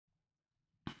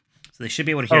So they should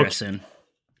be able to hear us soon.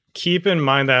 Keep in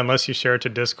mind that unless you share it to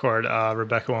Discord,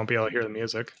 Rebecca won't be able to hear the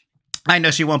music. I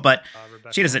know she won't, but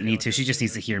she doesn't need to. She just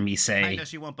needs to hear me say. I know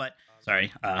she won't, but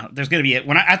sorry. There's gonna be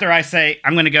after I say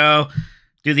I'm gonna go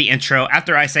do the intro.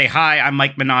 After I say hi, I'm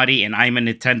Mike Minotti and I'm a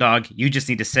Nintendog. You just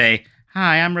need to say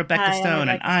hi. I'm Rebecca Stone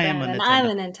and I am a Nintendog. I'm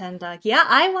a Nintendog. Yeah,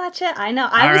 I watch it. I know.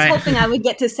 I was hoping I would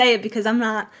get to say it because I'm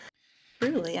not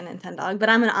truly a Nintendog, but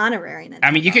I'm an honorary Nintendog.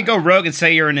 I mean, you could go rogue and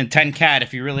say you're a Nintendo cat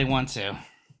if you really want to.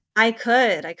 I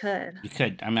could. You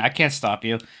could. I mean, I can't stop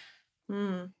you.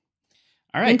 Hmm.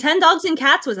 All right. Nintendogs and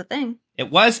cats was a thing. It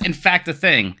was, in fact, a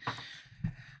thing.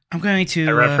 I'm going to...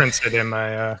 I referenced it in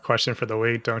my question for the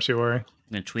week, don't you worry. I'm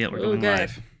going to tweet it. We're going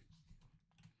live.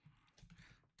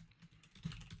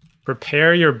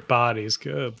 Prepare your bodies.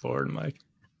 Good Lord, Mike.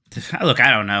 Look,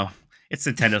 I don't know. It's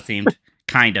Nintendo-themed.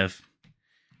 Kind of.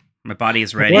 My body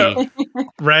is ready. Well,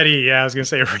 ready, yeah. I was going to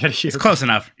say ready. It's close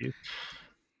enough.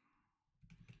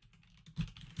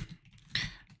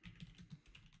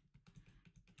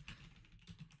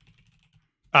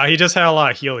 He just had a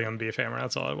lot of helium beef hammer.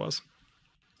 That's all it was.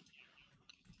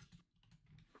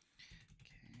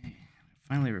 Okay.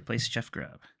 Finally replaced Jeff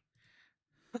Grubb.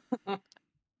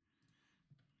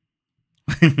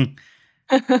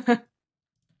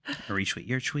 Retweet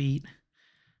your tweet.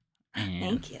 And,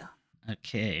 thank you.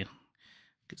 Okay.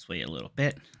 Just wait a little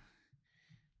bit.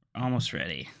 We're almost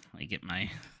ready. Let me get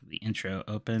the intro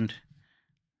opened.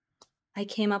 I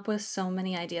came up with so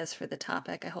many ideas for the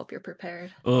topic. I hope you're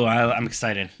prepared. Oh, I'm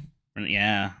excited.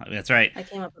 Yeah, that's right. I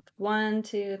came up with 1,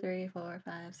 2, 3, 4,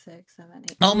 5, 6, 7,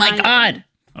 8. Oh my god!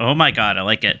 Oh my god, I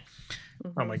like it.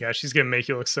 Oh my gosh, she's gonna make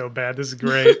you look so bad. This is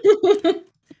great.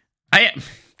 I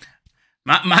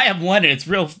have one, and it's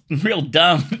real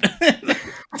dumb.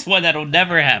 It's one that'll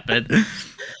never happen.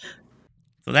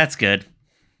 So that's good.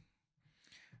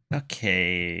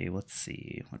 Okay, let's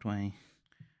see. What do I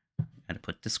got to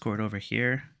put Discord over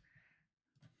here?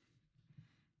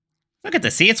 Look at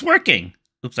this. See, it's working.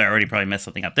 Oops, I already probably messed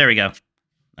something up. There we go.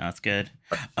 No, that's good.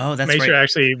 Oh, that's right. Make sure I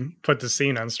actually put the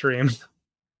scene on stream.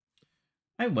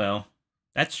 I will.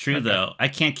 That's true, though. I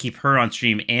can't keep her on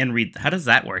stream and read. How does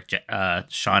that work,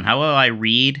 Sean? How will I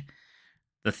read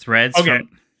the threads? Okay.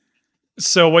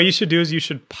 So what you should do is you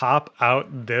should pop out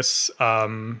this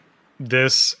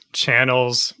this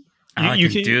channel's. You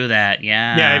can do that,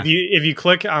 yeah. Yeah, if you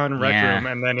click on Rec Room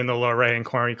and then in the lower right hand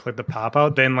corner you click the pop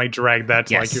out, then like drag that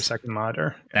to like your second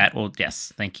monitor. That will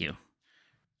thank you.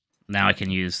 Now I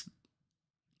can use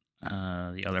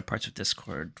the other parts of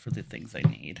Discord for the things I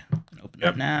need. Open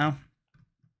it now.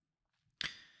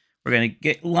 We're gonna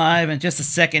get live in just a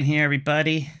second here,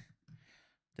 everybody.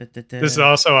 This is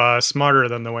also smarter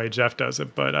than the way Jeff does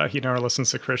it, but he never listens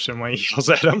to Christian when he yells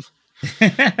at him.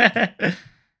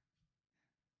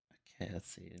 Okay,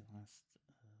 let's see. Last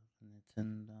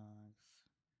Nintendogs.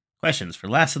 Questions for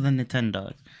Last of the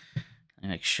Nintendogs.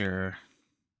 Make sure.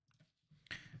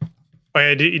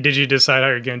 Wait, did you decide how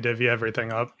you're going to divvy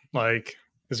everything up? Like,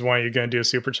 is one of you going to do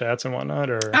super chats and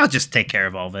whatnot? Or I'll just take care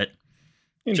of all of it.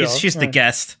 She's the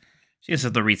guest. She just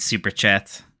has to read super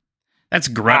chats. That's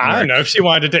grunt work. I don't know if she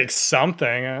wanted to take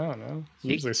something. I don't know.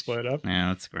 Usually split up. Yeah,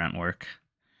 that's grunt work.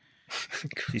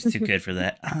 She's too good for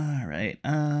that. All right.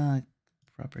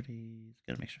 Properties.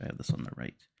 Gotta make sure I have this on the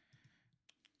right.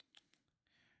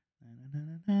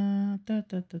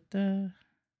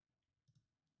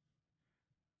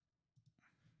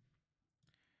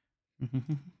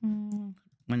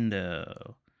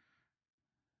 Window.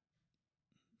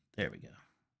 There we go.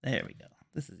 There we go.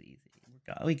 This is easy.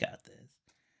 We got this.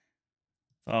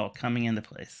 It's all coming into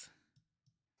place.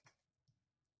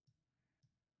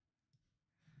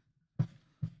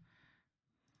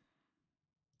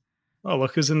 Oh,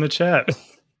 look who's in the chat.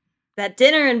 That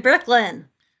dinner in Brooklyn.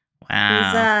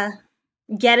 Wow.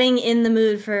 He's getting in the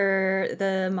mood for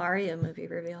the Mario movie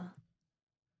reveal.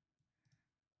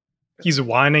 He's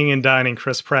whining and dining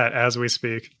Chris Pratt as we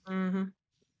speak. Mm-hmm. All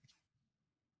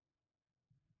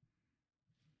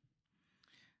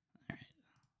right.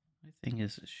 My thing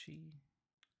is she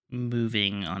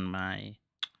moving on my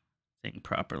thing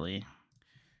properly?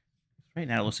 Right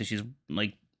now, it looks like she's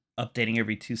like updating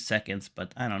every 2 seconds,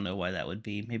 but I don't know why that would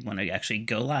be. Maybe when I actually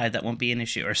go live, that won't be an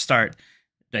issue. Or start,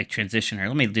 like, transition her.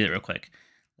 Let me do it real quick.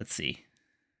 Let's see.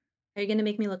 Are you going to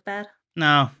make me look bad?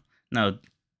 No.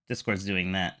 Discord's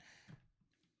doing that.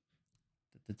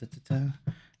 That's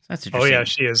interesting. Oh, yeah,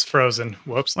 she is frozen.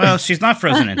 Whoops. Well, she's not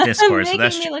frozen in Discord, so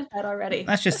that's making me look bad already.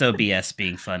 That's just OBS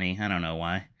being funny. I don't know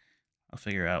why. I'll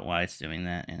figure out why it's doing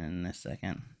that in a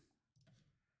second.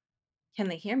 Can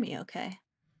they hear me okay?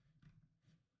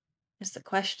 Just a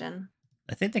question.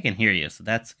 I think they can hear you, so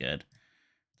that's good.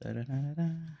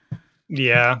 Da-da-da-da-da.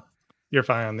 Yeah, you're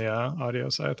fine on the audio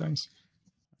side of things.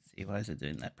 Let's see, why is it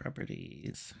doing that?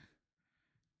 Properties.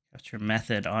 Capture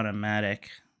method automatic.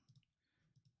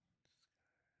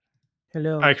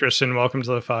 Hello. Hi, Christian. Welcome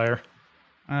to the fire.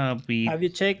 Have you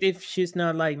checked if she's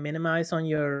not like minimized on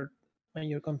your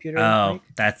computer? Oh, Mike?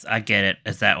 that's, I get it.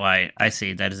 Is that why? I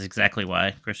see. That is exactly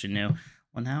why Christian knew.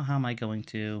 Well, now how am I going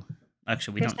to?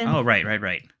 Actually, we Christian? don't. Oh,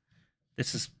 right.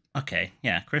 This is okay.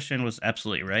 Yeah, Christian was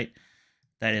absolutely right.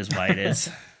 That is why it is.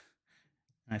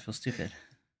 I feel stupid.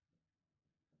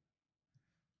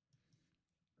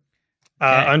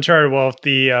 Okay. Uncharted Wolf,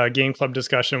 the game club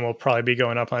discussion will probably be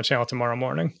going up on the channel tomorrow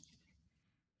morning.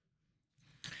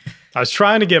 I was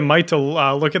trying to get Mike to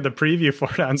look at the preview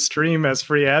for it on stream as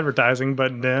free advertising,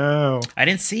 but no. I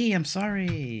didn't see. I'm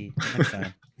sorry. Next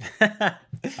time.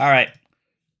 All right.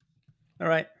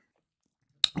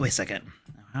 Wait a second.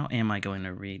 How am I going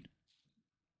to read?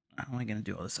 How am I going to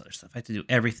do all this other stuff? I have to do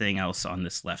everything else on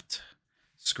this left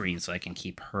screen so I can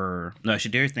keep her. No, I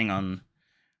should do everything on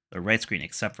the right screen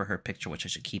except for her picture, which I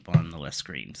should keep on the left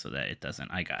screen so that it doesn't.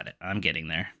 I got it. I'm getting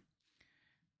there.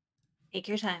 Take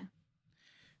your time.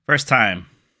 First time.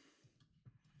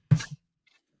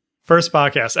 First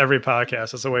podcast, every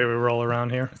podcast. That's the way we roll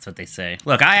around here. That's what they say.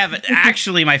 Look, I have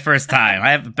actually my first time.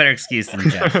 I have a better excuse than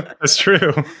Jeff. That's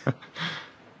true.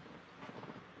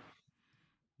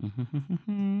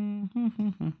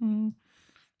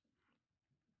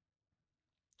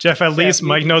 Jeff, at least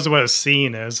Mike knows what a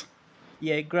scene is.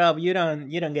 Yeah, Grubb, you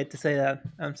don't get to say that.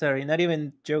 I'm sorry, not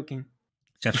even joking.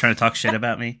 Jeff's trying to talk shit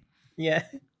about me. Yeah.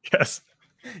 Yes.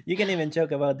 You can even joke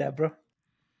about that, bro.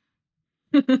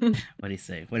 What do you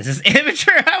say? What is this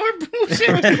amateur hour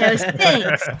bullshit? Those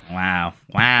things. Wow.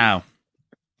 All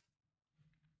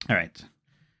right.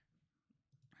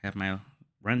 I have my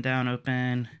rundown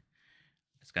open.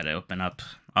 Just got to open up.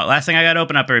 Oh, last thing I got to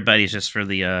open up, everybody, is just for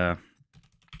the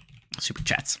super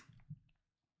chats.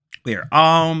 We are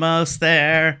almost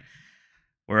there.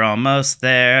 We're almost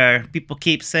there. People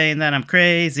keep saying that I'm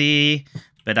crazy,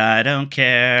 but I don't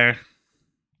care.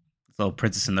 It's a little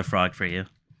Princess and the Frog for you.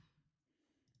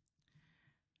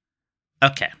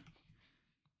 Okay.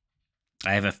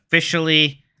 I have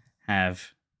officially have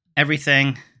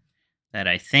everything that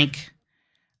I think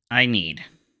I need.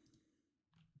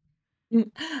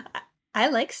 I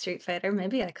like Street Fighter.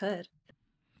 Maybe I could.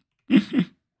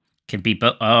 Can beat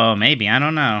both. Oh, maybe. I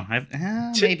don't know.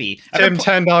 Maybe. Tim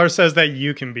 $10 says that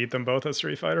you can beat them both at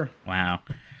Street Fighter. Wow.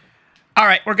 All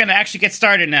right, we're going to actually get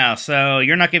started now. So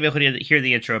you're not going to be able to hear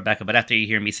the intro, Becca, but after you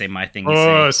hear me say my thing, you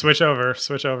say... switch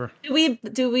over.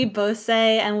 Do we both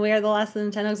say "and we are the last of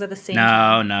the Nintendogs" at the same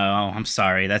time? No, I'm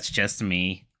sorry. That's just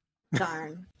me.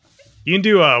 Darn. You can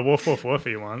do woof woof woof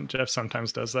if you want. Jeff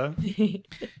sometimes does that. He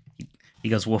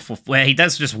goes woof woof. Well, he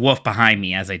does just woof behind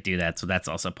me as I do that, so that's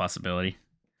also a possibility.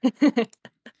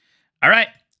 All right.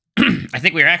 I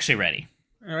think we're actually ready.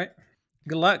 All right.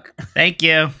 Good luck. Thank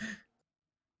you.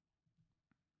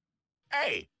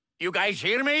 Hey, you guys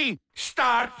hear me?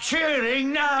 Start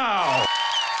cheering now!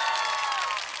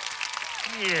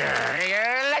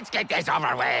 Yeah, let's get this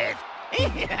over with.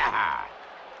 Yeah.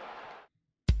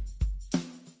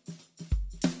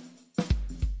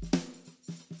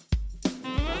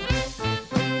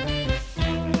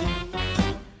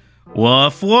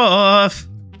 Woof woof.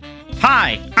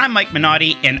 Hi, I'm Mike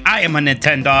Minotti, and I am a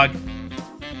Nintendog.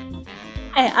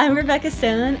 Hi, I'm Rebecca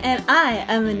Stone, and I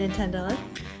am a Nintendog.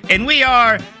 And we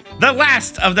are the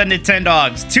last of the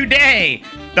Nintendogs. Today,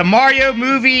 the Mario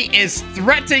movie is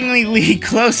threateningly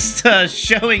close to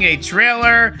showing a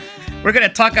trailer. We're going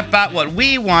to talk about what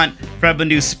we want from a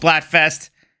new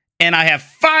Splatfest. And I have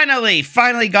finally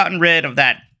gotten rid of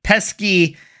that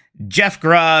pesky Jeff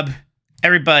Grubb.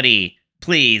 Everybody,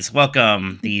 please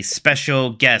welcome the special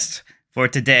guest for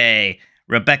today,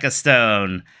 Rebecca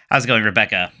Stone. How's it going,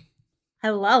 Rebecca?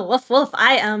 Hello, woof woof.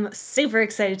 I am super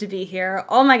excited to be here.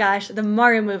 Oh my gosh, the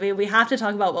Mario movie. We have to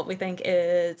talk about what we think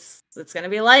it's going to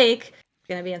be like. It's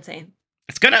going to be insane.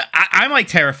 It's I'm like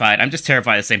terrified. I'm just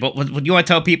terrified to say. But would you want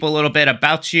to tell people a little bit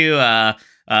about you?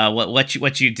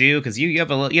 What you do? Because you have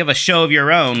a show of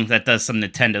your own that does some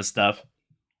Nintendo stuff.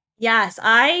 Yes,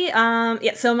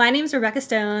 so my name's Rebecca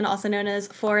Stone, also known as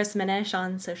Forestminish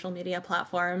on social media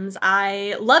platforms.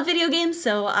 I love video games,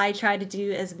 so I try to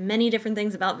do as many different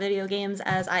things about video games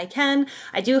as I can.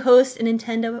 I do host a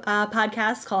Nintendo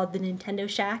podcast called The Nintendo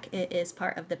Shack. It is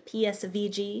part of the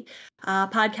PSVG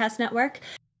podcast network.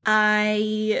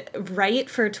 I write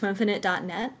for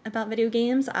twinfinite.net about video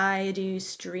games. I do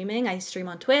streaming. I stream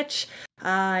on Twitch.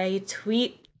 I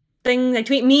tweet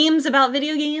memes about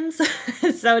video games.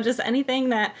 So just anything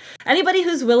that anybody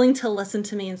who's willing to listen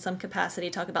to me in some capacity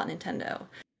talk about Nintendo.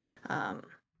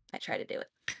 I try to do it.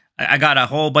 I got a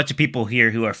whole bunch of people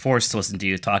here who are forced to listen to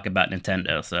you talk about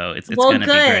Nintendo, so it's Well, going to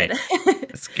be great. good.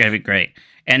 It's going to be great.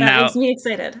 And That now, makes me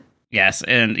excited. yes,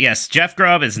 and yes, Jeff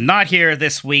Grubb is not here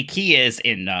this week. He is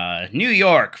in New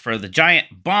York for the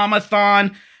Giant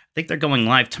Bomb-a-thon. I think they're going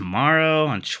live tomorrow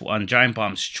on Giant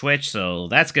Bomb's Twitch, so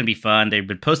that's going to be fun. They've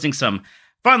been posting some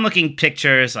fun-looking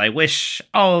pictures. I wish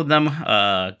all of them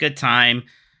a good time,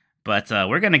 but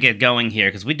we're going to get going here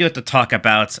because we do have to talk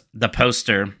about the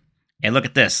poster. And look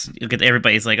at this. Look at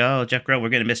everybody's like, oh, Jeff Grubb, we're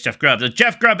going to miss Jeff Grubb. Does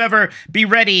Jeff Grubb ever be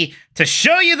ready to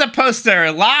show you the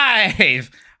poster live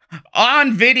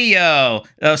on video?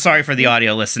 Oh, sorry for the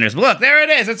audio listeners. But look, there it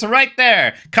is. It's right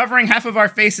there, covering half of our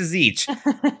faces each.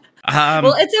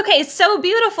 Well, it's okay. It's so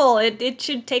beautiful. It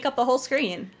should take up the whole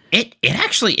screen. It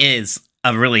actually is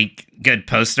a really good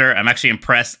poster. I'm actually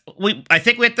impressed. I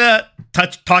think we have to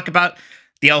talk about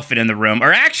the elephant in the room.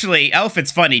 Or actually,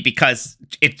 elephant's funny because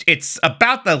it's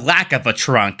about the lack of a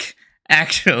trunk,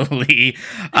 actually.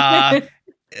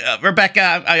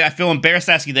 Rebecca, I feel embarrassed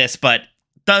to ask you this, but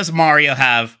does Mario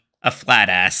have a flat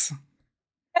ass?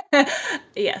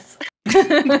 Yes.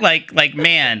 like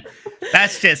man,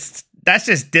 that's just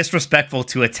disrespectful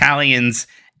to Italians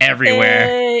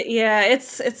everywhere. Yeah,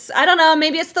 it's I don't know,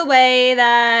 maybe it's the way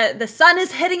that the sun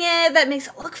is hitting it that makes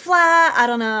it look flat. I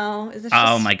don't know.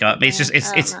 Oh my god. It's just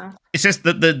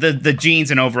the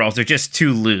jeans and overalls are just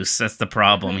too loose. That's the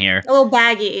problem here. A little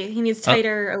baggy. He needs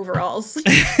tighter overalls.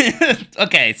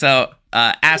 Okay, so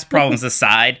ass problems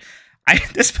aside,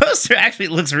 this poster actually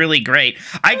looks really great.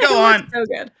 I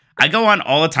go on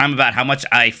all the time about how much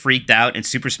I freaked out in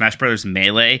Super Smash Bros.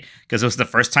 Melee because it was the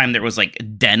first time there was like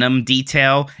denim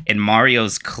detail in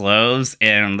Mario's clothes,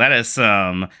 and that is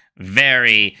some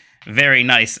very, very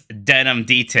nice denim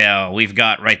detail we've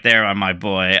got right there on my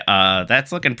boy.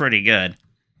 That's looking pretty good.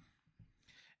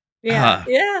 Yeah,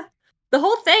 yeah. The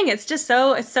whole thing, it's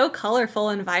so colorful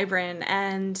and vibrant,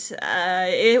 and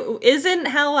it isn't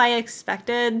how I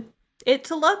expected it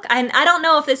to look. And I don't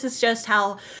know if this is just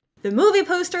how the movie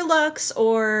poster looks,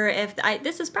 or if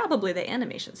this is probably the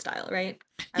animation style, right?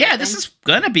 Yeah, this is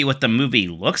gonna be what the movie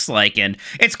looks like, and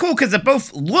it's cool because it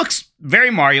both looks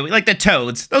very Mario, like the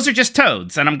toads. Those are just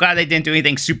toads, and I'm glad they didn't do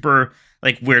anything super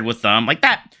like weird with them. Like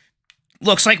that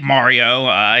looks like Mario.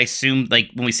 I assume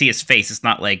like when we see his face, it's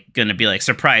not like gonna be like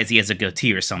surprise he has a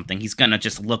goatee or something. He's gonna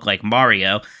just look like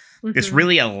Mario. This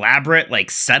really elaborate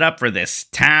like setup for this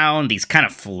town, these kind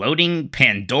of floating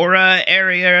Pandora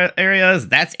areas.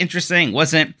 That's interesting.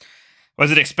 Wasn't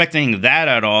expecting that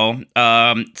at all.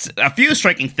 A few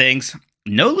striking things.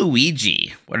 No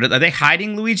Luigi. Are they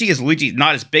hiding Luigi? Is Luigi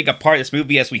not as big a part of this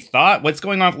movie as we thought? What's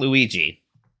going on with Luigi?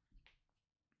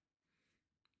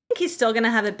 I think he's still gonna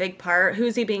have a big part.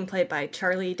 Who's he being played by?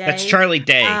 Charlie Day. That's Charlie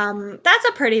Day. That's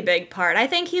a pretty big part. I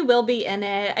think he will be in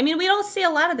it. I mean, we don't see a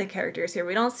lot of the characters here.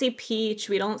 We don't see Peach.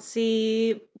 We don't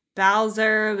see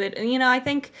Bowser. But I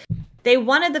think they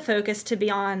wanted the focus to be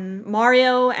on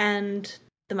Mario and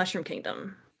the Mushroom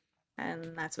Kingdom,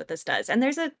 and that's what this does. And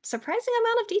there's a surprising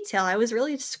amount of detail. I was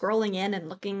really scrolling in and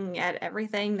looking at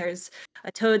everything. There's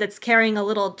a toad that's carrying a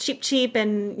little cheap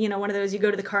and one of those you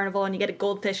go to the carnival and you get a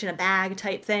goldfish in a bag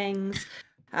type things.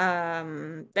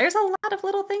 There's a lot of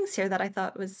little things here that I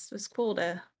thought was cool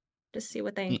to just see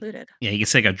what they included. Yeah, you can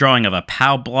see like a drawing of a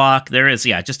POW block. There is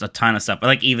just a ton of stuff.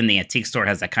 Like even the antique store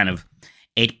has that kind of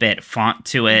 8-bit font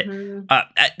to it.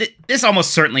 This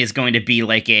almost certainly is going to be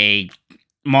like a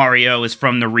Mario is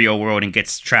from the real world and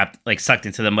gets sucked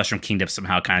into the Mushroom Kingdom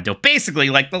somehow kind of deal.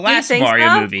 Basically, like the last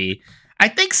Mario movie. I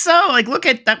think so. Like, look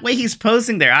at that way he's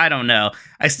posing there. I don't know.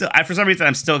 For some reason,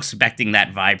 I'm still expecting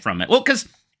that vibe from it. Well, because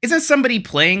isn't somebody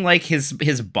playing like his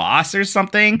boss or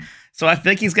something? So I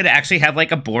think he's going to actually have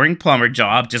like a boring plumber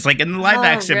job, just like in the live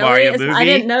action Mario movie. I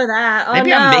didn't know that. Oh,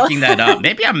 Maybe I'm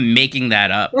making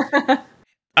that up.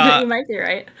 You might be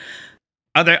right.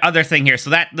 Other thing here.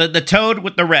 So that the Toad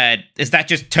with the red, is that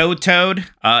just Toad?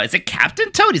 Is it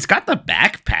Captain Toad? He's got the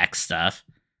backpack stuff.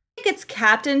 I think it's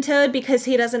Captain Toad because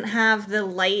he doesn't have the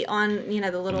light on,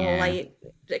 the little light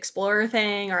explorer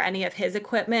thing or any of his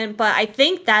equipment. But I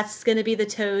think that's going to be the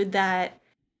Toad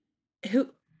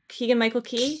Keegan-Michael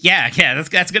Key? Yeah,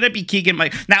 that's going to be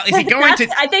Keegan-Michael. Now, is he going to...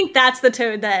 I think that's the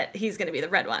Toad that he's going to be, the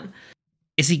red one.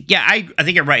 Is he... Yeah, I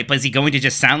think you're right. But is he going to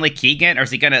just sound like Keegan? Or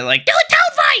is he going to, like, do a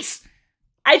Toad voice?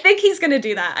 I think he's going to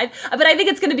do that. But I think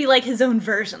it's going to be, like, his own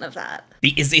version of that.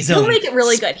 He'll make it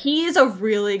really good. He's a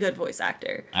really good voice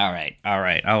actor. All right.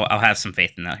 I'll have some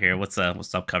faith in that here. We'll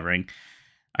stop covering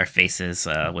our faces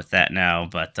with that now.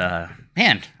 But,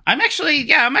 man, I'm actually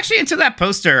into that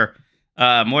poster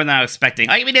more than I was expecting.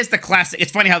 I mean, it's the classic.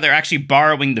 It's funny how they're actually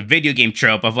borrowing the video game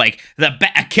trope of like the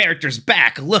character's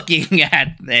back looking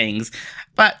at things.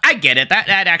 But I get it. That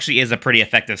actually is a pretty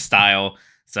effective style.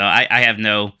 So I have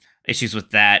no issues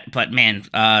with that. But man,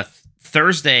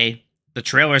 Thursday, the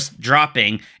trailer's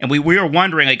dropping, and we were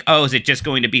wondering, like, oh, is it just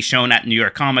going to be shown at New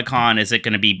York Comic Con? Is it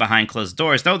going to be behind closed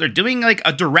doors? No, they're doing like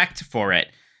a direct for it.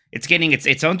 It's getting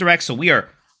its own direct, so we are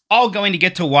all going to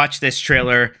get to watch this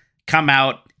trailer come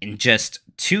out in just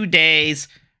 2 days.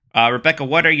 Rebecca,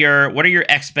 what are your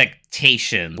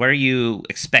expectations? What are you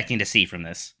expecting to see from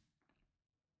this?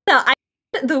 No,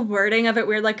 the wording of it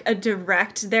weird, like a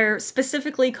direct. They're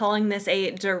specifically calling this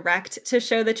a direct to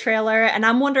show the trailer, and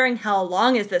I'm wondering how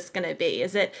long is this going to be?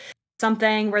 Is it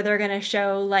something where they're going to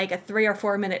show like a 3 or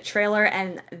 4 minute trailer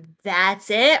and that's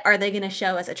it? Are they going to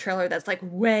show us a trailer that's like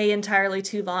way entirely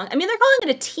too long? I mean, they're calling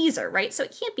it a teaser, right? So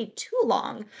it can't be too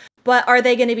long. But are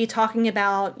they going to be talking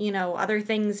about, other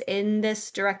things in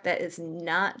this direct that is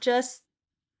not just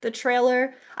the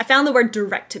trailer? I found the word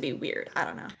direct to be weird. I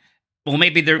don't know. Well,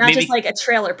 maybe they're not just like a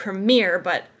trailer premiere,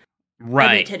 but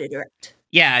right. A direct.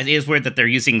 Yeah, it is weird that they're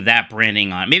using that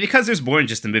branding on. Maybe because there's more than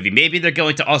just the movie. Maybe they're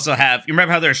going to also have. You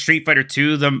remember how there's Street Fighter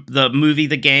 2, the movie,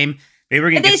 the game. Maybe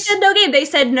we're gonna. Said no game. They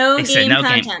said no game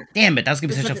content. Damn it! That was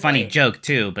gonna be such a funny joke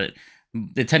too, but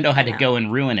Nintendo had to go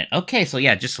and ruin it. Okay, so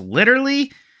yeah, just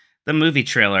literally the movie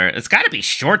trailer. It's got to be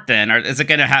short then, or is it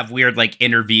gonna have weird like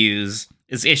interviews?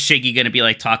 Is Shiggy gonna be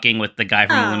like talking with the guy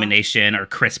from Illumination or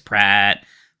Chris Pratt?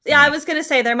 Yeah, I was gonna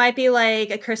say there might be like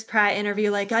a Chris Pratt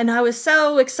interview, like, and I was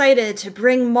so excited to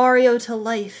bring Mario to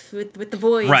life with the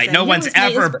voice. Right, no one's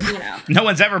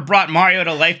ever brought Mario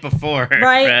to life before.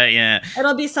 Right, yeah.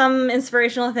 It'll be some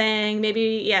inspirational thing.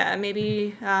 Maybe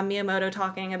Miyamoto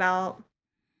talking about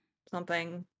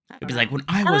something. It'd be like, when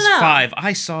I was 5,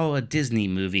 I saw a Disney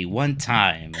movie one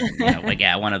time.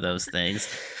 One of those things.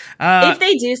 If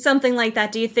they do something like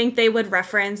that, do you think they would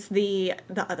reference the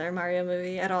other Mario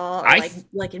movie at all, or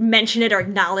like mention it or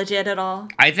acknowledge it at all?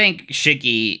 I think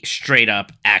Shiggy straight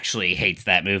up actually hates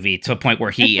that movie to a point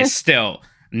where he is still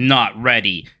not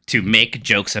ready to make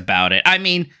jokes about it. I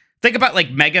mean, think about like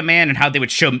Mega Man and how they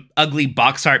would show ugly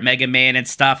box art Mega Man and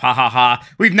stuff. Ha ha ha.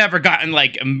 We've never gotten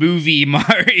like a movie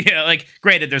Mario. Like,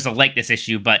 granted, there's a likeness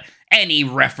issue, but any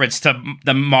reference to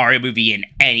the Mario movie in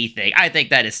anything, I think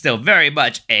that is still very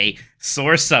much a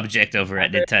sore subject over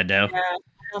at Nintendo. Yeah, I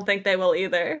don't think they will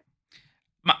either.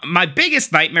 My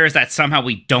biggest nightmare is that somehow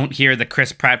we don't hear the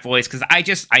Chris Pratt voice, because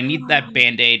I need that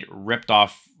Band-Aid ripped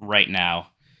off right now.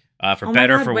 For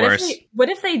better or for worse. What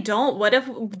if they don't? What if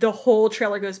the whole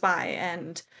trailer goes by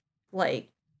and like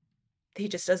he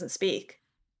just doesn't speak?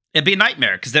 It'd be a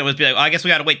nightmare, because then it would be like, I guess we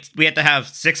gotta wait. We have to have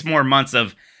 6 more months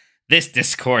of this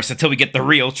discourse until we get the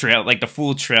real trailer, like the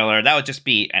full trailer. That would just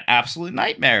be an absolute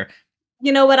nightmare.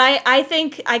 You know what I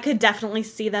think I could definitely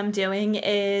see them doing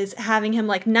is having him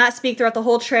like not speak throughout the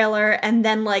whole trailer, and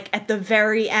then like at the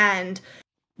very end,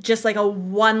 just like a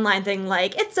one-line thing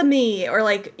like, it's a me, or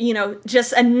like,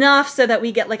 just enough so that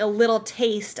we get like a little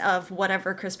taste of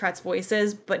whatever Chris Pratt's voice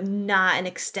is, but not an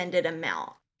extended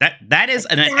amount. That is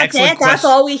an excellent question. That's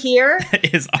all we hear?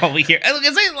 That is all we hear. At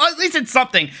least it's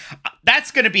something. That's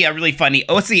going to be a really funny,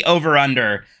 what's the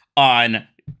over-under on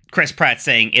Chris Pratt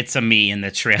saying it's a me in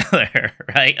the trailer,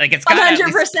 right? Like, it's got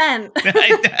 100%.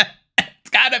 It's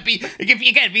gotta be,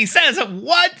 if he says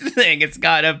one thing, it's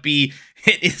gotta be,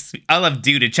 it is, I love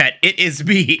dude in chat, it is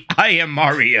me, I am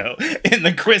Mario, in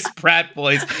the Chris Pratt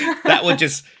voice. That would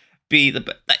just be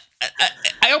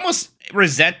I almost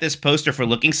resent this poster for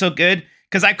looking so good,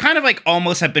 because I kind of like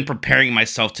almost have been preparing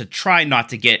myself to try not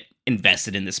to get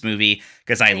invested in this movie,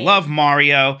 because I love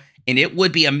Mario, and it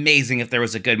would be amazing if there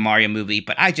was a good Mario movie,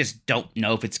 but I just don't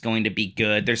know if it's going to be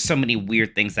good. There's so many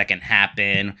weird things that can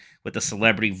happen with the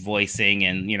celebrity voicing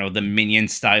and, the Minion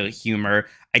style humor.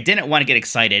 I didn't want to get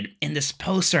excited. In this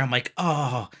poster, I'm like,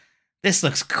 oh, this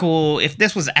looks cool. If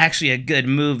this was actually a good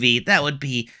movie, that would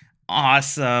be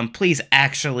awesome. Please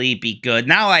actually be good.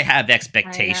 Now I have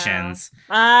expectations.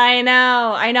 I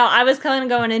know. I was kind of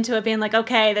going into it being like,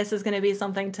 okay, this is going to be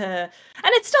something to, and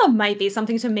it still might be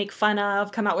something to make fun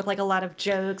of, come out with like a lot of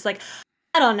jokes. Like,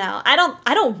 I don't know. I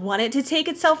don't want it to take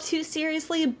itself too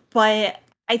seriously, but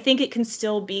I think it can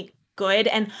still be good.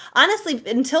 And honestly,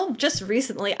 until just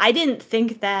recently, I didn't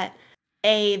think that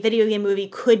a video game movie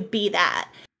could be that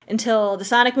until the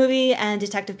Sonic movie and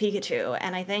Detective Pikachu.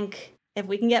 And I think if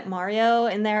we can get Mario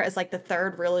in there as like the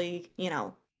third really,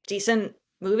 decent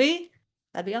movie,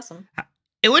 that'd be awesome.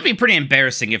 It would be pretty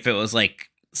embarrassing if it was like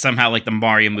somehow like the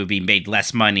Mario movie made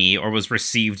less money or was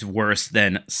received worse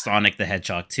than Sonic the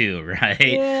Hedgehog 2, right?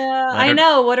 Yeah, I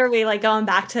know. What are we, like, going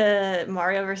back to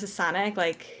Mario versus Sonic?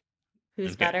 Like,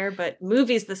 who's better? But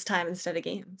movies this time instead of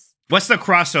games. What's the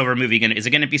crossover movie gonna? Is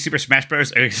it gonna be Super Smash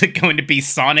Bros. Or is it going to be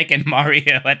Sonic and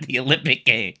Mario at the Olympic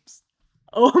Games?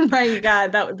 Oh my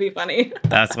god, that would be funny.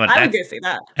 That's what I would go see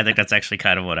that. I think that's actually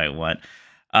kind of what I want.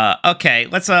 Okay,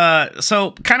 let's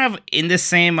so kind of in this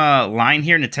same line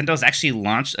here, Nintendo's actually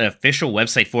launched an official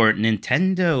website for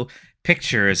Nintendo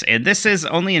Pictures, and this is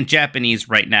only in Japanese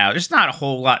right now. There's not a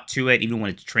whole lot to it, even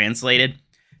when it's translated.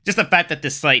 Just the fact that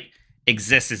this site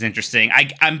exists is interesting.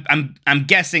 I'm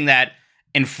guessing that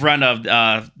in front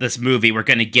of this movie, we're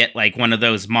gonna get like one of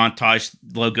those montage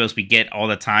logos we get all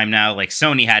the time now. Like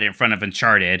Sony had it in front of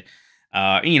Uncharted.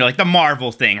 Like the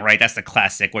Marvel thing, right? That's the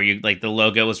classic where you like the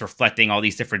logo is reflecting all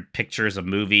these different pictures of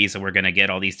movies, and we're gonna get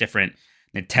all these different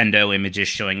Nintendo images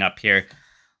showing up here.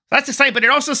 That's exciting, but it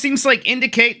also seems like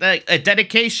indicate like a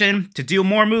dedication to do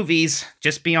more movies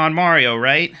just beyond Mario,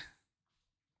 right?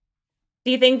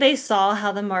 Do you think they saw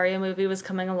how the Mario movie was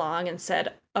coming along and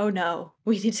said, "Oh no,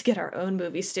 we need to get our own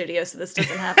movie studio so this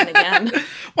doesn't happen again"?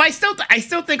 Well, I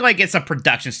still think like it's a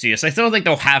production studio, so I still think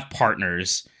they'll have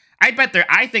partners. I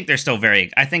think they're still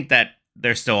I think that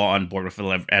they're still on board with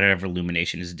whatever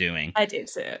Illumination is doing. I do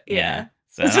too. Yeah.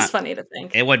 So it's just funny to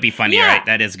think. It would be funny, right?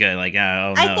 That is good. Like,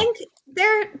 oh no. I think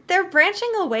they're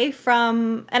branching away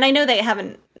from, and I know they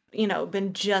haven't,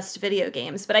 been just video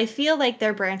games, but I feel like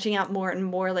they're branching out more and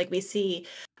more. Like we see,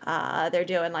 they're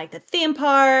doing like the theme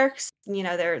parks.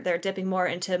 They're dipping more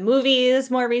into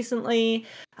movies more recently,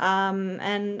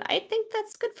 and I think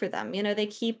that's good for them. They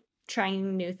keep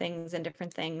trying new things and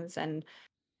different things. And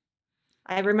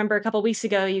I remember a couple weeks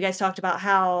ago, you guys talked about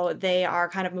how they are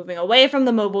kind of moving away from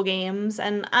the mobile games.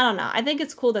 And I don't know. I think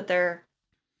it's cool that they're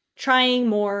trying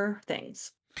more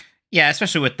things. Yeah,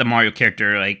 especially with the Mario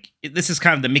character. Like, this is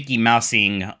kind of the Mickey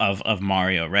Mousing of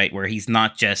Mario, right? Where he's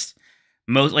not just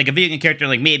like a video game character.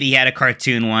 Like maybe he had a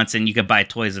cartoon once and you could buy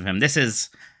toys of him. This is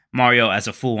Mario as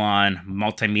a full-on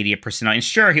multimedia personality. And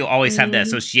sure, he'll always have that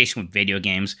association with video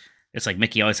games. It's like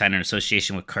Mickey always had an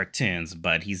association with cartoons,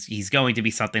 but he's going to be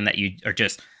something that you are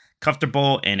just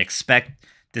comfortable and expect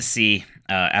to see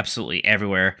absolutely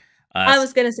everywhere. I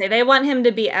was going to say, they want him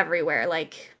to be everywhere.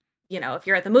 Like, if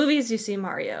you're at the movies, you see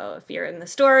Mario. If you're in the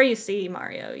store, you see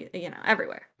Mario,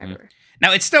 everywhere.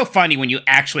 Now, it's still funny when you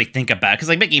actually think about it, because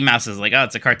like Mickey Mouse is like, oh,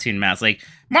 it's a cartoon mouse. Like,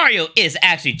 Mario is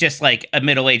actually just like a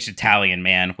middle-aged Italian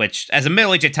man, which as a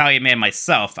middle-aged Italian man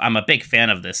myself, I'm a big fan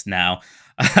of this now.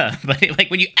 But like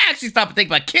when you actually stop and think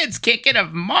about kids can't get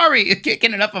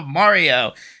enough of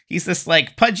Mario. He's this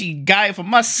like pudgy guy with a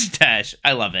mustache.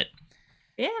 I love it.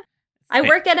 Yeah. I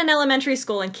work at an elementary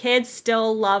school and kids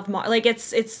still love Mario. Like they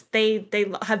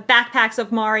have backpacks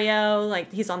of Mario,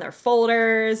 like he's on their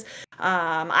folders.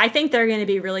 I think they're going to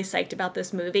be really psyched about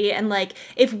this movie. And like,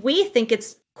 if we think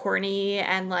it's corny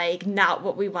and like not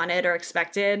what we wanted or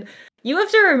expected, you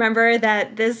have to remember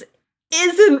that this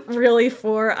isn't really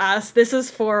for us. This is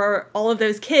for all of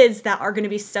those kids that are going to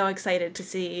be so excited to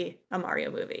see a Mario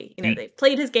movie. They've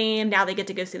played his game, now they get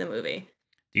to go see the movie.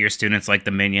 Do your students like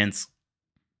the Minions?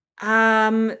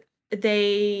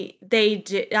 They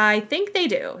do. I think they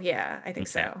do. Yeah, I think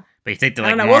so. But you think they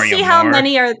like Mario more?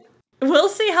 We'll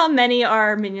see how many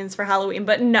are Minions for Halloween.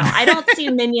 But no, I don't see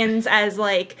Minions as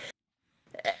like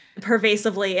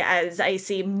pervasively as I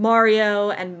see Mario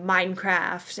and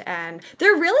Minecraft, and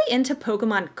they're really into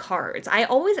Pokemon cards. I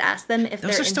always ask them if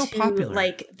they're still into popular.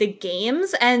 Like the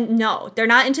games, and no, they're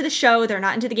not into the show, they're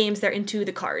not into the games, they're into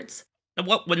the cards.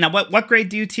 What grade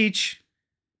do you teach?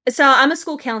 So I'm a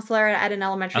school counselor at an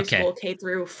elementary school, K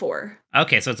through 4.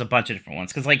 Okay, so it's a bunch of different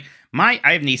ones. Because like I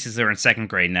have nieces that are in 2nd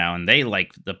grade now, and they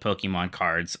like the Pokemon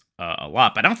cards a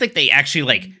lot, but I don't think they actually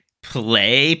like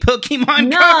play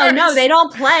Pokemon cards. No, they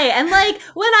don't play. And like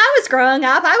when I was growing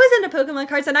up, I was into Pokemon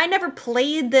cards and I never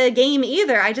played the game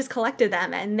either. I just collected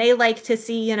them, and they like to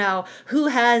see, who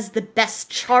has the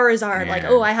best Charizard. Yeah. Like,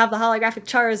 oh, I have the holographic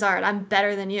Charizard. I'm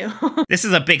better than you. This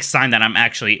is a big sign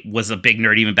that was a big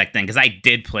nerd even back then, because I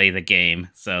did play the game.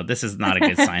 So this is not a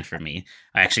good sign for me.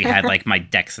 I actually had like my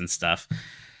decks and stuff.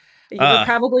 You were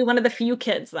probably one of the few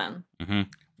kids then.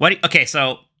 Mm-hmm. Okay,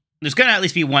 so there's going to at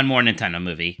least be one more Nintendo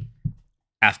movie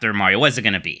after Mario. What is it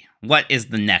going to be? What is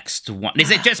the next one?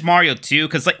 Is it just Mario 2?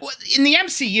 Because like in the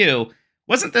MCU,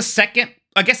 wasn't the second...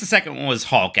 I guess the second one was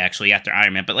Hulk, actually, after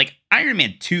Iron Man. But like Iron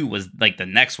Man 2 was like the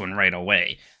next one right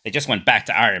away. They just went back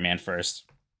to Iron Man first.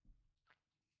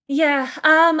 Yeah,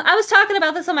 I was talking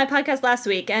about this on my podcast last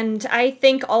week, and I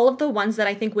think all of the ones that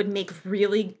I think would make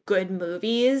really good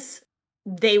movies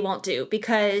they won't do,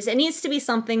 because it needs to be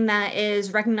something that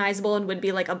is recognizable and would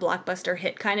be like a blockbuster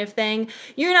hit kind of thing.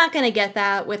 You're not going to get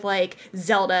that with like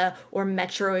Zelda or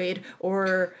Metroid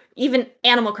or even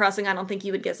Animal Crossing. I don't think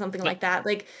you would get something like that.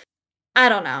 Like, I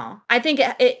don't know. I think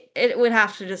it would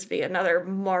have to just be another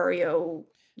Mario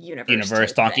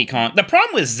universe Donkey Kong. The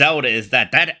problem with Zelda is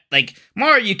that like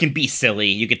Mario, you can be silly,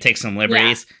 you could take some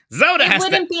liberties. Yeah. Zelda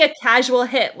wouldn't be a casual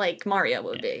hit like Mario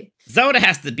would be. Zelda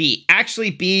has to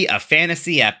actually be a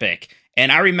fantasy epic.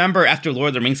 And I remember after Lord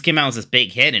of the Rings came out, it was this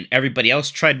big hit, and everybody else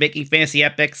tried making fantasy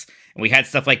epics. And we had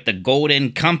stuff like the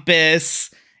Golden Compass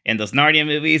and those Narnia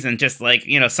movies, and just like,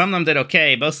 you know, some of them did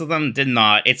okay, most of them did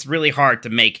not. It's really hard to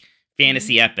make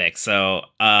fantasy epics. So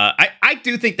I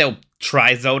do think they'll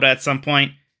try Zelda at some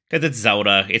point. Because it's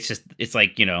Zelda. It's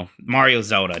like, you know, Mario,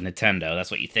 Zelda, Nintendo.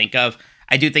 That's what you think of.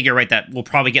 I do think you're right that we'll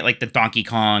probably get like the Donkey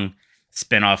Kong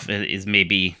spinoff is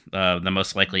maybe the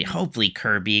most likely. Hopefully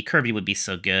Kirby. Kirby would be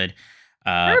so good.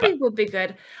 Kirby would be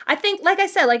good. I think, like I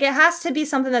said, like it has to be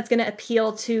something that's going to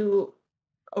appeal to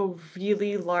a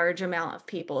really large amount of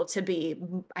people to be,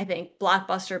 I think,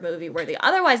 blockbuster movie worthy.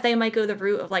 Otherwise, they might go the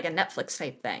route of like a Netflix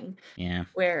type thing. Yeah.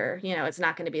 Where, you know, it's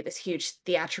not going to be this huge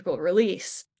theatrical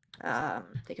release.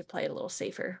 They could play it a little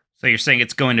safer. So you're saying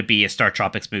it's going to be a Star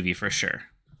Tropics movie for sure?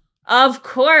 Of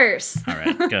course. All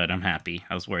right, good. I'm happy.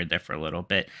 I was worried there for a little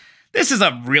bit. This is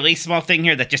a really small thing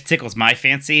here that just tickles my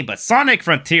fancy, but Sonic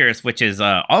Frontiers, which is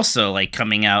also like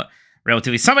coming out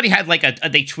relatively. Somebody had like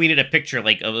they tweeted a picture,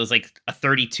 like it was like a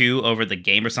 32 over the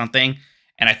game or something.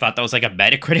 And I thought that was like a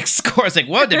Metacritic score. I was like,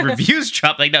 whoa, did reviews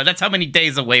drop? Like, no, that's how many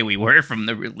days away we were from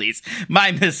the release.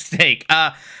 My mistake.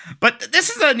 But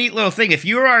this is a neat little thing. If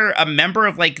you are a member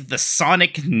of like the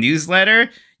Sonic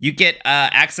newsletter, you get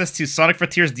access to Sonic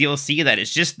Frontiers DLC that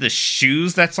is just the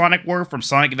shoes that Sonic wore from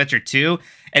Sonic Adventure 2.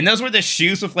 And those were the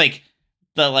shoes with like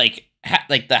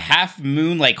the half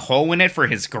moon like hole in it for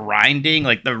his grinding,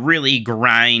 like the really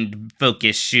grind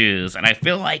focused shoes. And I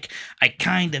feel like I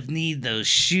kind of need those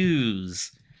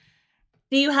shoes.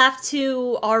 Do you have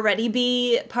to already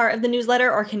be part of the newsletter,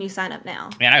 or can you sign up now?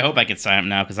 Man, I hope I can sign up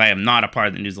now, because I am not a part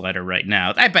of the newsletter right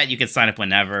now. I bet you can sign up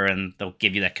whenever and they'll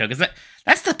give you that code, because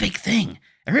that's the big thing.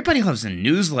 Everybody loves the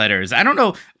newsletters. I don't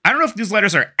know if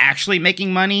newsletters are actually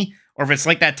making money, or if it's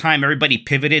like that time everybody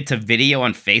pivoted to video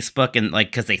on Facebook and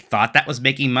like because they thought that was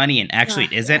making money and actually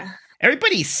it isn't. Yeah.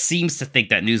 Everybody seems to think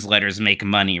that newsletters make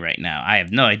money right now. I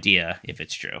have no idea if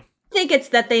it's true. I think it's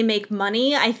that they make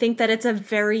money. I think that it's a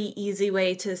very easy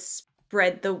way to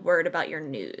spread the word about your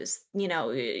news. You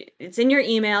know, it's in your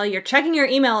email. You're checking your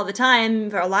email all the time.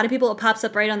 For a lot of people, it pops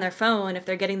up right on their phone. If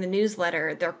they're getting the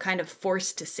newsletter, they're kind of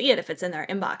forced to see it if it's in their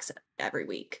inbox every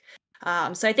week.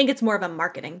 So I think it's more of a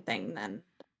marketing thing than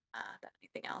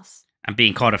anything else. I'm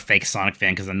being called a fake Sonic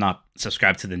fan because I'm not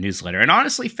subscribed to the newsletter. And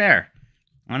honestly, fair.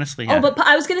 Honestly, yeah. Oh, but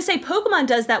I was going to say Pokemon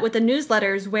does that with the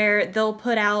newsletters, where they'll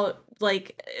put out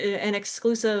like an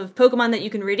exclusive Pokemon that you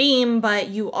can redeem, but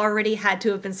you already had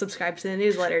to have been subscribed to the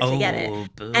newsletter to get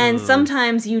it. Boo. And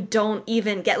sometimes you don't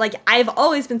even get, like, I've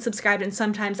always been subscribed, and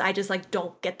sometimes I just like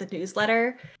don't get the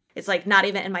newsletter. It's like not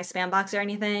even in my spam box or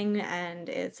anything, and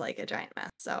it's like a giant mess.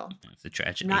 So it's a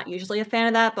tragedy. I'm not usually a fan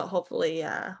of that, but hopefully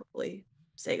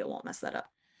Sega won't mess that up.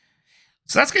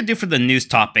 So that's going to do for the news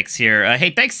topics here.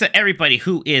 Hey, thanks to everybody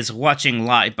who is watching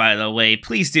live, by the way.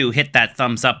 Please do hit that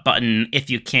thumbs up button if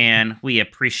you can. We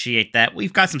appreciate that.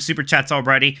 We've got some super chats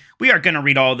already. We are going to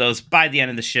read all those by the end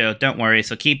of the show. Don't worry.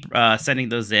 So keep sending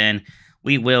those in.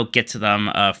 We will get to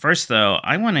them. First, though,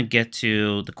 I want to get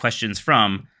to the questions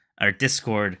from our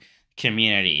Discord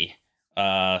community.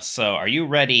 So are you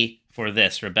ready for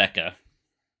this, Rebecca?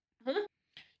 Mm-hmm.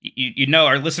 You know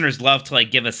our listeners love to like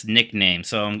give us nicknames,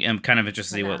 so I'm kind of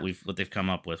interested to see what they've come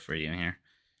up with for you here.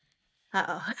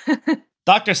 Uh-oh.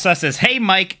 Dr. Sus says, "Hey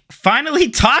Mike, finally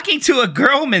talking to a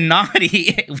girl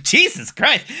Minotti." Jesus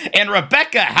Christ. And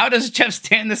Rebecca, how does Jeff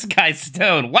stand this guy's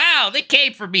stone? Wow, they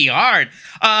came for me hard.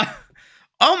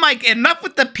 Oh my, enough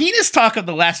with the penis talk of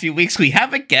the last few weeks. We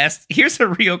have a guest. Here's a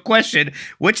real question.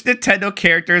 Which Nintendo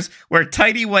characters wear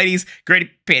tidy whities,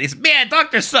 granny panties? Man,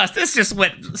 Dr. Sus, this just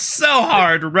went so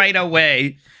hard right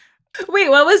away. Wait,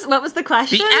 what was the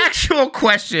question? The actual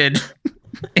question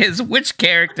is which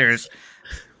characters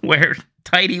wear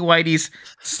tidy whities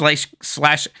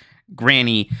slash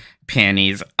granny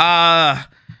panties? I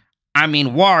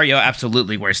mean, Wario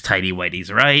absolutely wears tidy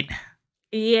whities, right?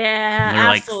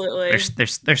 Yeah, absolutely.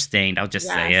 They're stained. I'll just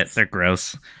say it. They're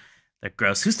gross. They're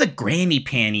gross. Who's the granny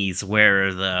panties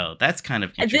wearer, though? That's kind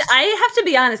of interesting. I have to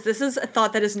be honest. This is a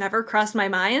thought that has never crossed my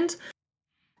mind.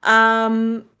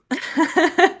 That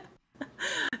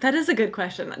is a good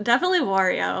question. Definitely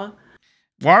Wario.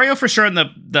 Wario for sure in the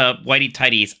whitey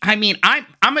tighties. I mean, I'm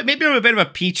maybe I'm a bit of a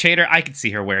Peach hater. I could see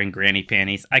her wearing granny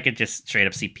panties. I could just straight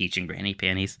up see Peach in granny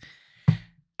panties.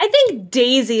 I think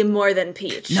Daisy more than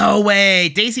Peach. No way.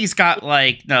 Daisy's got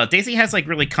Daisy has like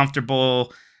really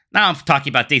comfortable. Now I'm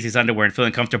talking about Daisy's underwear and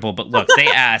feeling comfortable, but look, they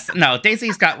asked. No,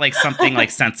 Daisy's got like something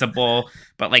like sensible,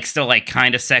 but like still like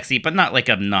kind of sexy, but not like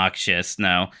obnoxious.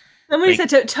 No. Somebody said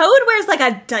Toad wears like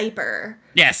a diaper.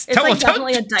 Yes, it's like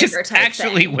definitely a diaper just type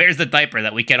actually thing. Wears the diaper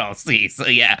that we can all see. So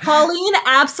yeah. Pauline,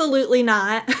 absolutely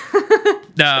not.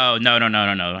 No,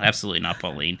 absolutely not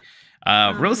Pauline.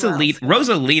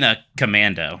 Rosalina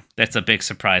Commando. That's a big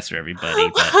surprise for everybody.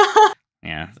 But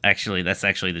yeah, that's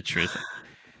actually the truth.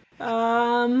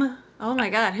 Oh my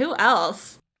God, who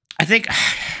else? I think,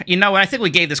 you know what? I think we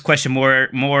gave this question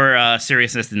more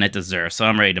seriousness than it deserves. So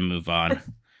I'm ready to move on.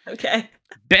 Okay.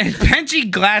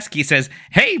 Benji Glasky says,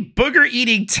 "Hey, booger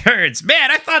eating turds,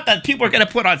 man! I thought that people were gonna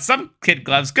put on some kid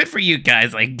gloves. Good for you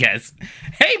guys, I guess.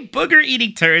 Hey, booger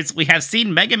eating turds, we have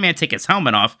seen Mega Man take his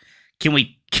helmet off. Can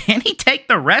he take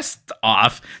the rest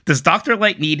off? Does Dr.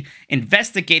 Light need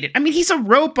investigated? I mean, he's a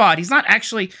robot. He's not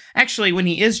actually when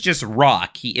he is just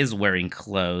rock. He is wearing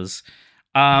clothes.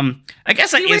 I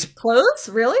guess that is clothes,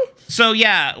 really. So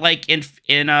yeah, like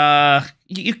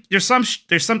there's some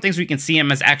things we can see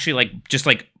him as actually like just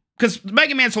like because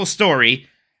Mega Man's whole story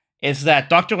is that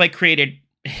Dr. Light created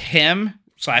him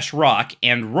 / Rock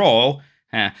and Roll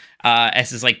as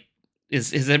his like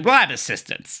his lab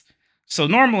assistants. So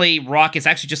normally Rock is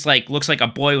actually just like looks like a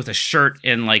boy with a shirt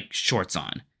and like shorts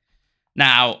on.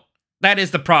 Now that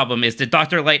is the problem, is that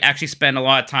Dr. Light actually spent a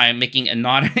lot of time making a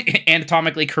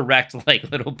non-anatomically correct, like,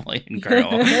 little boy and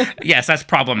girl. Yes, that's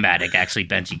problematic, actually,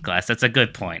 Benji Glass. That's a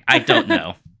good point. I don't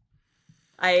know.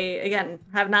 I, again,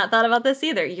 have not thought about this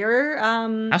either. Your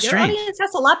audience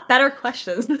has a lot better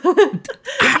questions than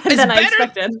I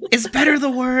expected. Is better the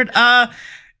word?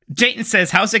 Jayton says,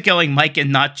 "How's it going, Mike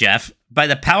and not Jeff? By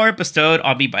the power bestowed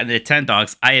on me by the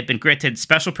Nintendogs, I have been granted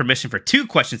special permission for 2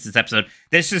 questions this episode."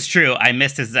 This is true. I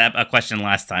missed his question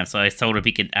last time, so I told him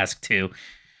he could ask 2.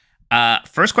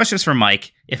 First question is for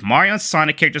Mike. If Mario and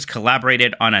Sonic characters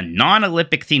collaborated on a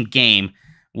non-Olympic themed game,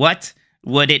 what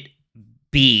would it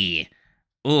be?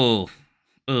 Ooh,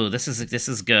 this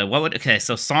is good. Okay,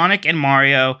 so Sonic and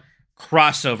Mario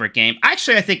crossover game.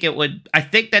 Actually, I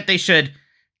think that they should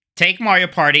take Mario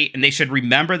Party, and they should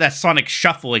remember that Sonic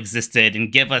Shuffle existed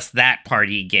and give us that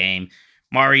party game,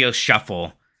 Mario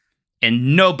Shuffle,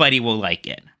 and nobody will like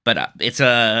it, but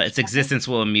its existence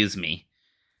will amuse me.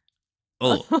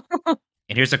 Oh,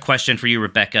 and here's a question for you,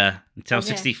 Rebecca: Nintendo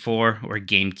 64 or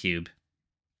GameCube?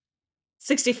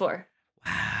 64.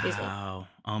 Wow. Easily.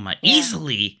 Oh my! Yeah.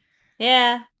 Easily.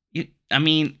 Yeah.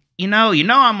 You know,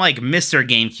 I'm like Mr.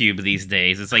 GameCube these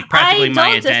days. It's like practically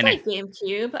my identity. I don't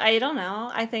dislike GameCube. I don't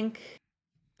know. I don't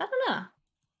know.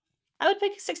 I would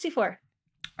pick 64.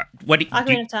 What?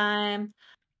 Ocarina of Time,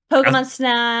 Pokemon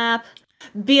Snap,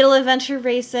 Beetle Adventure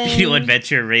Racing. Beetle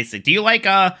Adventure Racing. Do you like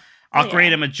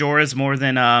Ocarina of Majora's more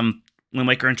than Wind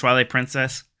Waker and Twilight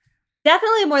Princess?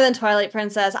 Definitely more than Twilight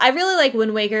Princess. I really like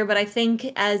Wind Waker, but I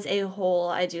think as a whole,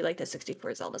 I do like the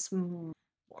 64 Zeldas more.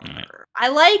 Right. I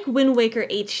like Wind Waker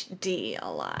HD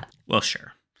a lot. Well,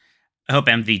 sure. I hope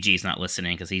MVG's not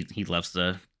listening, because he loves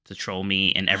to troll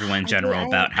me and everyone in general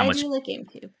about how much. I do like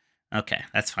GameCube. Okay,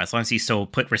 that's fine. As long as he so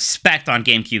put respect on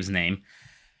GameCube's name.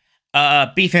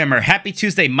 Beefhammer, happy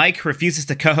Tuesday. Mike refuses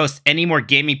to co-host any more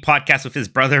gaming podcasts with his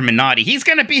brother Minotti. He's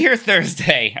going to be here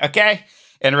Thursday, okay?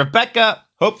 And Rebecca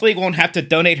hopefully won't have to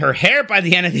donate her hair by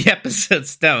the end of the episode.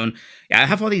 Stone. Yeah, I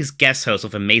have all these guest hosts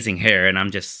with amazing hair, and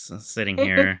I'm just sitting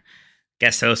here.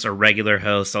 Guest hosts or regular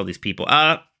hosts, all these people.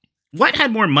 What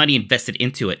had more money invested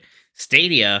into it?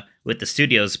 Stadia, with the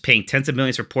studios paying tens of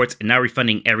millions for ports and now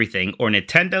refunding everything, or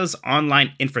Nintendo's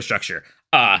online infrastructure?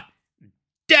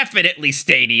 Definitely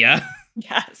Stadia.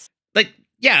 Yes. Like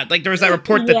there was that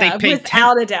report that they paid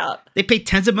without a doubt. They paid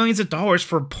tens of millions of dollars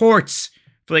for ports,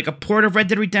 for like a port of Red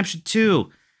Dead Redemption 2.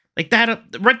 Like that,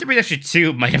 Red Dead Redemption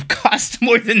 2 might have cost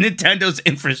more than Nintendo's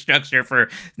infrastructure for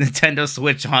Nintendo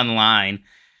Switch Online.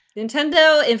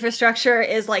 Nintendo infrastructure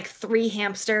is like 3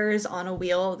 hamsters on a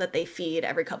wheel that they feed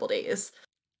every couple days.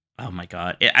 Oh my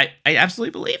god. I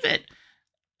absolutely believe it.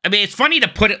 I mean, it's funny to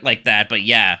put it like that, but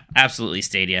yeah, absolutely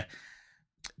Stadia.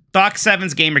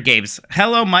 Doc7's Gamer Games.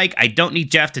 Hello, Mike. I don't need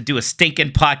Jeff to do a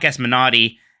stinking podcast,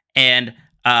 Minotti. And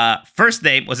first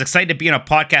name was excited to be on a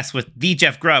podcast with the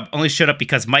Jeff Grubb. Only showed up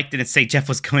because Mike didn't say Jeff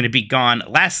was going to be gone.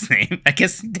 Last name, I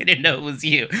guess he didn't know it was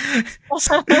you.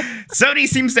 Sony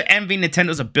seems to envy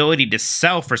Nintendo's ability to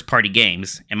sell first-party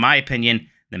games. In my opinion,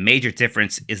 the major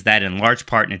difference is that in large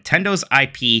part, Nintendo's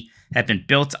IP have been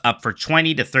built up for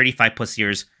 20 to 35 plus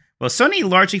years, well, Sony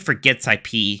largely forgets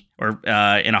IP or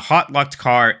in a hot-locked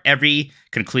car every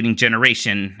concluding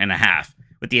generation and a half.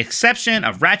 With the exception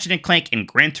of Ratchet & Clank and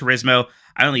Gran Turismo,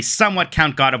 I only somewhat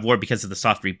count God of War because of the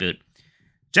soft reboot.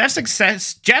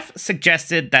 Jeff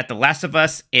suggested that The Last of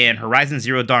Us and Horizon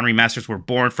Zero Dawn remasters were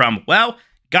born from, well,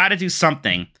 gotta do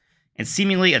something, and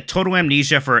seemingly a total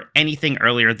amnesia for anything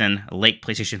earlier than a late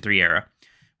PlayStation 3 era.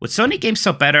 Would Sony games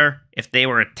sell better if they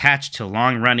were attached to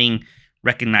long-running,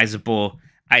 recognizable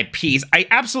IPs? I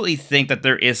absolutely think that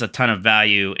there is a ton of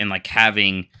value in like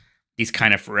having these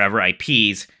kind of forever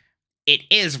IPs. It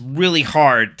is really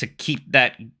hard to keep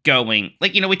that going.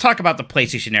 Like, we talk about the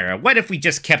PlayStation era. What if we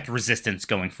just kept Resistance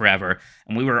going forever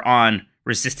and we were on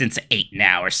Resistance 8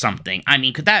 now or something? I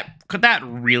mean, could that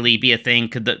really be a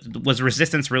thing? Was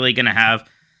Resistance really going to have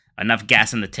enough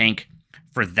gas in the tank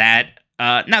for that?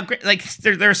 Now, like,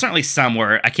 there are certainly some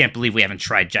where I can't believe we haven't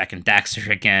tried Jak and Daxter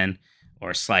again,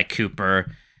 or Sly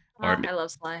Cooper. I love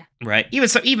Sly. Right.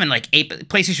 Even like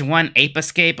PlayStation 1 Ape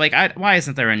Escape. Like, why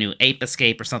isn't there a new Ape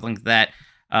Escape or something like that?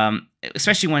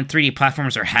 Especially when 3D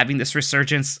platformers are having this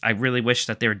resurgence. I really wish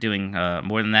that they were doing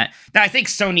more than that. Now, I think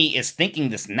Sony is thinking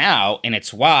this now, and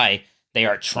it's why they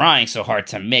are trying so hard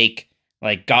to make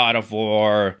like God of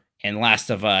War and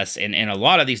Last of Us and a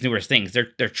lot of these newer things.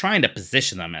 They're trying to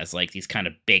position them as like these kind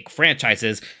of big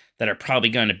franchises that are probably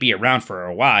going to be around for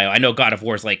a while. I know God of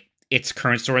War is like, its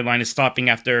current storyline is stopping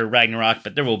after Ragnarok,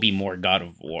 but there will be more God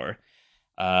of War.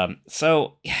 I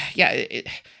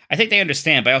think they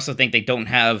understand, but I also think they don't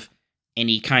have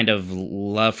any kind of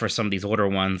love for some of these older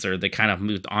ones, or they kind of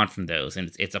moved on from those. And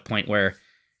it's a point where,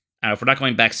 if we're not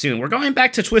going back soon, we're going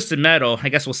back to Twisted Metal. I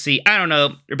guess we'll see. I don't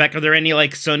know, Rebecca, are there any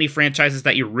like Sony franchises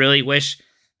that you really wish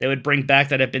they would bring back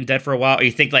that have been dead for a while? Or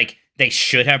you think like they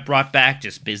should have brought back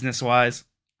just business-wise?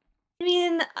 I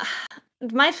mean,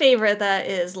 my favorite that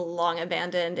is long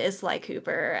abandoned is Sly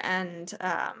Cooper, and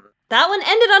that one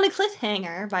ended on a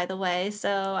cliffhanger, by the way,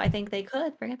 so I think they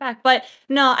could bring it back. But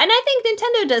no, and I think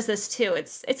Nintendo does this too.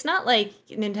 It's not like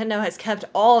Nintendo has kept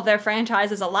all of their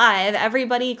franchises alive.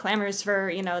 Everybody clamors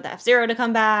for, the F-Zero to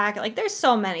come back. Like, there's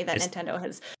so many that Nintendo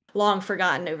has long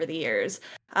forgotten over the years.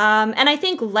 And I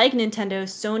think, like Nintendo,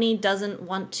 Sony doesn't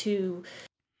want to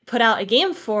put out a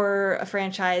game for a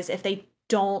franchise if they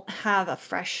don't have a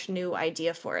fresh new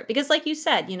idea for it, because like you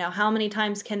said, how many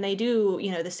times can they do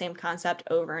the same concept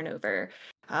over and over?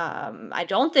 I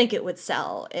don't think it would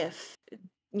sell if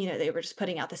they were just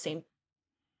putting out the same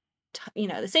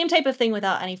the same type of thing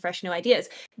without any fresh new ideas.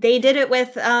 They did it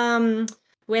with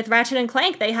Ratchet and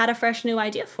Clank. They had a fresh new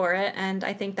idea for it, and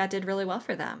I think that did really well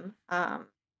for them.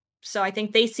 So I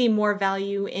think they see more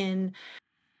value in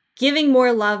giving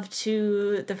more love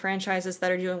to the franchises that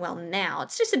are doing well now.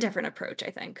 It's just a different approach, I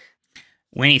think.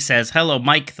 Winnie says, hello,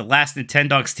 Mike, the last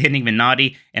Nintendog standing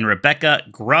Minotti, and Rebecca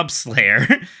Grubb Slayer.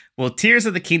 Will Tears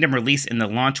of the Kingdom release in the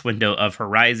launch window of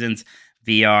Horizon's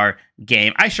VR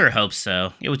game? I sure hope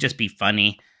so. It would just be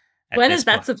funny. When is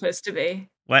that supposed to be?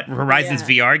 What, Horizon's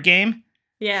VR game?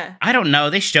 Yeah. I don't know.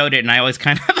 They showed it, and I always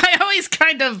kind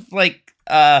of like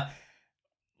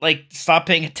stop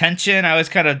paying attention. I was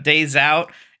kind of daze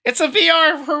out. It's a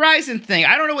VR Horizon thing.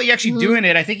 I don't know what you actually do in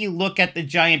it. I think you look at the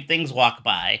giant things walk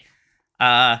by.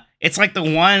 It's like the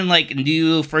one like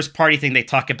new first party thing they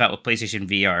talk about with PlayStation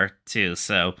VR too.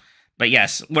 So, but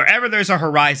yes, wherever there's a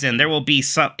Horizon, there will be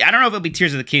some. I don't know if it'll be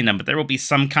Tears of the Kingdom, but there will be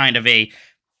some kind of a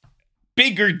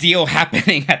bigger deal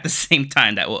happening at the same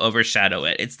time that will overshadow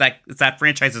it. It's that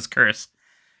franchise's curse.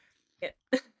 Yeah.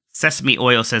 Sesame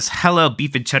Oil says, "Hello,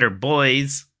 beef and cheddar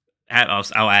boys."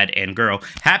 I'll add, and girl.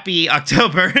 Happy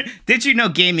October. Did you know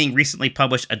Gaming recently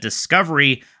published a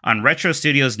discovery on Retro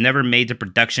Studios'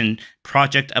 never-made-to-production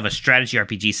project of a strategy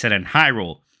RPG set in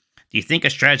Hyrule? Do you think a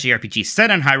strategy RPG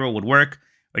set in Hyrule would work,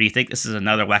 or do you think this is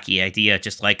another wacky idea,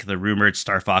 just like the rumored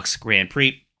Star Fox Grand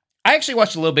Prix? I actually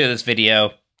watched a little bit of this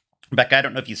video. Rebecca, I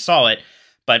don't know if you saw it,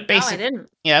 but basically, no, I didn't.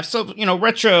 Yeah, so,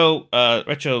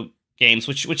 retro games,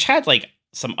 which had, like,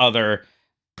 some other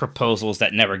proposals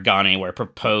that never got anywhere,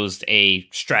 proposed a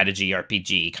strategy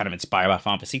RPG kind of inspired by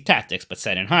Final Fantasy Tactics, but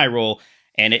set in Hyrule,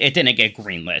 and it didn't get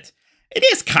greenlit. It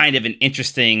is kind of an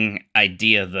interesting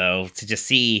idea, though, to just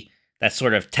see that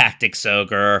sort of Tactics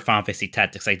Ogre or Final Fantasy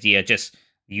Tactics idea just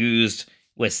used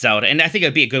with Zelda. And I think it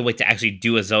would be a good way to actually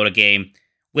do a Zelda game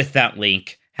without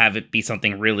Link, have it be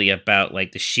something really about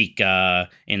like the Sheikah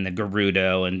and the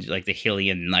Gerudo and like the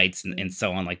Hylian Knights and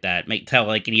so on like that. Make tell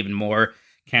like an even more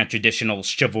kind of traditional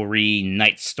chivalry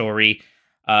knight story.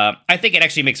 I think it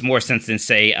actually makes more sense than,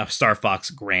 say, a Star Fox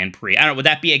Grand Prix. I don't know, would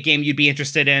that be a game you'd be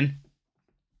interested in?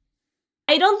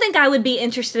 I don't think I would be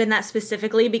interested in that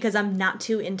specifically because I'm not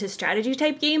too into strategy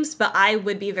type games, but I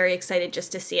would be very excited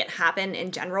just to see it happen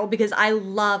in general because I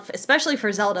love, especially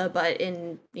for Zelda, but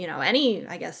in, any,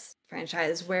 I guess,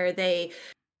 franchise where they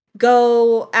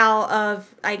go out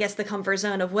of, I guess, the comfort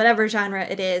zone of whatever genre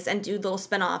it is and do little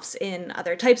spin-offs in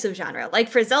other types of genre. Like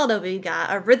for Zelda, we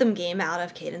got a rhythm game out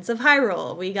of Cadence of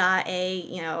Hyrule. We got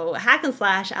a, hack and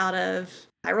slash out of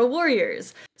Hyrule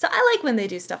Warriors. So I like when they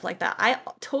do stuff like that. I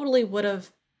totally would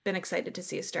have been excited to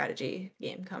see a strategy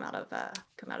game come out of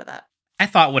that. I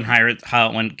thought when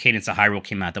Cadence of Hyrule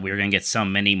came out that we were going to get so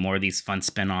many more of these fun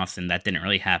spin-offs, and that didn't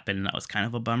really happen. That was kind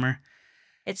of a bummer.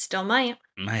 It still might.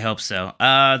 I hope so.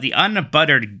 The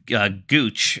Unbuttered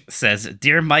Gooch says,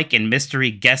 Dear Mike and Mystery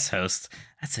Guest Host.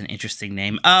 That's an interesting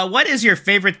name. What is your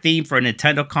favorite theme for a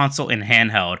Nintendo console and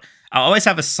handheld? I always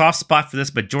have a soft spot for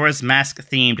this Majora's Mask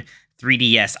themed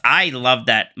 3DS. I love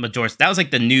that Majora's. That was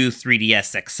like the new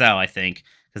 3DS XL, I think.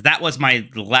 Because that was my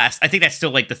last. I think that's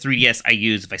still like the 3DS I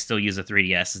use if I still use a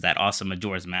 3DS. Is that awesome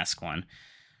Majora's Mask one?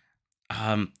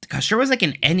 Gosh, there was like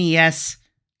an NES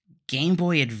Game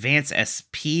Boy Advance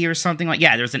SP or something like.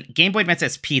 Yeah, there's a Game Boy Advance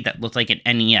SP that looked like an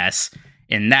NES,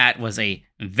 and that was a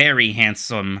very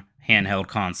handsome handheld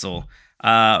console.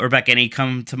 Rebecca, any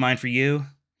come to mind for you?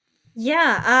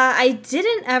 Yeah, I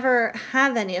didn't ever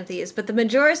have any of these, but the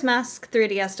Majora's Mask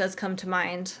 3DS does come to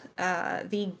mind.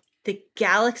 The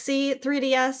Galaxy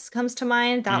 3DS comes to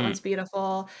mind. That one's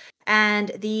beautiful. And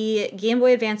the Game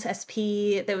Boy Advance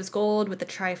SP that was gold with the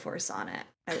Triforce on it.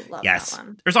 I love that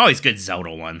one. There's always good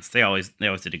Zelda ones. They always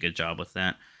did a good job with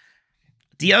that.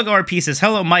 Diogo RP says,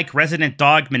 Hello, Mike, Resident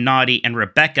Dog, Minotti, and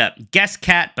Rebecca. Guest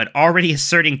cat, but already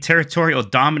asserting territorial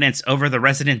dominance over the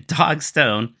Resident Dog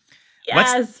Stone.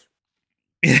 Yes.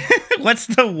 What's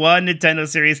the one Nintendo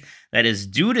series that is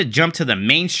due to jump to the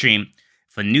mainstream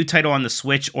for a new title on the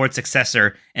Switch or its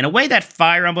successor in a way that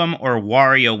Fire Emblem or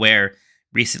WarioWare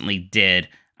recently did?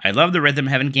 I love the Rhythm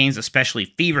Heaven games, especially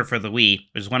Fever for the Wii,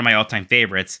 which is one of my all-time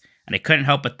favorites, and I couldn't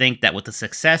help but think that with the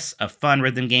success of fun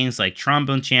rhythm games like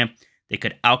Trombone Champ, they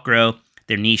could outgrow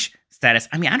their niche status.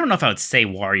 I mean, I don't know if I would say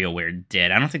WarioWare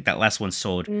did. I don't think that last one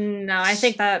sold. No, I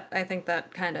think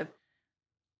that kind of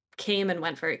came and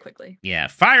went very quickly. Yeah,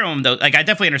 Fire Emblem, though, like, I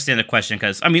definitely understand the question,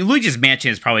 because, I mean, Luigi's Mansion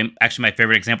is probably actually my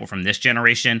favorite example from this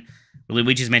generation.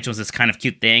 Luigi's Mansion was this kind of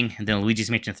cute thing, and then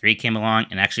Luigi's Mansion 3 came along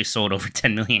and actually sold over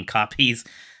 10 million copies.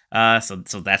 So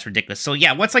that's ridiculous. So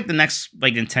yeah, what's like the next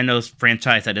like Nintendo's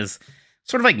franchise that is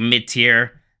sort of like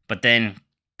mid-tier, but then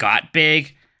got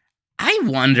big? I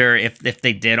wonder if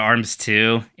they did ARMS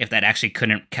 2, if that actually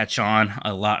couldn't catch on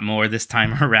a lot more this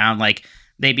time around. Like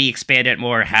maybe expand it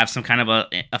more, have some kind of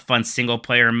a fun single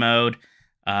player mode.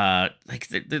 That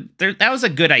was a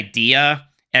good idea.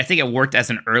 And I think it worked as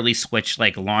an early Switch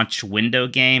like launch window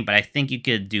game, but I think you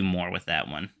could do more with that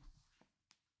one.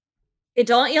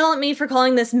 Don't yell at me for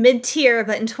calling this mid-tier,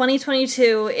 but in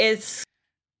 2022, it's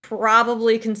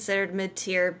probably considered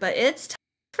mid-tier, but it's time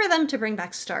for them to bring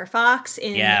back Star Fox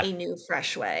in a new,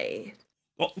 fresh way.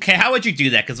 Well, okay, how would you do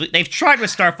that? Because they've tried with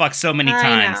Star Fox so many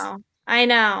times. I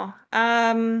know.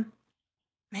 Man,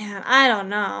 I don't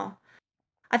know.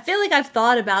 I feel like I've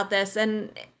thought about this,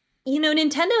 and,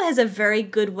 Nintendo has a very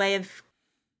good way of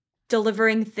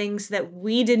delivering things that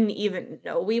we didn't even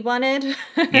know we wanted.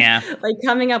 Yeah. Like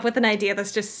coming up with an idea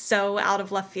that's just so out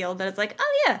of left field that it's like,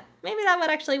 oh yeah, maybe that would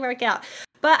actually work out.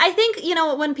 But I think,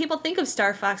 when people think of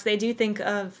Star Fox, they do think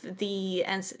of the,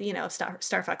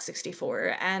 Star Fox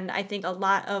 64. And I think a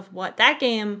lot of what that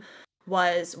game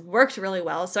worked really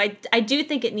well. So I do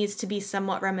think it needs to be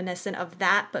somewhat reminiscent of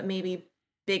that, but maybe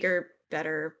bigger,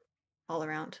 better all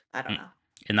around. I don't know.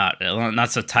 And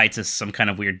not so tight to some kind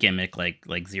of weird gimmick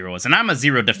like Zero was. And I'm a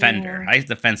Zero defender. Yeah. I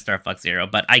defend Star Fox Zero,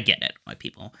 but I get it why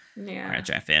people are a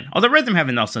giant fan. Although Rhythm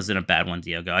Heaven also isn't a bad one,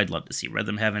 Diogo. I'd love to see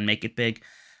Rhythm Heaven make it big.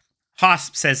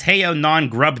 Hosp says, Heyo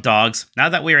non-Grubb dogs. Now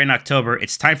that we are in October,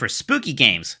 it's time for spooky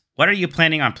games. What are you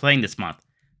planning on playing this month?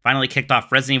 Finally kicked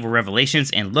off Resident Evil Revelations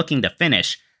and looking to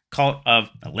finish Cult of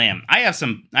the Lamb. I have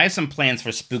some plans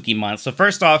for spooky month. So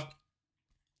first off,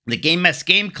 the Game Mess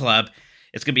Game Club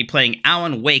is going to be playing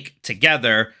Alan Wake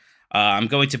together. I'm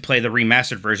going to play the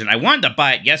remastered version. I wanted to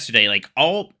buy it yesterday. Like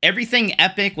everything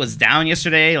Epic was down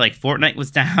yesterday. Like Fortnite was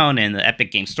down and the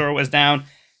Epic Game Store was down.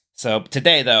 So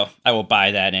today, though, I will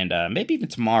buy that and maybe even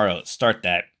tomorrow start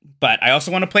that. But I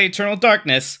also want to play Eternal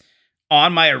Darkness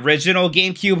on my original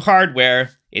GameCube hardware.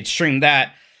 It's streamed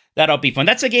that. That'll be fun.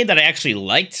 That's a game that I actually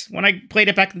liked when I played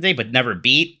it back in the day, but never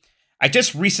beat. I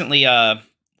just recently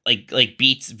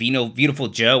beat Beautiful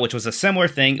Joe, which was a similar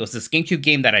thing. It was this GameCube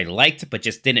game that I liked, but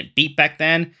just didn't beat back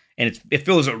then. And it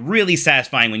feels really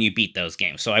satisfying when you beat those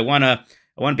games. So I want to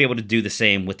I want to be able to do the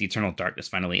same with Eternal Darkness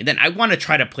finally. And then I want to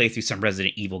try to play through some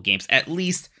Resident Evil games, at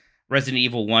least Resident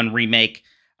Evil 1 Remake,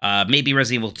 maybe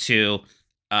Resident Evil 2.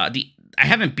 I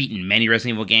haven't beaten many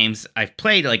Resident Evil games. I've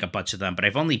played like a bunch of them, but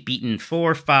I've only beaten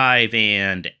 4, 5,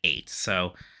 and 8.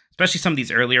 So especially some of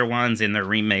these earlier ones and their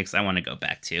remakes, I want to go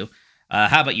back to.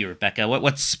 How about you, Rebecca?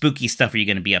 What spooky stuff are you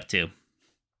going to be up to?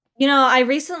 You know, I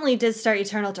recently did start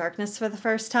Eternal Darkness for the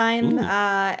first time,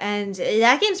 and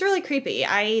that game's really creepy.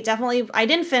 I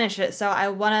didn't finish it, so I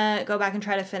want to go back and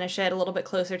try to finish it a little bit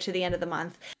closer to the end of the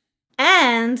month.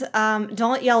 And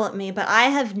don't yell at me, but I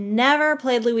have never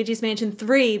played Luigi's Mansion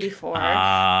 3 before, but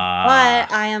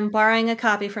I am borrowing a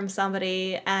copy from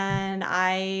somebody, and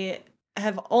I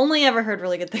have only ever heard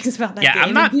really good things about that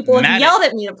game. People have yelled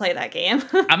at me to play that game.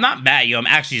 I'm not mad at you. I'm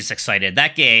actually just excited.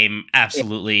 That game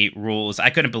absolutely rules. I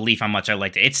couldn't believe how much I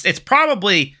liked it. It's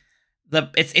probably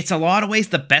it's a lot of ways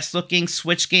the best looking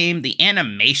Switch game. The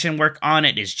animation work on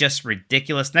it is just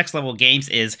ridiculous. Next Level Games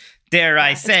is, dare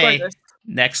I say,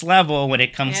 next level when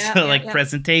it comes to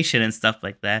presentation and stuff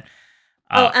like that.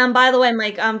 And by the way,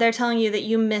 Mike, they're telling you that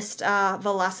you missed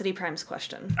Velocity Prime's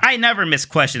question. I never miss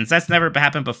questions. That's never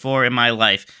happened before in my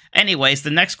life. Anyways, the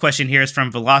next question here is from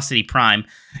Velocity Prime.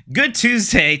 Good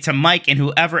Tuesday to Mike and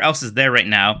whoever else is there right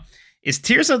now. Is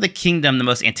Tears of the Kingdom the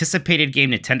most anticipated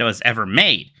game Nintendo has ever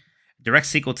made? A direct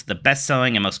sequel to the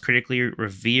best-selling and most critically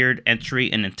revered entry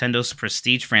in Nintendo's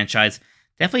prestige franchise.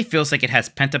 Definitely feels like it has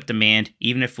pent-up demand,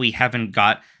 even if we haven't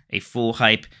got a full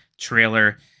hype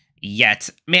trailer yet.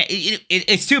 Man,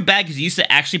 it's too bad because you used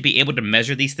to actually be able to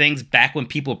measure these things back when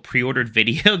people pre-ordered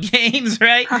video games,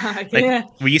 right?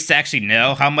 We used to actually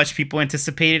know how much people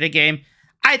anticipated a game.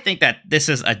 I think that this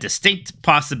is a distinct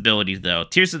possibility, though.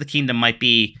 Tears of the Kingdom might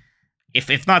be,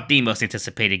 if not the most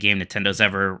anticipated game Nintendo's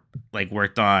ever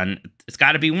worked on, it's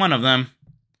got to be one of them.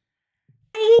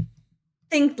 I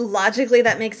think logically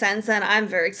that makes sense, and I'm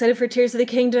very excited for Tears of the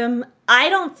Kingdom. I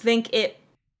don't think it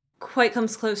quite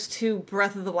comes close to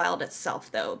Breath of the Wild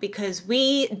itself, though, because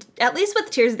we, at least with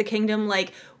Tears of the Kingdom,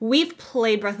 we've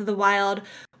played Breath of the Wild.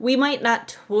 We might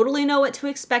not totally know what to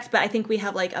expect, but I think we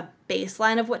have a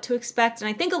baseline of what to expect, and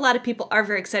I think a lot of people are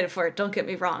very excited for it, don't get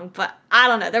me wrong, but I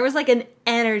don't know, there was an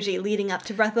energy leading up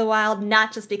to Breath of the Wild,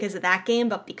 not just because of that game,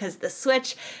 but because the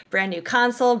Switch, brand new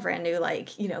console, brand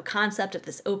new concept of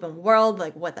this open world,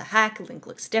 what the heck, Link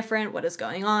looks different, what is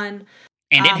going on?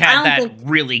 And it had that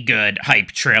really good hype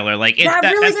trailer. That's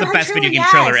the best video game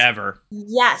trailer ever.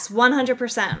 Yes,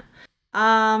 100%.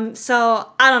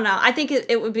 So, I don't know. I think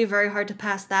it would be very hard to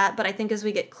pass that, but I think as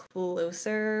we get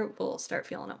closer, we'll start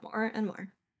feeling it more and more.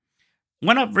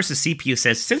 One Up versus CPU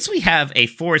says, since we have a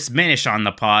Forestminish on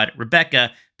the pod,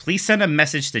 Rebecca, please send a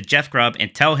message to Jeff Grubb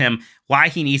and tell him why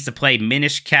he needs to play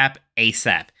Minish Cap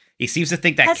ASAP. He seems to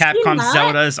think that Capcom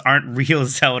Zeldas aren't real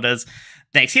Zeldas.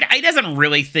 Thanks. He doesn't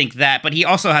really think that, but he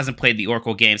also hasn't played the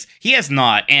Oracle games. He has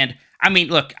not. And, I mean,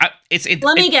 look,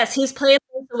 let me guess. He's played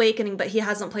Link's Awakening, but he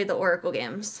hasn't played the Oracle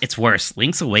games. It's worse.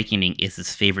 Link's Awakening is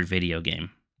his favorite video game.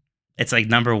 It's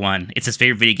number one. It's his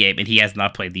favorite video game, and he has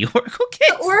not played the Oracle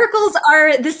games. The Oracles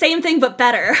are the same thing, but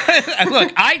better.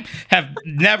 Look, I have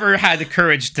never had the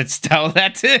courage to tell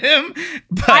that to him.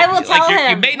 But I will tell him.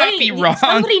 You may not be wrong.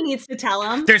 Somebody needs to tell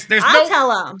him. I'll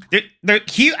tell him.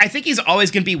 I think he's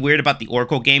always going to be weird about the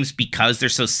Oracle games because they're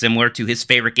so similar to his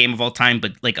favorite game of all time,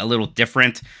 but a little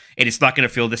different, and it's not going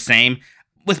to feel the same.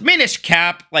 With Minish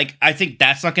Cap, I think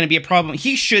that's not going to be a problem.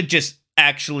 He should just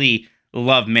actually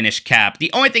love Minish Cap.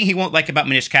 The only thing he won't like about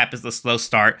Minish Cap is the slow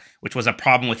start, which was a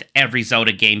problem with every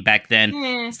Zelda game back then.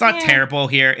 It's not terrible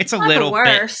here. It's a little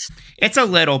bit. It's a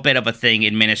little bit of a thing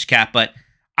in Minish Cap, but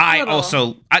you have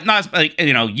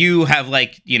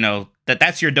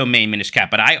that's your domain, Minish Cap.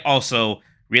 But I also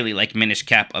really like Minish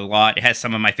Cap a lot. It has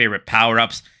some of my favorite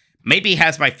power-ups. Maybe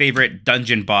has my favorite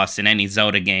dungeon boss in any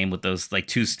Zelda game with those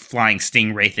 2 flying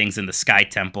stingray things in the Sky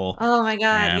Temple. Oh my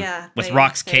god, yeah. With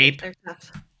Rock's Cape. They're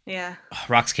tough. Yeah. Oh,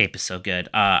 Rock's Cape is so good.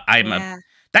 Gosh.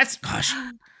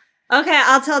 Okay,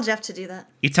 I'll tell Jeff to do that.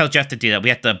 You tell Jeff to do that. We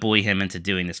have to bully him into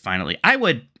doing this finally. I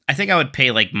think I would pay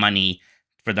money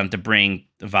for them to bring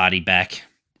Vadi back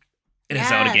in a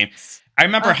Zelda game. I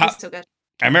remember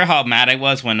how mad I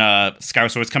was when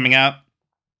Skyward Sword was coming out.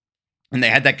 And they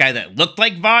had that guy that looked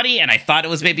like Vadi, and I thought it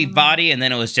was maybe Vadi, and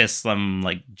then it was just some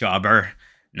jobber,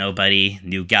 nobody,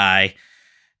 new guy.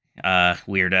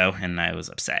 Weirdo, and I was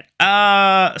upset.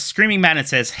 Screaming Madden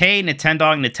says, hey,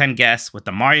 Nintendog, Nintendogs, with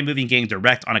the Mario movie game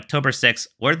direct on October 6th,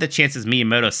 what are the chances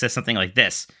Miyamoto says something like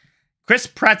this? Chris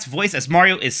Pratt's voice as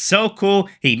Mario is so cool,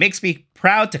 he makes me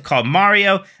proud to call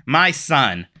Mario my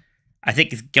son. I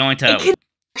think he's going to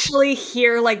actually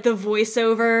hear like the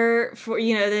voiceover for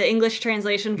the English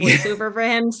translation voiceover for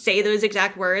him say those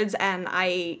exact words, and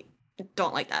I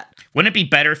don't like that. Wouldn't it be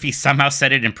better if he somehow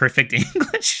said it in perfect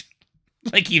English?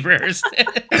 Like he rehearsed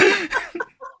it?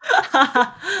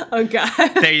 Oh god.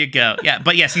 There you go. Yeah,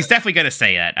 but yes, he's definitely going to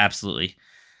say that. Absolutely.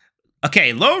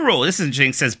 Okay, low rule. This is interesting.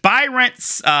 It says buy, rent,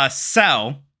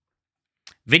 sell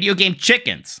video game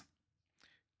chickens.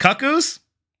 Cuckoos?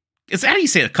 Is that how you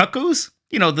say it? Cuckoos?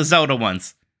 You know, the Zelda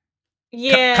ones.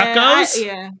 Yeah. Cuckoos?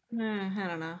 I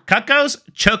don't know. Cuckoos,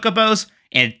 chocobos,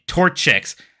 and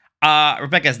torchics.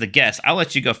 Rebecca's the guest. I'll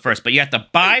let you go first, but you have to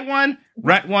buy one,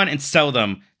 rent one, and sell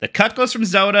them. The Cuckoos from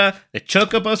Zelda, the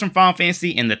chocobos from Final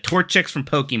Fantasy, and the torchics from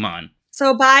Pokemon.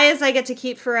 So buy is I get to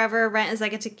keep forever, rent is I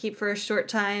get to keep for a short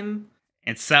time.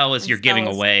 And sell is you're giving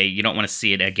away. You don't want to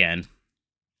see it again.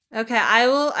 Okay, I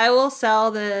will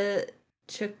sell the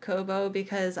chocobo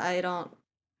because I don't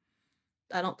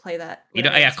play that. You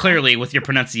know, yeah, clearly with your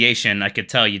pronunciation, I could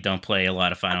tell you don't play a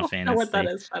lot of Final Fantasy. I don't know what that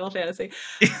is, Final Fantasy.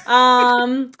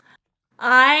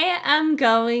 I am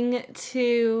going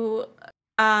to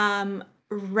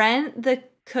rent the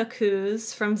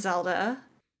cuckoos from Zelda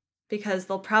because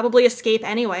they'll probably escape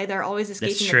anyway. They're always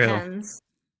escaping the pens.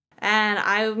 And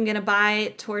I'm going to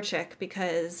buy Torchic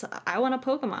because I want a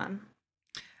Pokemon.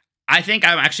 I think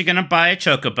I'm actually going to buy a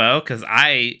Chocobo because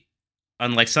I,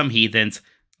 unlike some heathens,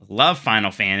 love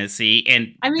Final Fantasy.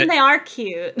 And I mean, they are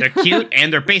cute. They're cute,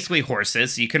 and they're basically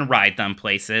horses, so you can ride them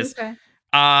places. Okay.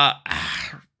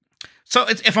 So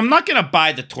if I'm not going to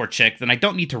buy the Torchic, then I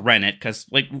don't need to rent it because,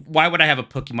 like, why would I have a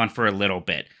Pokemon for a little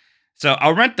bit? So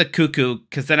I'll rent the Cuckoo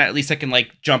because then at least I can,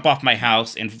 like, jump off my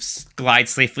house and glide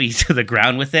safely to the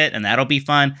ground with it, and that'll be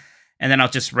fun. And then I'll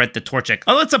just rent the Torchic.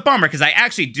 Oh, it's a bummer because I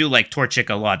actually do like Torchic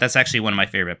a lot. That's actually one of my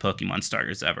favorite Pokemon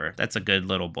starters ever. That's a good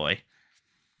little boy.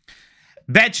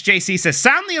 Betch JC says,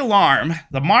 sound the alarm.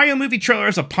 The Mario movie trailer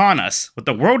is upon us. With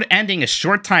the world ending a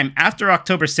short time after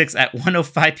October 6th at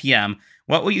 1:05 p.m.,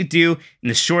 what will you do in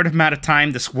the short amount of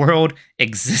time this world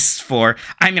exists for?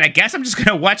 I mean, I guess I'm just going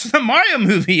to watch the Mario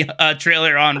movie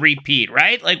trailer on repeat,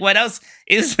 right? Like, what else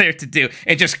is there to do?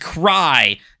 And just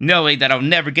cry knowing that I'll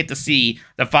never get to see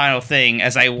the final thing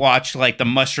as I watch, like, the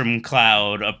mushroom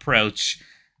cloud approach.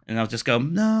 And I'll just go,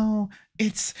 no,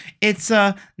 it's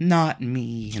not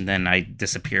me. And then I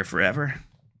disappear forever.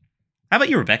 How about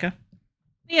you, Rebecca?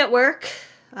 Me at work.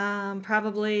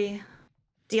 Probably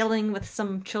dealing with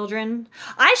some children.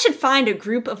 I should find a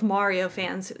group of Mario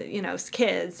fans,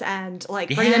 kids, and like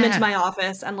bring them into my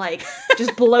office and like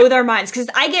just blow their minds. Because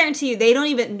I guarantee you, they don't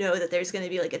even know that there's going to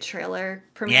be like a trailer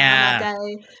premiere on that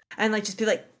day, and like just be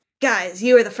like, guys,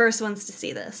 you are the first ones to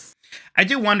see this. I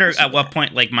do wonder at what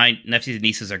point like my nephews and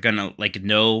nieces are gonna like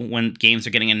know when games are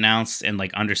getting announced and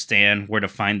like understand where to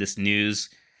find this news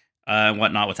and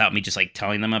whatnot without me just like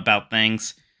telling them about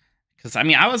things. Because, I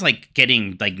mean, I was, like,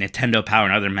 getting, like, Nintendo Power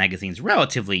and other magazines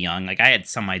relatively young. Like, I had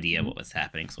some idea what was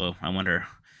happening. So I wonder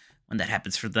when that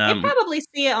happens for them. They probably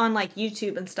see it on, like,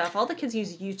 YouTube and stuff. All the kids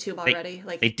use YouTube already.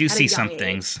 They do see some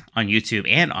things on YouTube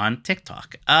and on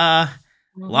TikTok.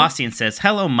 Lossian says,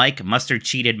 hello, Mike, Mustard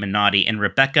Cheated Minotti, and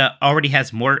Rebecca already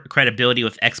has more credibility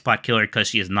with Xbot Killer because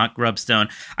she is not Grubstone.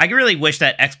 I really wish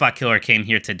that Xbot Killer came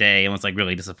here today and was like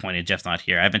really disappointed Jeff's not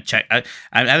here. I haven't checked. I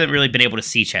haven't really been able to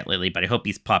see chat lately, but I hope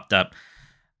he's popped up.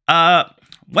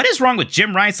 What is wrong with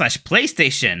Jim Ryan /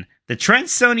 PlayStation? The trend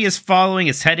Sony is following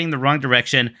is heading the wrong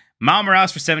direction. Miles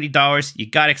Morales for $70. You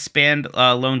got Expand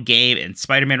Lone Game and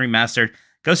Spider-Man Remastered.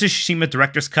 Ghost of Tsushima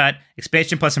Director's Cut,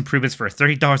 expansion plus improvements for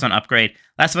 $30 on upgrade.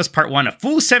 Last of Us Part 1, a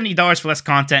full $70 for less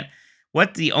content.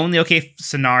 What the only okay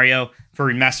scenario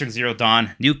for Remastered Zero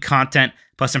Dawn? New content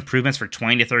plus improvements for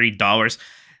 $20 to $30.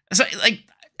 So, like,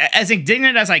 as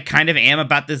indignant as I kind of am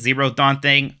about the Zero Dawn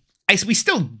thing, we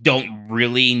still don't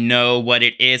really know what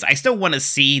it is. I still want to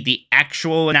see the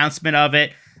actual announcement of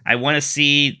it. I want to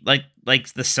see, like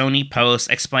the Sony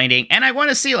post explaining, and I want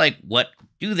to see, like, what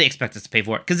do they expect us to pay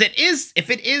for it? Because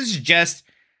if it is just,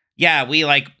 yeah, we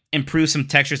like improve some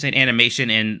textures and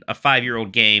animation in a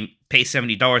 5-year-old game, pay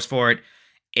 $70 for it,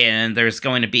 and there's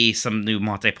going to be some new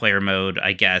multiplayer mode,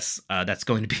 I guess, that's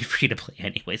going to be free to play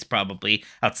anyways, probably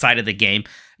outside of the game.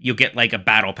 You'll get like a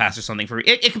battle pass or something for it.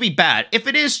 It could be bad. If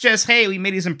it is just, hey, we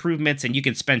made these improvements and you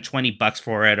can spend $20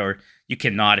 for it, or you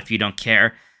cannot if you don't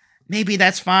care, maybe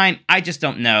that's fine. I just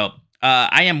don't know.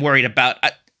 I am worried about.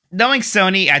 Knowing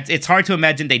Sony, it's hard to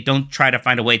imagine they don't try to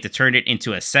find a way to turn it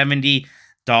into a $70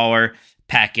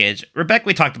 package. Rebecca,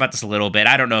 we talked about this a little bit.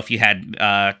 I don't know if you had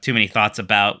too many thoughts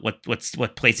about what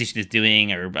PlayStation is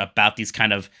doing or about these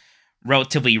kind of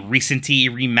relatively recenty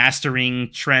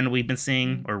remastering trend we've been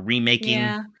seeing or remaking.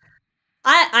 Yeah.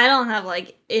 I don't have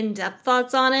like in-depth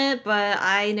thoughts on it, but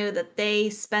I know that they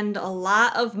spend a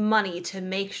lot of money to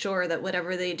make sure that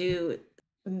whatever they do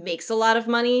makes a lot of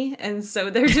money, and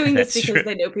so they're doing this That's because true.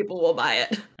 they know people will buy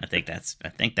it. I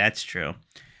think that's true.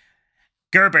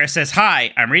 Gerber says,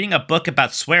 "Hi, I'm reading a book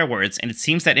about swear words, and it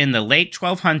seems that in the late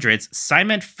 1200s,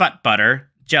 Simon Futbutter,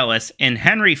 jealous, and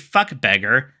Henry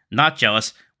Fuckbeggar, not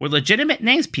jealous, were legitimate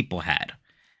names people had.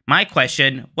 My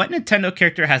question, what Nintendo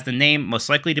character has the name most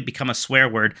likely to become a swear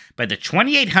word by the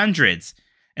 2800s?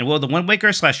 And will the Wind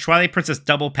Waker / Twilight Princess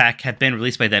double pack have been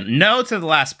released by then?" No to the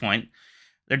last point.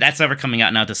 That's never coming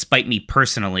out now, despite me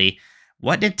personally.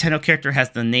 What Nintendo character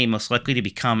has the name most likely to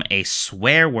become a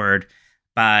swear word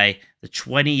by the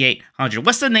 2800?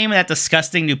 What's the name of that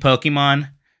disgusting new Pokemon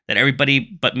that everybody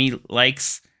but me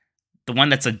likes? The one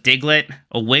that's a Diglett?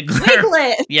 A Wiggler?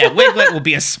 Wiglet! Yeah, Wiglet will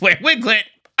be a swear. Wiglet,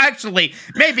 actually,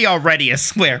 maybe already a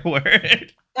swear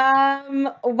word.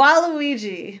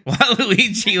 Waluigi.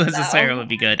 Waluigi was a swear word would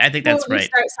be good. I think that's right.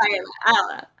 Start saying that. I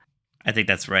don't know. I think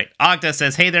that's right. Ogda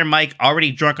says, "Hey there, Mike.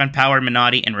 Already drunk on power,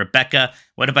 Minotti and Rebecca.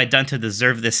 What have I done to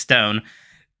deserve this stone?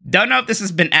 Don't know if this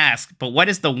has been asked, but what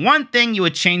is the one thing you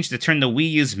would change to turn the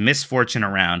Wii U's misfortune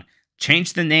around?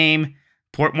 Change the name,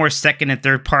 port more second and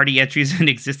third party entries in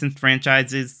existing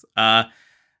franchises. I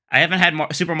haven't had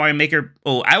Super Mario Maker.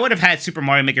 Oh, I would have had Super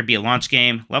Mario Maker be a launch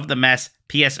game. Love the mess.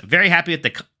 P.S. Very happy with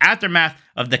the aftermath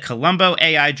of the Columbo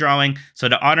AI drawing. So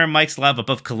to honor Mike's love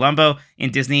above Columbo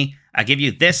in Disney, I give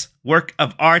you this work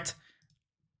of art."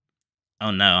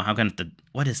 Oh no, I'm gonna have to.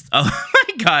 What is? Oh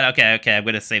my god. Okay. I'm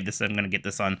gonna save this. I'm gonna get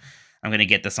this on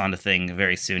the thing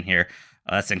very soon here.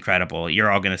 That's incredible. You're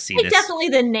all gonna see this. Definitely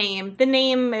the name. The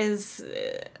name is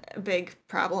a big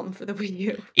problem for the Wii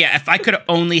U. Yeah, if I could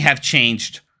only have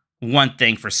changed one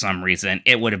thing for some reason,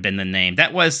 it would have been the name.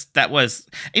 That was. I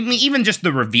mean, even just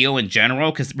the reveal in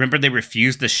general. Because remember, they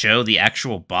refused to show the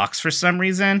actual box for some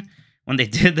reason when they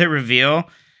did the reveal.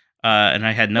 And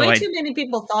I had no idea. Way too many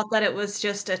people thought that it was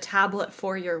just a tablet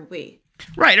for your Wii.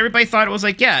 Right, everybody thought it was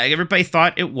like, yeah, everybody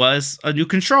thought it was a new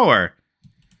controller.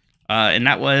 And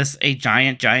that was a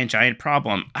giant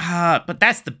problem. But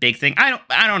that's the big thing.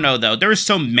 I don't know, though. There were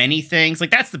so many things.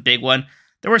 Like, that's the big one.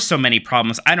 There were so many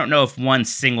problems. I don't know if one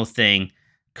single thing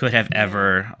could have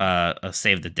ever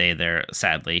saved the day there,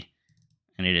 sadly.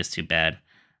 And it is too bad.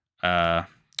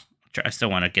 I still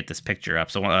want to get this picture up.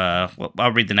 So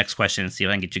I'll read the next question and see if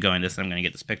I can get you going. I'm going to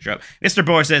get this picture up. Mr.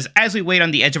 Bohr says, "As we wait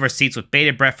on the edge of our seats with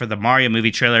bated breath for the Mario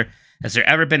movie trailer, has there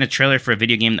ever been a trailer for a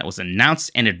video game that was announced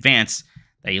in advance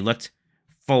that you looked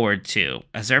forward to?"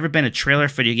 Has there ever been a trailer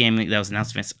for a video game that was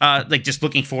announced in advance? Like just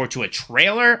looking forward to a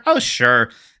trailer? Oh, sure.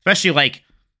 Especially like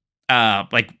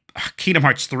Kingdom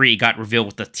Hearts 3 got revealed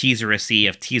with the teaser-a-sea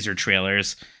of teaser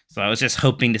trailers. So I was just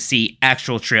hoping to see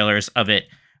actual trailers of it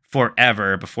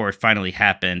forever before it finally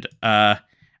happened. I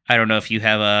don't know if you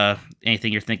have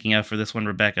anything you're thinking of for this one,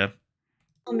 Rebecca.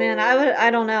 Oh man,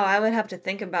 I don't know. I would have to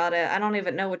think about it. I don't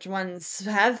even know which ones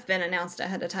have been announced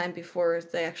ahead of time before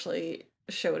they actually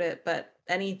showed it, but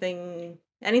anything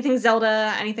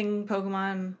Zelda, anything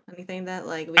Pokemon, anything that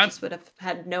like we just would have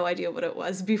had no idea what it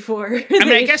was before. I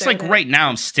mean, I guess like right now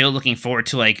I'm still looking forward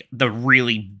to like the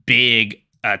really big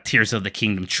Tears of the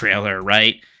Kingdom trailer,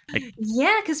 right? Like,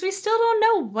 yeah, because we still don't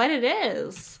know what it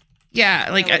is. Yeah,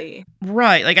 like really.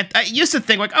 Right. Like I used to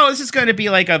think like, oh, this is going to be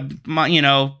like a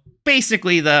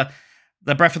basically the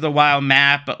Breath of the Wild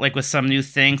map, but like with some new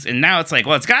things. And now it's like,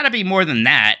 well, it's got to be more than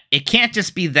that. It can't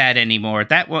just be that anymore.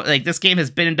 This game has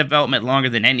been in development longer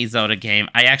than any Zelda game.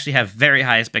 I actually have very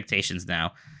high expectations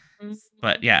now. Mm-hmm.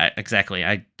 But yeah, exactly.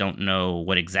 I don't know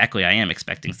what exactly I am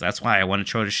expecting, so that's why I wanted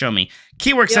Tro to show me.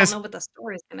 Keyword says, don't know what the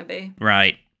story's going to be.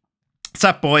 Right. What's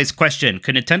up, boys? Question.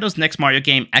 Could Nintendo's next Mario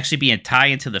game actually be a tie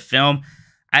into the film?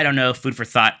 I don't know. Food for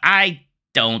thought. I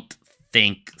don't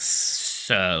think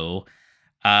so.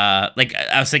 Like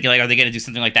I was thinking, like, are they going to do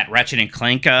something like that Ratchet and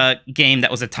Clank game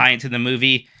that was a tie into the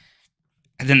movie?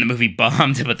 And then the movie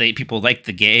bombed, but people liked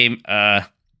the game. I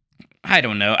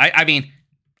don't know. I mean,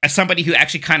 as somebody who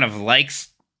actually kind of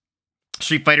likes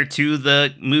Street Fighter 2,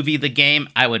 the movie, the game,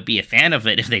 I would be a fan of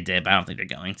it if they did, but I don't think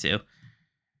they're going to.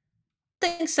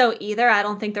 Think so either. I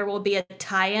don't think there will be a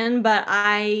tie-in, but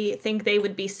I think they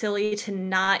would be silly to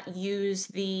not use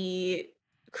the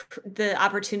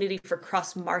opportunity for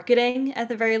cross-marketing at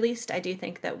the very least. I do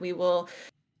think that we will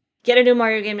get a new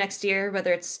Mario game next year,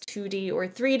 whether it's 2D or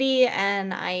 3D,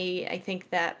 and I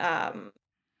think that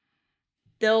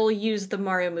they'll use the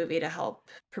Mario movie to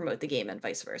help promote the game and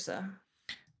vice versa.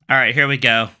 All right, here we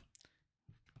go.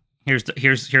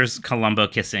 Here's Columbo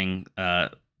kissing a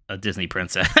Disney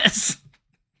princess.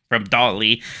 From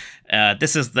Dolly.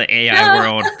 This is the AI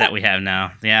world that we have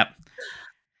now. Yep.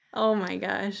 Oh my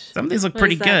gosh. Some of these look What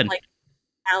pretty is that, good. like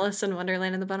Alice in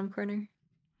Wonderland in the bottom corner?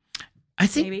 I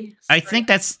think Maybe.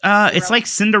 that's it's like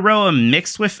Cinderella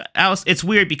mixed with Alice. It's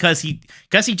weird because he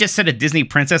just said a Disney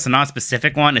princess and not a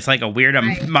specific one. It's like a weird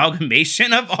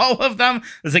amalgamation of all of them.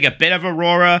 There's like a bit of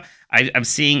Aurora. I'm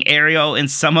seeing Ariel in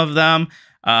some of them.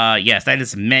 Yes, that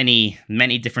is many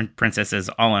different princesses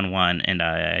all in one, and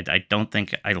I don't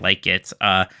think I like it.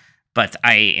 But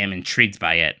I am intrigued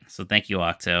by it. So thank you,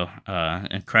 Octo.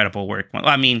 Incredible work. Well,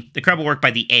 I mean, incredible work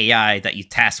by the AI that you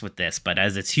tasked with this, but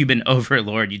as its human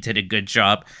overlord, you did a good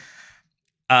job.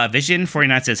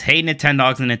 Vision49 says, hey,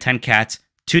 Nintendogs and Nintendcats,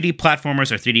 2D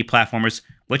platformers or 3D platformers,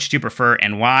 which do you prefer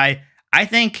and why? I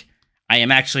think I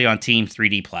am actually on team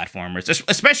 3D platformers,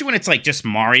 especially when it's like just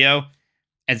Mario.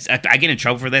 As I get in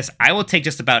trouble for this, I will take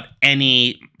just about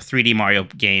any 3D Mario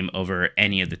game over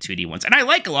any of the 2D ones. And I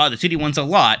like a lot of the 2D ones a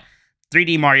lot.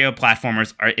 3D Mario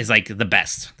platformers is like the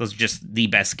best. Those are just the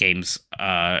best games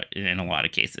in a lot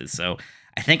of cases. So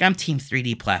I think I'm team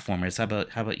 3D platformers.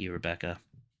 How about you, Rebecca?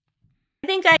 I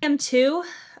think I am too.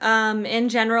 In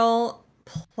general,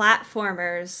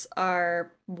 platformers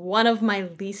are one of my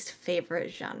least favorite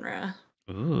genre.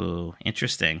 Ooh,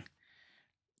 interesting.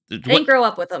 I didn't grow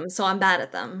up with them, so I'm bad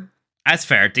at them. That's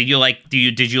fair. Did you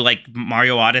like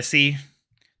Mario Odyssey?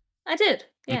 I did.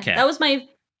 Yeah. Okay. That was my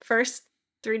first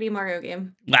 3D Mario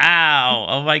game. Wow.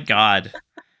 Oh my god.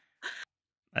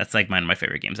 That's like one of my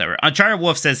favorite games ever. Uncharted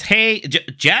Wolf says, hey,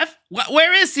 Jeff?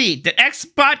 Where is he? Did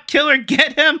X-Bot Killer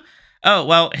get him? Oh,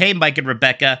 well, hey, Mike and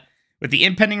Rebecca. With the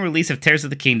impending release of Tears of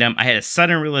the Kingdom, I had a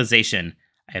sudden realization.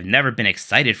 I have never been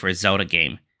excited for a Zelda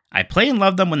game. I play and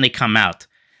love them when they come out.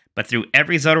 But through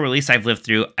every Zelda release I've lived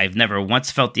through, I've never once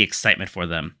felt the excitement for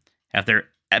them. Have there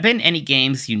been any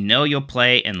games you know you'll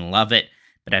play and love it,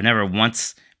 but I've never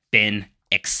once been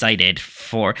excited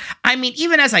for? I mean,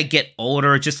 even as I get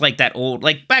older, just like that old,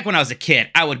 like back when I was a kid,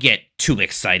 I would get too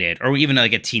excited, or even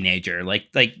like a teenager. Like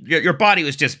your body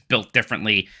was just built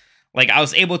differently. Like I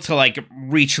was able to like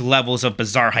reach levels of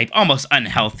bizarre hype, almost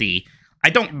unhealthy.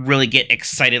 I don't really get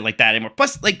excited like that anymore.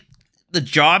 Plus, like the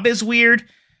job is weird.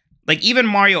 Like, even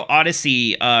Mario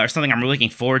Odyssey or something I'm really looking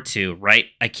forward to, right?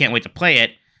 I can't wait to play it.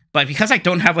 But because I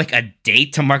don't have, like, a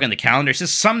date to mark on the calendar, it's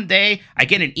just someday I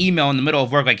get an email in the middle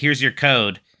of work, like, here's your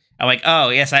code. I'm like, oh,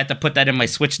 yes, I have to put that in my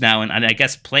Switch now and I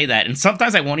guess play that. And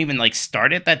sometimes I won't even, like,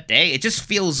 start it that day. It just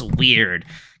feels weird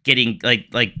getting,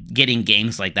 getting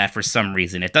games like that for some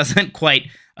reason. It doesn't quite...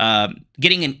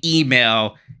 getting an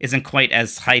email isn't quite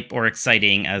as hype or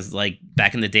exciting as like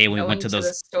back in the day when we went to those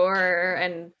the store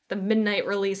and the midnight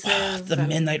releases.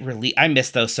 Midnight release. I miss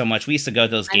those so much. We used to go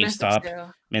to those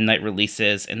GameStop midnight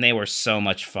releases, and they were so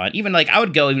much fun. Even like I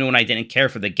would go even when I didn't care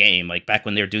for the game. Like back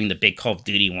when they were doing the big Call of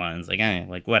Duty ones.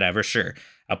 Like whatever, sure,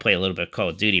 I'll play a little bit of Call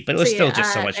of Duty, but it was still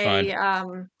just so much fun.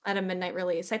 At a midnight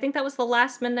release, I think that was the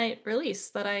last midnight release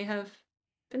that I have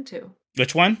been to.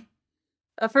 Which one?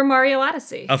 For Mario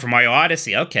Odyssey. Oh, for Mario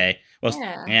Odyssey. Okay. Well,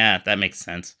 yeah, that makes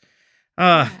sense.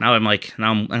 Now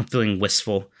I'm feeling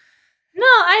wistful. No,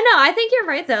 I know. I think you're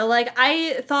right though. Like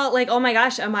I thought like, oh my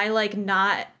gosh, am I like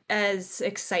not as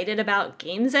excited about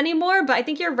games anymore? But I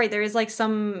think you're right. There is like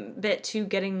some bit to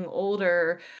getting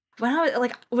older.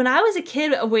 When I was a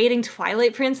kid awaiting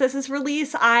Twilight Princess's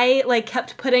release, I like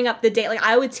kept putting up the date. Like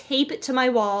I would tape it to my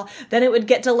wall, then it would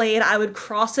get delayed. I would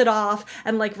cross it off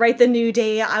and like write the new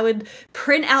date. I would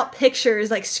print out pictures,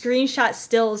 like screenshot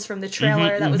stills from the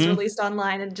trailer that was released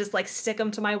online and just like stick them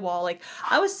to my wall. Like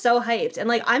I was so hyped. And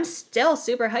like I'm still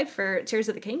super hyped for Tears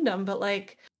of the Kingdom, but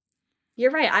like you're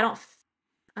right. I don't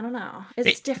know.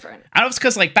 It's different. I don't know if it's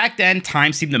because, like, back then,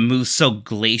 time seemed to move so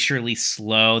glacially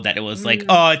slow that it was like,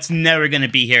 oh, it's never going to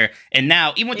be here. And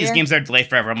now, even with these games that are delayed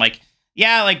forever, I'm like,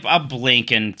 yeah, like, I'll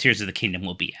blink and Tears of the Kingdom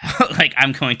will be out. Like,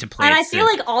 I'm going to play it I feel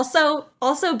like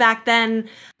also back then,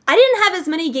 I didn't have as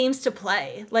many games to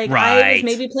play. Like, I was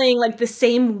maybe playing, like, the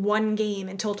same one game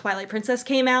until Twilight Princess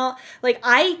came out. Like,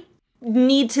 I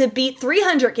need to beat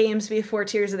 300 games before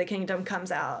Tears of the Kingdom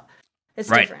comes out. It's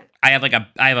different. I have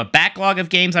a backlog of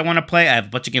games I want to play. I have a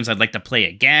bunch of games I'd like to play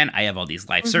again. I have all these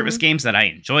live service games that I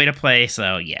enjoy to play.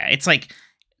 So yeah, it's like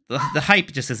the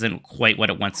hype just isn't quite what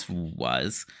it once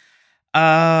was.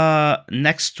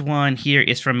 Next one here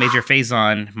is from Major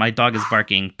Phazon. My dog is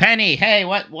barking. Penny, hey,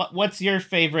 what's your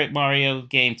favorite Mario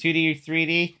game? 2D or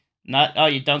 3D? Not. Oh,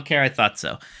 you don't care? I thought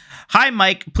so. Hi,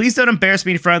 Mike. Please don't embarrass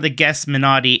me in front of the guests,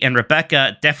 Minotti and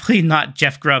Rebecca. Definitely not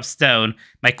Jeff Grubb Stone.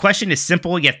 My question is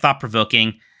simple yet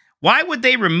thought-provoking. Why would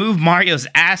they remove Mario's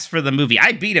ass for the movie?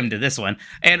 I beat him to this one.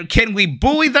 And can we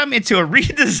bully them into a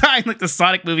redesign like the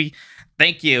Sonic movie?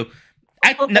 Thank you.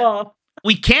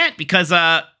 We can't because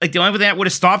like the only thing that would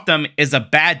have stopped them is a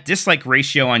bad dislike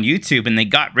ratio on YouTube, and they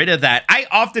got rid of that. I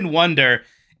often wonder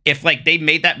if like they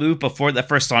made that move before the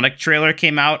first Sonic trailer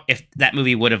came out, if that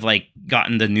movie would have like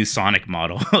gotten the new Sonic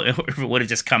model, or if it would have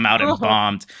just come out and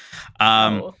bombed.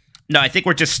 No, I think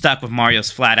we're just stuck with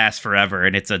Mario's flat ass forever,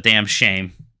 and it's a damn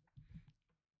shame.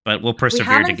 But we'll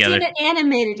persevere together. We haven't seen it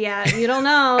animated yet. You don't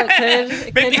know.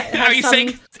 It could are you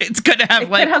saying it's gonna have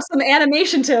could have some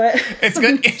animation to it? It's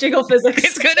good. Jiggle physics.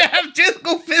 It's gonna have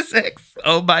jiggle physics.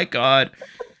 Oh my god!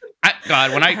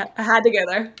 When I had to go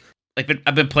there. Like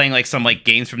I've been playing like some like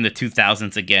games from the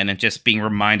 2000s again, and just being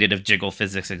reminded of jiggle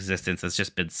physics existence has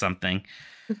just been something.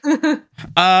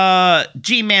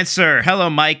 G-Man Sir, hello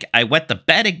Mike. I wet the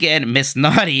bed again, Miss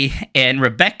Naughty, and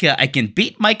Rebecca. I can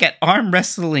beat Mike at arm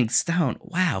wrestling stone.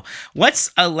 Wow.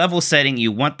 What's a level setting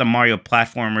you want the Mario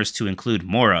platformers to include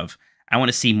more of? I want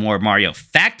to see more Mario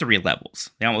Factory levels.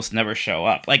 They almost never show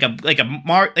up. Like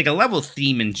a level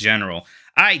theme in general.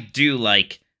 I do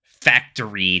like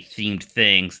factory themed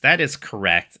things. That is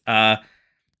correct.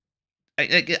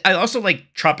 I also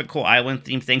like tropical island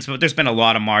themed things, but there's been a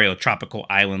lot of Mario tropical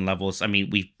island levels. I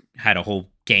mean, we had a whole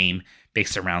game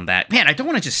based around that. Man, I don't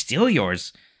want to just steal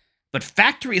yours, but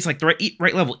factory is like the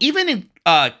right level. Even in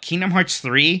Kingdom Hearts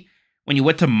 3, when you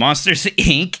went to Monsters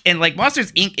Inc. and like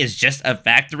Monsters Inc. is just a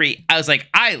factory, I was like,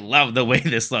 I love the way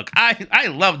this looks. I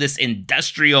love this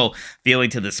industrial feeling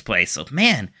to this place. So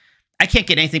man, I can't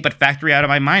get anything but factory out of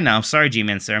my mind now. Sorry,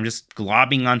 G-Man Sir. I'm just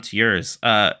globbing onto yours.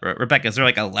 Rebecca, is there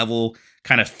like a level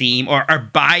kind of theme or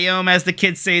biome, as the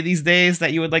kids say these days,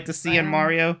 that you would like to see in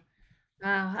Mario?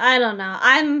 I don't know.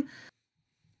 I'm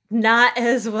not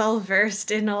as well versed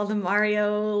in all the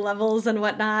Mario levels and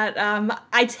whatnot.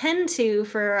 I tend to,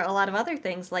 for a lot of other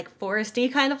things, like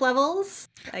foresty kind of levels.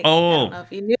 Like, I don't know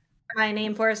if you knew my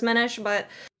name, Forestminish, but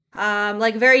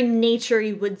like very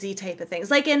naturey, woodsy type of things.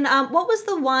 Like in what was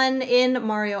the one in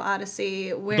Mario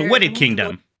Odyssey where the Wooded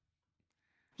Kingdom?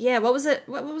 Yeah, what was it?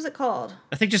 What was it called?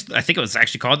 I think it was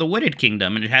actually called the Wooded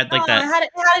Kingdom, and it had like that.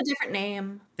 It had a different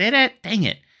name. Did it? Dang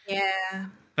it! Yeah.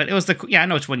 But it was I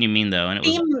know which one you mean though, and it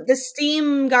was the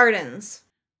Steam Gardens.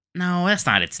 No, that's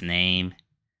not its name.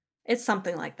 It's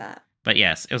something like that. But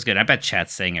yes, it was good. I bet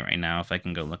chat's saying it right now. If I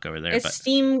can go look over there, it's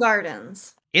Steam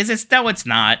Gardens. Is it? No, it's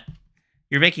not.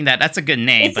 You're making that. That's a good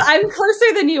name. But I'm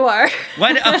closer than you are.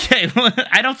 What? Okay.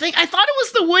 I don't think. I thought it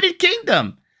was the Wooded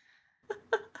Kingdom.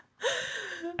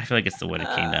 I feel like it's the Wooded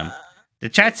Kingdom.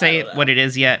 Did chat say what it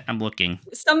is yet? I'm looking.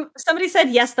 Somebody said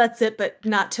yes, that's it, but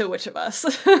not to which of us.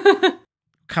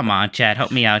 Come on, chat,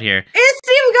 help me out here. It's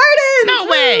Steam Gardens.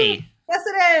 No way. Yes,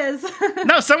 it is.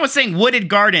 No, someone's saying Wooded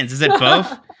Gardens. Is it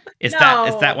both? Is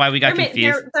that why we got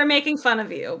confused? They're making fun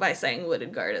of you by saying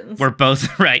Wooded Gardens. We're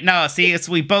both right. No, see,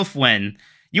 we both win.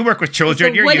 You work with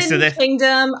children. You're used to this.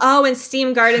 Kingdom. Oh, and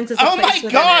Steam Gardens is the place. Oh my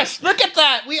gosh! Look at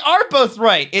that. We are both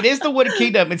right. It is the Wooded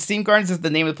Kingdom, and Steam Gardens is the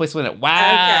name of the place within it.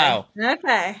 Wow.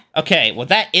 Okay. Well,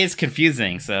 that is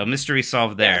confusing. So mystery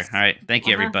solved there. Yes. All right. Thank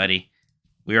you, everybody.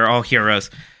 We are all heroes.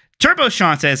 Turbo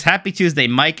Sean says, "Happy Tuesday,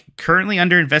 Mike. Currently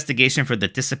under investigation for the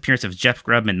disappearance of Jeff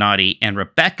Grubb and Naughty, and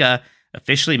Rebecca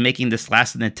officially making this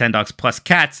last of Nintendogs plus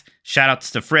cats.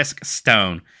 Shoutouts to Frisk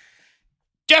Stone.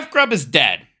 Jeff Grubb is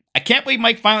dead. I can't believe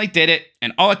Mike finally did it,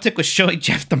 and all it took was showing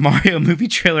Jeff the Mario movie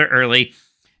trailer early,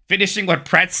 finishing what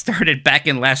Pratt started back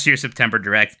in last year's September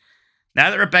Direct. Now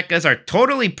that Rebecca is our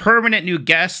totally permanent new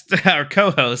guest, our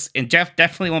co-host, and Jeff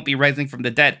definitely won't be rising from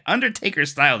the dead Undertaker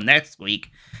style next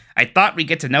week, I thought we'd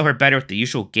get to know her better with the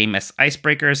usual Game S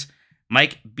icebreakers.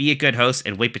 Mike, be a good host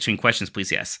and wait between questions,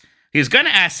 please. Yes. He was going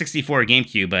to ask 64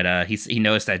 GameCube, but he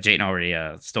noticed that Jayden already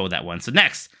stole that one. So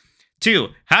next, 2,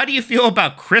 how do you feel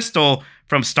about Crystal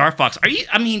from Star Fox? Do you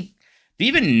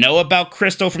even know about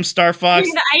Crystal from Star Fox?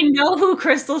 I know who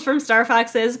Crystal from Star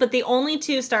Fox is, but the only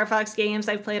 2 Star Fox games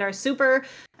I've played are Super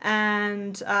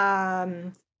and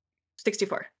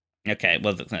 64. Okay,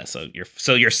 well, so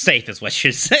you're safe, is what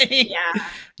you're saying. Yeah,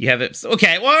 you have it.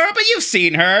 Okay, well, but you've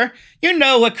seen her. You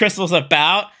know what Crystal's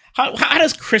about. How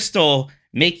does Crystal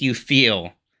make you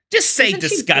feel? Just say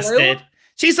disgusted.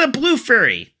 She's a blue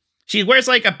furry. She wears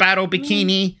like a battle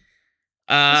bikini.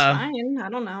 Fine. I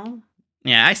don't know.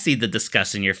 Yeah, I see the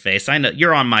disgust in your face. I know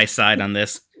you're on my side on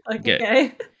this.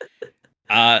 Okay.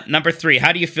 Number 3,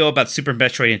 how do you feel about Super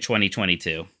Metroid in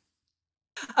 2022?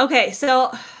 Okay,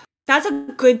 so that's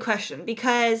a good question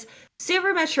because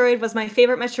Super Metroid was my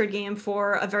favorite Metroid game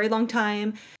for a very long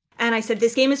time. And I said,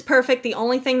 this game is perfect. The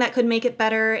only thing that could make it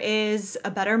better is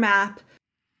a better map.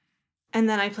 And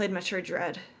then I played Metroid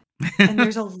Dread. And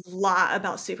there's a lot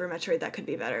about Super Metroid that could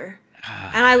be better.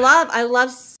 And I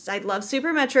love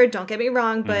Super Metroid, don't get me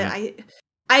wrong, but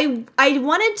I I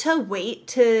wanted to wait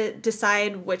to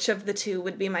decide which of the two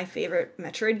would be my favorite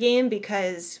Metroid game,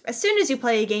 because as soon as you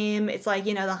play a game, it's like,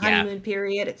 you know, the honeymoon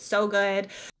period. It's so good.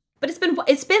 But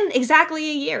it's been exactly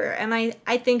a year, and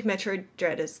I think Metroid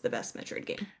Dread is the best Metroid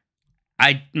game.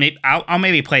 I'll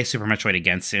maybe play Super Metroid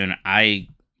again soon. I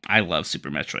love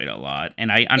Super Metroid a lot,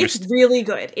 and I understand it's really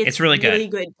good. It's really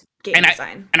good game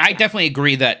design. I definitely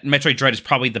agree that Metroid Dread is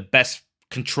probably the best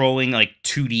controlling like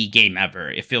 2D game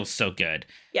ever. It feels so good.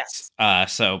 Yes.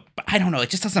 So but I don't know. It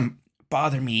just doesn't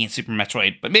bother me in Super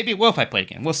Metroid, but maybe it will if I play it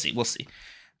again. We'll see. It's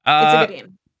a good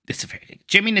game. It's a very good.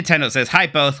 Jimmy Nintendo says, "Hi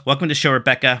both. Welcome to the show,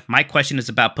 Rebecca. My question is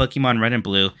about Pokemon Red and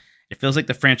Blue. It feels like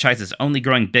the franchise is only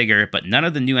growing bigger, but none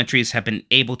of the new entries have been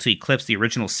able to eclipse the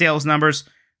original sales numbers,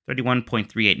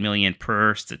 31.38 million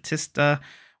per Statista.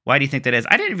 Why do you think that is?"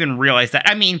 I didn't even realize that.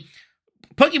 I mean,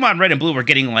 Pokemon Red and Blue were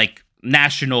getting like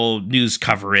national news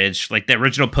coverage, like the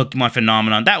original Pokemon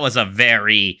phenomenon. That was a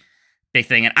very big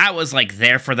thing, and I was like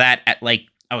there for that. At like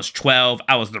I was 12.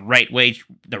 I was the right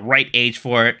age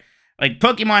for it. Like,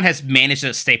 Pokemon has managed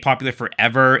to stay popular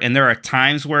forever, and there are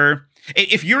times where,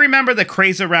 if you remember the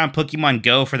craze around Pokemon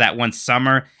Go for that one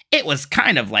summer, it was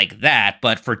kind of like that,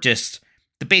 but for just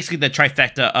basically the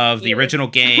trifecta of the original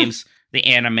games, the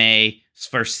anime,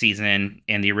 first season,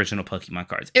 and the original Pokemon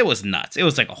cards. It was nuts. It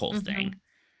was like a whole thing.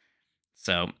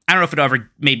 So, I don't know if it'll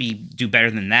ever maybe do better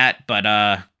than that, but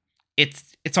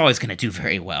it's always going to do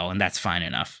very well, and that's fine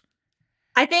enough.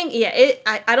 I think,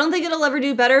 I don't think it'll ever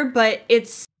do better, but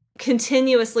it's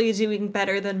continuously doing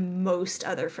better than most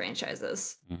other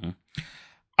franchises.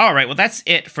 All right, well, that's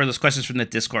it for those questions from the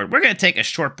Discord. We're going to take a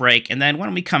short break, and then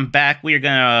when we come back, we are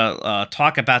going to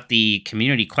talk about the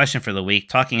community question for the week,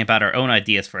 talking about our own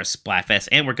ideas for a Splatfest,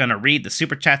 and we're going to read the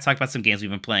Super Chat, talk about some games we've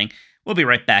been playing. We'll be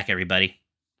right back, everybody.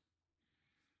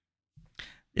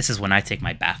 This is when I take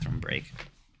my bathroom break.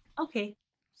 Okay.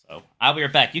 So, I'll be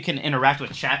right back. You can interact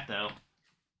with chat, though.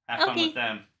 Have fun with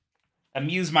them.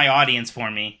 Amuse my audience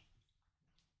for me.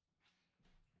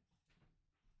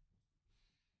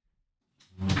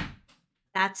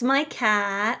 That's my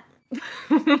cat.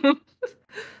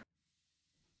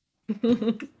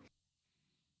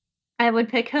 I would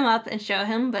pick him up and show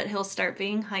him, but he'll start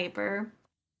being hyper.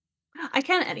 I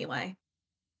can anyway.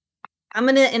 I'm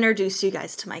going to introduce you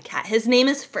guys to my cat. His name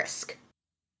is Frisk.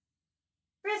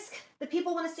 Frisk, the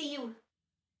people want to see you.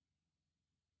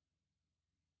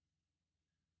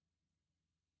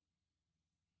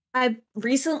 I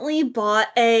recently bought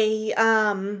a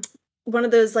one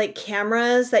of those like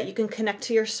cameras that you can connect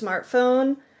to your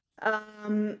smartphone,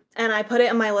 and I put it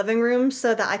in my living room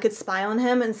so that I could spy on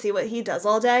him and see what he does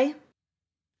all day.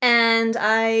 And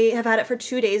I have had it for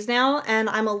 2 days now, and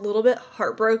I'm a little bit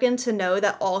heartbroken to know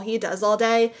that all he does all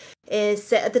day is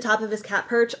sit at the top of his cat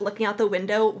perch, looking out the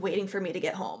window, waiting for me to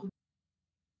get home.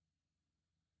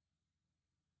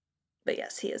 But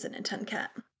yes, he is a Nintendo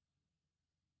cat.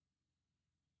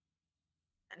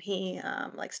 And he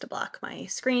likes to block my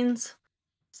screens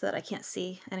so that I can't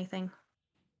see anything.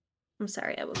 I'm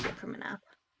sorry, I woke you up from a nap.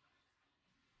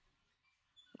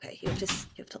 Okay, you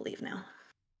have to leave now.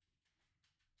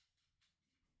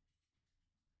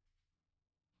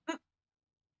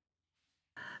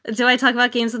 Do I talk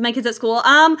about games with my kids at school?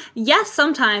 Yes,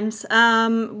 sometimes.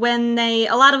 When a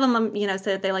lot of them,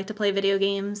 say that they like to play video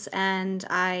games, and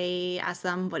I ask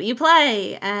them, "What do you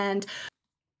play?" And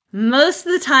most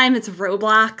of the time, it's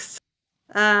Roblox.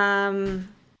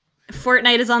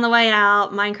 Fortnite is on the way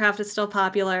out. Minecraft is still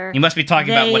popular. You must be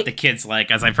talking about what the kids like,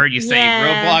 as I've heard you say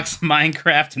Roblox,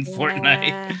 Minecraft, and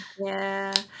Fortnite.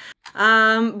 Yeah.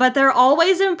 But they're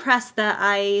always impressed that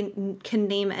I can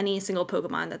name any single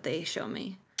Pokemon that they show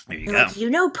me. There you They're go. like, "You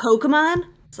know Pokemon?"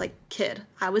 It's like, kid,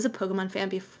 I was a Pokemon fan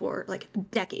before, like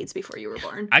decades before you were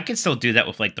born. I could still do that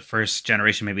with like the first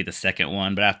generation, maybe the second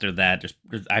one, but after that,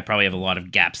 I probably have a lot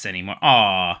of gaps anymore.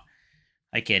 Aw.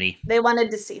 Hi, kitty. They wanted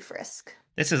to see Frisk.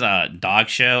 This is a dog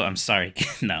show. I'm sorry.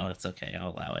 No, that's okay. I'll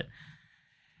allow it.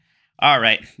 All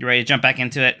right. You ready to jump back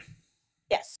into it?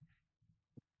 Yes.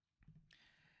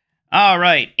 All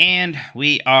right. And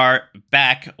we are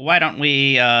back. Why don't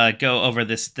we go over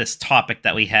this topic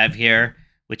that we have here,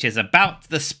 which is about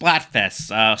the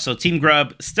Splatfest. So Team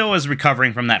Grubb still is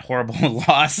recovering from that horrible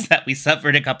loss that we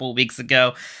suffered a couple of weeks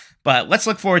ago. But let's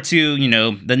look forward to,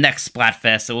 the next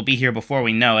Splatfest. So we'll be here before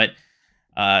we know it.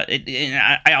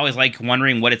 I always like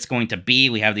wondering what it's going to be.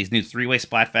 We have these new 3-way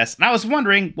Splatfests, and I was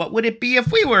wondering what would it be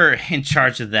if we were in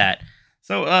charge of that.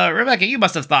 So, Rebecca, you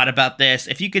must have thought about this.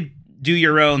 If you could do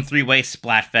your own 3-way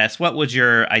Splatfest, what would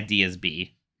your ideas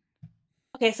be?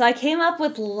 Okay, so I came up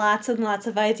with lots and lots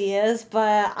of ideas,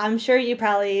 but I'm sure you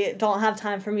probably don't have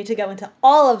time for me to go into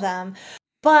all of them.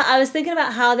 But I was thinking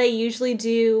about how they usually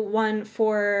do one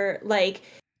for like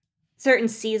certain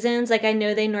seasons. Like I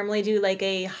know they normally do like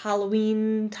a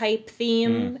Halloween type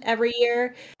theme every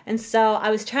year. And so I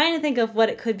was trying to think of what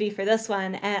it could be for this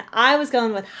one, and I was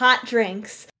going with hot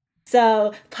drinks.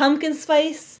 So pumpkin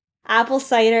spice, apple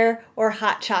cider, or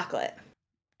hot chocolate.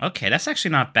 Okay, that's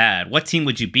actually not bad. What team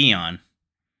would you be on?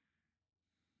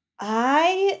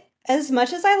 As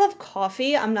much as I love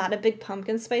coffee, I'm not a big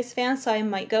pumpkin spice fan, so I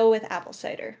might go with apple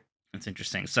cider. That's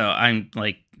interesting. So I'm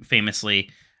like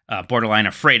famously borderline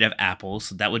afraid of apples.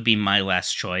 So that would be my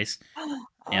last choice.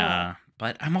 Yeah,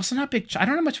 but I'm also not big. I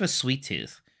don't have much of a sweet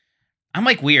tooth. I'm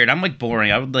like weird. I'm like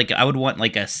boring. I would want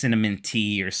like a cinnamon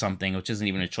tea or something, which isn't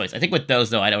even a choice. I think with those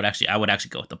though, I would actually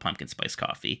go with the pumpkin spice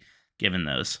coffee. Given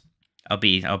those, I'll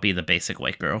be the basic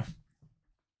white girl.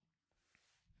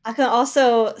 I can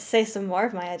also say some more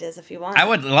of my ideas if you want. I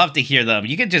would love to hear them.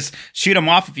 You could just shoot them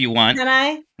off if you want. Can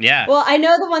I? Yeah. Well, I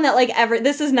know the one that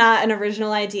this is not an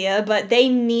original idea, but they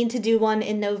need to do one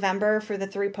in November for the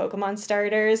 3 Pokemon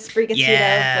starters,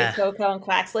 Sprigatito, Fuecoco, and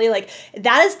Quaxley. Like,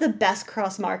 that is the best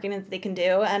cross-marketing that they can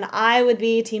do, and I would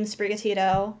be Team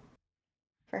Sprigatito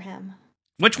for him.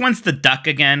 Which one's the duck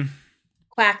again?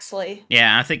 Quaxley.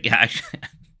 Yeah, I think,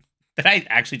 did I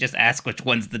actually just ask which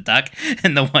one's the duck?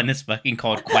 And the one is fucking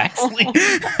called Quaxley.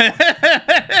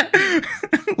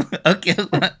 Okay,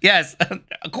 yes,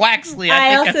 Quaxley.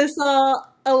 I also saw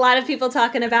a lot of people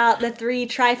talking about the 3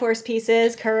 Triforce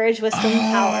pieces: Courage, Wisdom,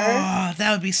 Power. Oh,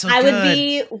 that would be so good. I would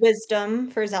be Wisdom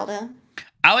for Zelda.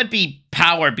 I would be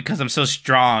Power because I'm so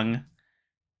strong.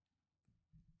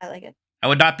 I like it. I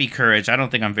would not be Courage. I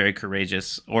don't think I'm very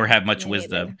courageous or have much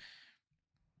wisdom. Either.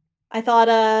 I thought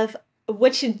of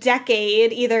which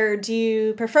decade either do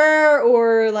you prefer,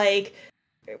 or like,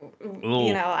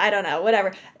 you know, I don't know,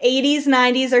 whatever. 80s,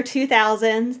 90s, or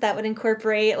 2000s. That would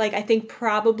incorporate, like, I think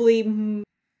probably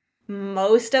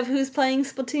most of who's playing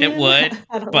Splatoon. It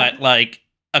would, but like,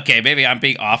 okay, maybe I'm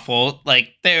being awful.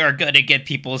 Like, they are going to get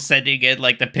people sending in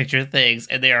like the picture things,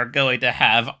 and they are going to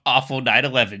have awful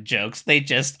 9/11 jokes. They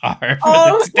just are.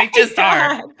 They just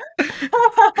are.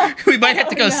 We might have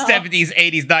to go 70s,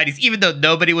 80s, 90s, even though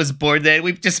nobody was born then.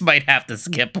 We just might have to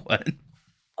skip one.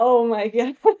 Oh my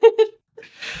god.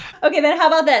 Okay, then how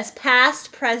about this?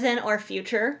 Past, present, or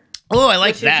future? Oh, I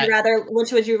like that.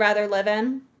 Which would you rather live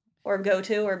in, or go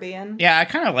to, or be in? Yeah, I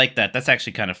kind of like that. That's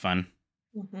actually kind of fun.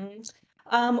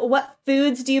 What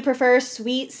foods do you prefer?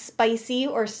 Sweet, spicy,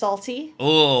 or salty?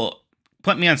 Oh,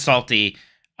 put me on salty.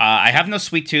 I have no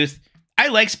sweet tooth. I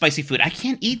like spicy food. I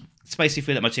can't eat spicy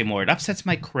food that much anymore. It upsets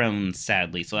my Crohn's,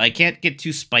 sadly. So I can't get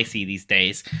too spicy these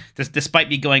days. Despite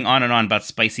me going on and on about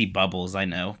spicy bubbles, I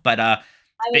know. But I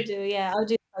would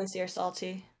do spicy or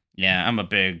salty. Yeah, I'm a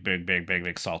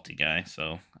big salty guy.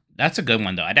 So that's a good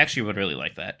one, though. I'd actually would really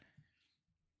like that.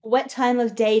 What time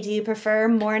of day do you prefer?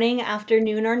 Morning,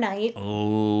 afternoon, or night?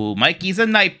 Oh, Mikey's a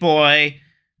night boy.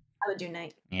 I would do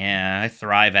night. Yeah, I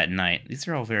thrive at night. These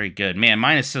are all very good. Man,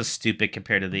 mine is so stupid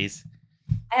compared to these.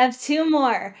 I have 2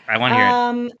 more. I want to hear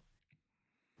it.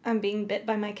 I'm being bit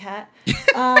by my cat.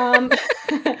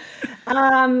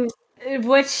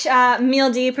 Which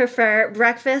meal do you prefer?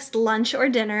 Breakfast, lunch, or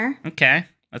dinner? Okay,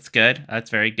 that's good. That's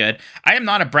very good. I am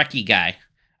not a brekkie guy.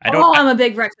 I'm a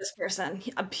big breakfast person.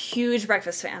 A huge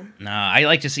breakfast fan. No, I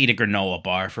like just eat a granola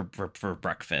bar for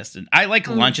breakfast. And I like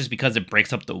lunches because it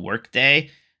breaks up the work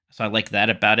day. So I like that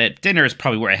about it. Dinner is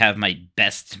probably where I have my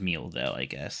best meal, though, I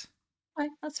guess. Okay,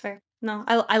 that's fair. No,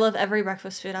 I love every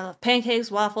breakfast food. I love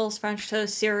pancakes, waffles, French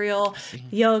toast, cereal,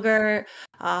 yogurt,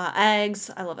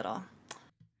 eggs. I love it all.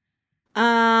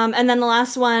 And then the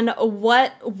last one,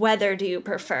 what weather do you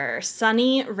prefer?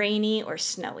 Sunny, rainy, or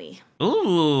snowy?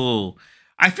 Ooh.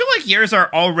 I feel like yours are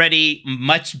already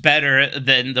much better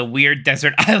than the weird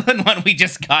desert island one we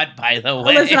just got, by the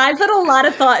way. Listen, I put a lot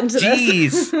of thought into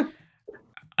this.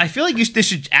 I feel like this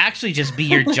should actually just be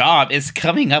your job, is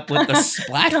coming up with the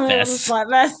Splatfest.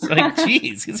 Like,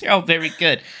 jeez, these are all very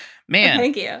good. Man.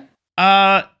 Thank you.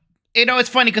 You know, it's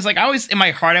funny because, like, I always, in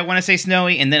my heart, I want to say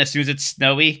snowy, and then as soon as it's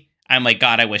snowy, I'm like,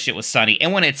 God, I wish it was sunny.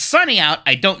 And when it's sunny out,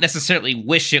 I don't necessarily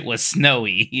wish it was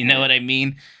snowy. You know what I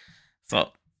mean? So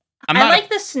I like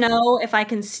the snow if I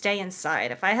can stay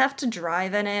inside. If I have to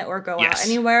drive in it or go out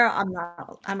anywhere,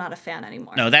 I'm not a fan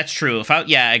anymore. No, that's true.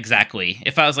 Yeah, exactly.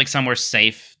 If I was like somewhere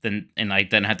safe, and I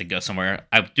then had to go somewhere,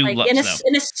 I do love snow.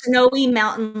 In a snowy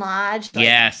mountain lodge. Like,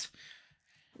 yes.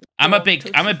 I'm a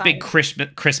big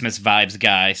Christmas vibes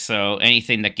guy, so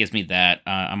anything that gives me that,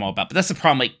 I'm all about. But that's the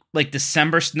problem. Like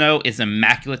December snow is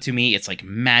immaculate to me. It's like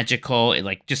magical. It,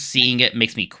 like, just seeing it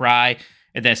makes me cry.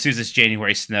 And then as soon as it's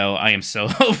January snow, I am so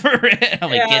over it. I'm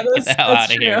like, get the hell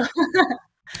out of here.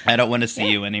 I don't want to see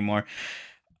you anymore.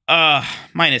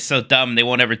 Mine is so dumb they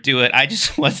won't ever do it. I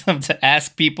just want them to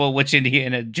ask people which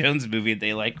Indiana Jones movie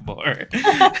they like more.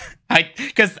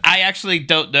 Because I actually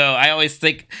don't know. I always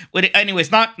think, anyways,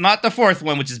 not the fourth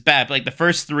one, which is bad, but like the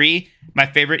first three, my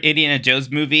favorite Indiana Jones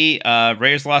movie,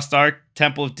 Raiders Lost Ark,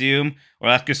 Temple of Doom, or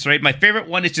Last Crusade. My favorite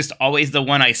one is just always the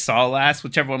one I saw last,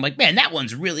 whichever one I'm like, man, that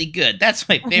one's really good. That's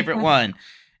my favorite one.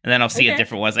 And then I'll see a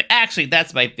different one. It's like, actually,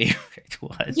 that's my favorite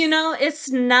one. You know, it's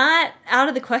not out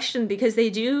of the question because they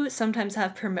do sometimes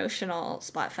have promotional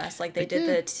Splatfest. Like they did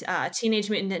the Teenage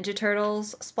Mutant Ninja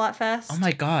Turtles Splatfest. Oh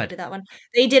my god, they did that one.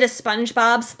 They did a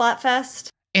SpongeBob Splatfest.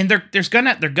 And they're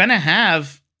gonna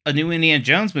have a new Indiana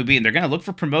Jones movie, and they're gonna look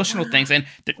for promotional things. And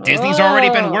Disney's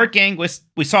already been working with.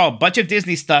 We saw a bunch of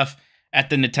Disney stuff at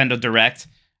the Nintendo Direct,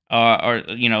 or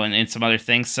you know, and some other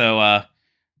things. So, yeah,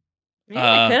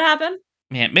 it could happen.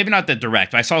 Man, maybe not the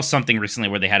Direct, but I saw something recently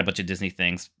where they had a bunch of Disney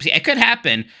things. It could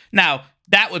happen. Now,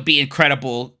 that would be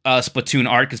incredible Splatoon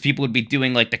art, because people would be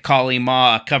doing, like, the Kali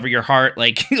Ma, Cover Your Heart,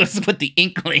 like, let's put the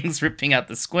Inklings ripping out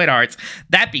the squid hearts.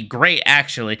 That'd be great,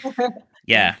 actually.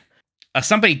 Yeah.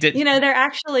 Somebody did... You know, they're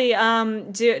actually,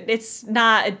 it's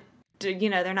not, you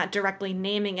know, they're not directly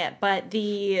naming it, but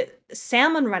the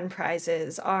Salmon Run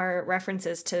prizes are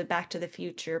references to Back to the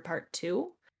Future Part 2.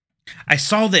 I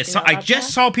saw this. I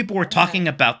just saw people were talking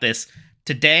about this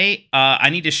today. I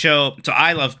need to show. So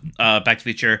I love Back to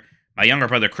the Future. My younger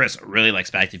brother Chris really likes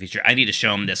Back to the Future. I need to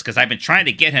show him this because I've been trying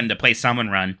to get him to play Salmon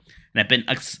Run, and I've been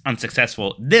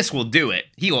unsuccessful. This will do it.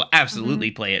 He will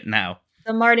absolutely play it now.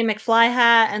 The Marty McFly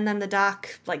hat, and then the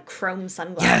Doc like chrome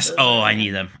sunglasses. Yes. Oh, I need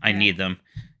them. I need them.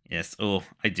 Yes. Oh,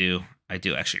 I do. I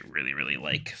do actually really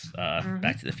like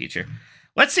Back to the Future.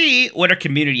 Let's see what our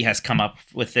community has come up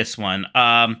with this one.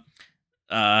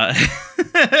 Benji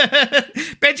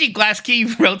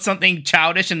Glasskey wrote something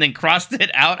childish and then crossed it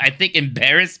out. I think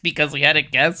embarrassed because we had a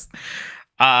guess.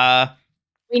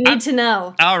 We need to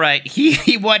know. All right,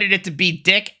 he wanted it to be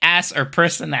dick, ass, or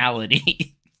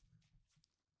personality.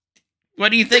 What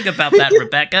do you think about that,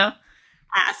 Rebecca?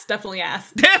 Ass, definitely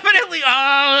ass. Definitely.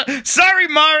 Sorry,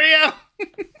 Mario.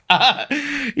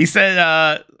 He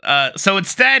said, so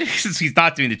instead, since he's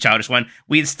not doing the childish one,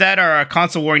 we instead are a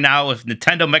console war now with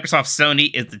Nintendo, Microsoft,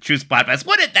 Sony is the true Splatfest.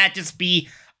 Wouldn't that just be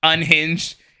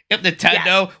unhinged? If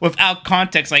Nintendo, without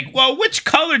context, like, well, which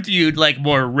color do you like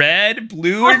more, red,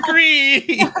 blue, or green?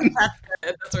 That's good.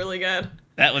 That's really good.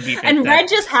 That would be fantastic. And red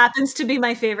just happens to be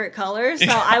my favorite color, so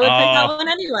I would pick that one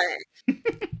anyway.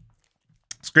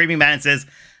 Screaming Man says,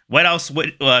 what else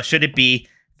should it be?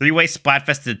 Three-way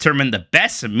Splatfest to determine the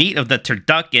best meat of the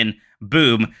turducken.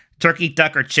 Boom. Turkey,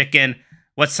 duck, or chicken.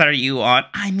 What side are you on?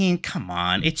 I mean, come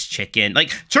on. It's chicken.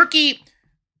 Like, turkey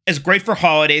is great for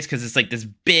holidays because it's like this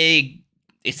big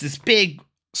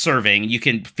serving. You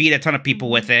can feed a ton of people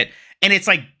with it. And it's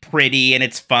like pretty and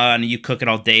it's fun. You cook it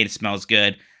all day and it smells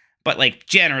good. But like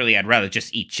generally, I'd rather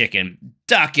just eat chicken.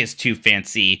 Duck is too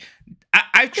fancy.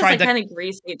 I've tried that. It's kind of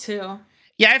greasy too.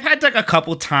 Yeah, I've had like a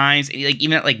couple times, like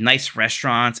even at like nice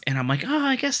restaurants, and I'm like, oh,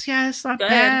 I guess it's not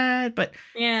bad. But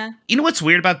yeah, you know what's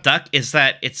weird about duck is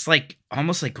that it's like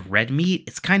almost like red meat.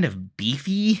 It's kind of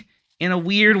beefy in a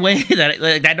weird way. That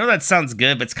like, I know that sounds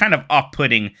good, but it's kind of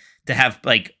off-putting to have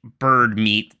like bird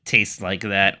meat taste like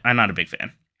that. I'm not a big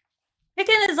fan.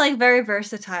 Chicken is like very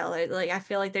versatile. Like I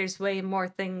feel like there's way more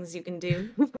things you can do.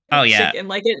 Oh yeah, chicken.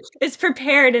 Like it's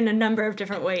prepared in a number of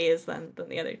different ways than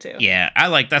the other two. Yeah,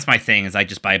 that's my thing. Is I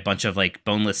just buy a bunch of like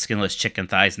boneless, skinless chicken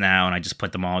thighs now, and I just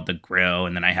put them all at the grill,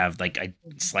 and then I have like I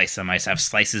slice them. I have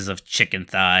slices of chicken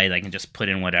thigh that I can just put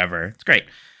in whatever. It's great.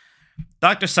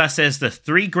 Dr. Suss says the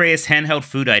three greatest handheld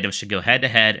food items should go head to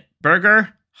head: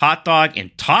 burger, hot dog,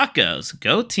 and tacos.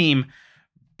 Go team.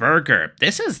 Burger.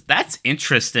 That's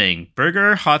interesting.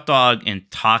 Burger, hot dog, and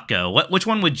taco. Which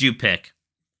one would you pick?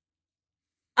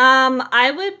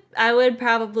 I would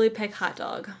probably pick hot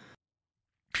dog.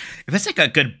 If it's like a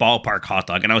good ballpark hot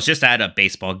dog, and I was just at a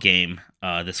baseball game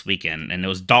this weekend, and it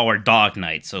was dollar dog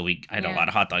night, so I had a lot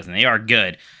of hot dogs, and they are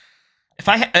good. If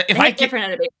I different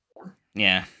at a baseball.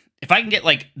 Yeah. If I can get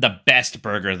like the best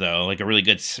burger though, like a really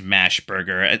good smash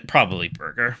burger, probably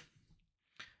burger.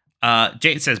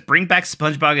 Jane says, bring back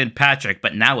SpongeBob and Patrick,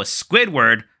 but now with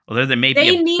Squidward, although there may be a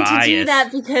bias. They need to do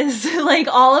that because, like,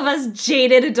 all of us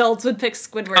jaded adults would pick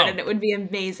Squidward, and it would be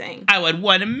amazing. I would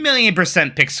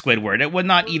 1,000,000% pick Squidward. It would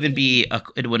not even be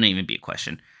it wouldn't even be a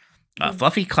question.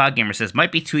 Fluffy Cloud Gamer says,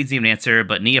 might be too easy of an answer,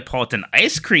 but Neapolitan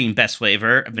ice cream, best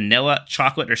flavor, vanilla,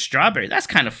 chocolate, or strawberry. That's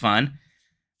kind of fun.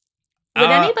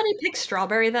 Would anybody pick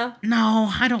strawberry, though? No,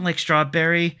 I don't like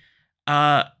strawberry.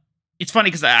 it's funny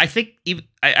because I think even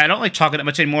I don't like chocolate that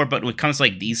much anymore, but when it comes to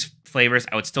like these flavors,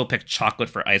 I would still pick chocolate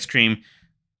for ice cream.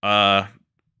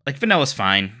 Like vanilla's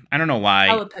fine. I don't know why.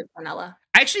 I would pick vanilla.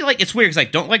 Actually, like it's weird because I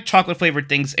don't like chocolate flavored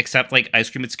things except like ice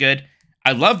cream. It's good.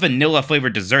 I love vanilla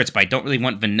flavored desserts, but I don't really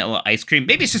want vanilla ice cream.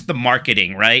 Maybe it's just the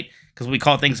marketing, right? Because we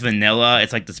call things vanilla,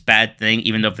 it's like this bad thing,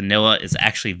 even though vanilla is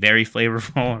actually very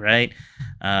flavorful, right?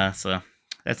 So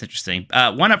that's interesting.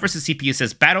 One Up versus CPU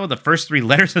says battle of the first 3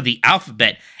 letters of the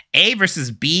alphabet: A versus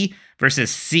B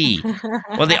versus C.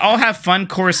 Well, they all have fun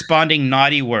corresponding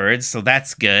naughty words, so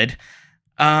that's good.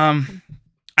 I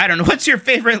don't know. What's your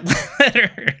favorite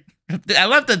letter? I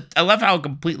love how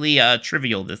completely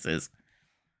trivial this is.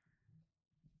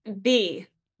 B.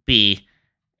 B.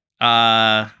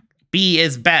 B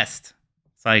is best.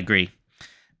 So I agree.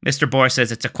 Mr. Bohr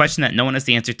says it's a question that no one has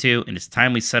the answer to, and it's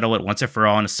time we settle it once and for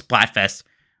all in a Splatfest.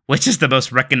 Which is the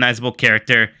most recognizable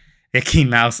character? Mickey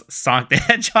Mouse, Sonic the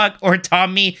Hedgehog, or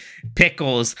Tommy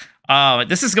Pickles? Oh,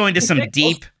 this is going to some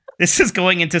deep. This is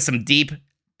going into some deep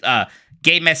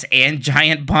Gay Mess and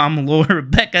Giant Bomb lore,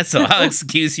 Rebecca, so I'll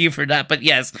excuse you for that. But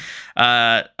yes,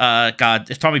 God,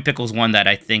 if Tommy Pickles won that,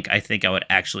 I think I would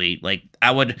actually, like,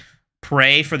 I would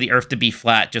pray for the earth to be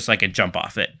flat just so I could jump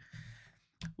off it.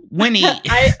 Winnie.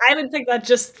 I would pick that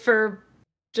just for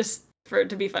it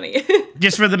to be funny.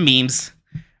 Just for the memes.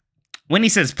 Winnie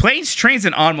says, planes, trains,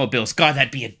 and automobiles. God,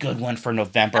 that'd be a good one for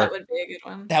November. That would be a good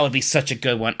one. That would be such a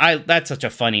good one. That's such a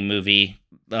funny movie.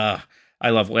 I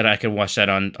love when I could watch that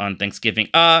on Thanksgiving.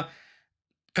 Gosh,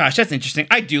 that's interesting.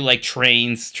 I do like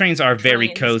trains. Trains are very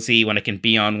cozy when I can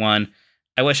be on one.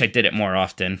 I wish I did it more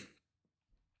often.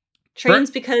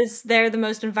 Trains because they're the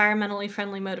most environmentally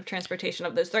friendly mode of transportation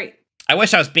of those 3. I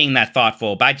wish I was being that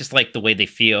thoughtful, but I just like the way they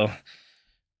feel.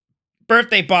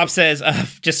 Birthday Bob says,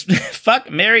 just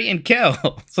fuck, marry, and kill.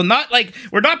 So not like,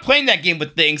 we're not playing that game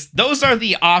with things. Those are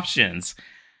the options.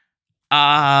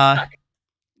 I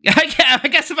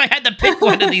guess if I had to pick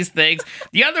one of these things,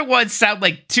 the other ones sound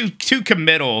like too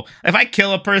committal. If I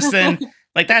kill a person,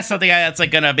 like that's something that's like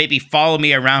gonna maybe follow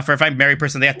me around. For if I marry a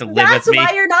person, they have to live with me.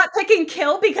 That's why you're not picking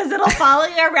kill, because it'll follow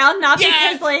you around, not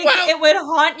because like it would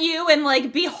haunt you and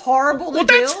like be horrible to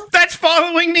do. That's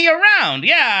following me around.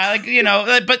 Yeah, like, you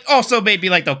know, but also maybe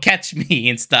like they'll catch me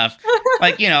and stuff.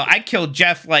 Like, you know, I killed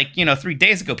Jeff like, you know, 3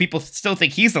 days ago. People still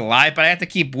think he's alive, but I have to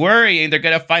keep worrying they're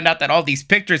gonna find out that all these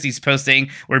pictures he's posting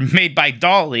were made by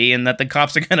Dolly and that the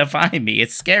cops are gonna find me.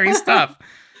 It's scary stuff.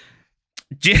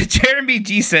 Jeremy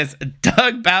G says,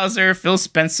 Doug Bowser, Phil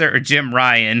Spencer, or Jim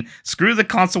Ryan. Screw the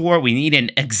console war. We need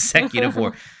an executive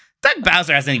war. Doug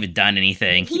Bowser hasn't even done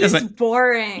anything. He's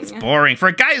boring. He's boring. For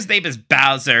a guy whose name is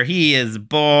Bowser, he is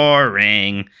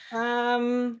boring.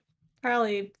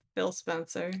 Probably Phil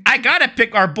Spencer. I gotta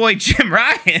pick our boy Jim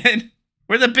Ryan.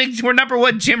 We're number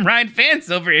 1 Jim Ryan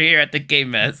fans over here at the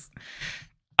Game Mess.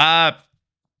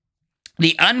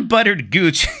 The Unbuttered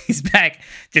Gooch, he's back,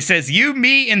 just says, you,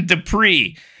 me, and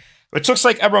Dupree, which looks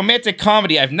like a romantic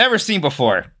comedy I've never seen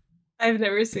before. I've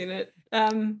never seen it.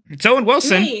 It's Owen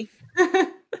Wilson. Me.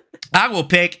 I will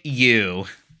pick you.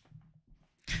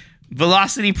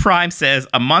 Velocity Prime says,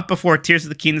 a month before Tears of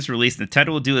the Kingdom's release, Nintendo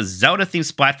will do a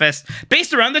Zelda-themed Splatfest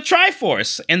based around the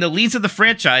Triforce and the leads of the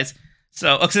franchise.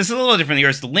 So, this is a little different.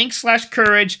 There's the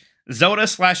Link/Courage,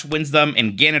 Zelda/Wisdom,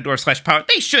 and Ganondorf/Power.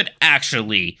 They should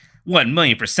actually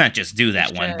 1,000,000% just do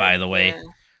that one, by the way. Yeah.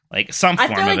 Like, some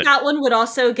form of it. I feel like that one would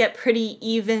also get pretty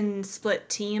even split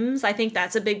teams. I think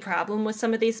that's a big problem with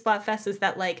some of these Splatfests is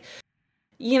that, like,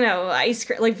 you know, ice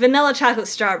cream, like vanilla, chocolate,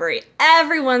 strawberry.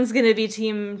 Everyone's going to be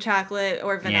team chocolate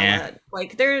or vanilla. Yeah.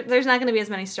 Like, there's not going to be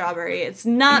as many strawberry. It's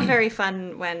not very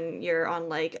fun when you're on,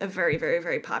 like, a very, very,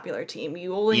 very popular team.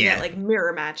 You only get, like,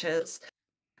 mirror matches.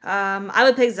 I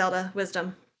would pick Zelda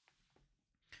Wisdom.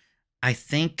 I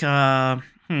think,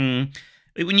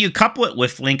 when you couple it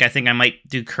with Link, I think I might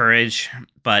do Courage.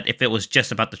 But if it was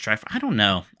just about the Triforce, I don't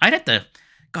know. I'd have to.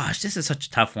 Gosh, this is such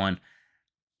a tough one.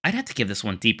 I'd have to give this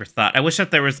one deeper thought. I wish that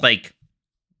there was like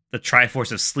the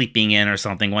Triforce of Sleeping In or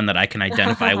something, one that I can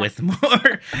identify with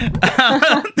more.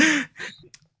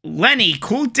 Lenny,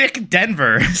 Cool Dick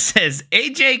Denver says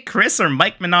AJ, Chris, or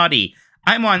Mike Minotti.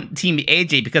 I'm on Team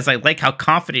AJ because I like how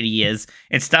confident he is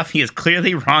and stuff he is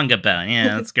clearly wrong about.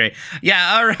 Yeah, that's great.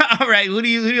 Yeah, all right. Who do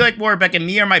you like more, Rebecca,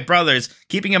 me or my brothers?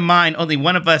 Keeping in mind, only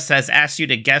one of us has asked you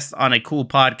to guest on a cool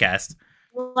podcast.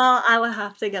 Well, I would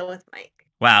have to go with Mike.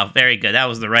 Wow, very good. That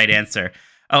was the right answer.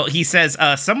 Oh, he says,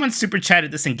 someone super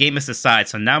chatted this in Game Aside,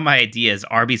 so now my idea is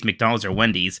Arby's, McDonald's, or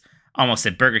Wendy's. Almost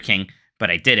said Burger King, but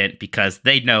I didn't because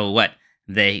they know what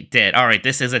they did. All right,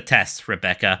 this is a test,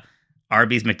 Rebecca.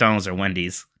 Arby's, McDonald's, or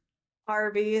Wendy's?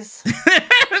 Arby's.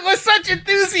 With such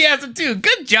enthusiasm, too.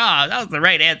 Good job. That was the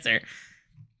right answer.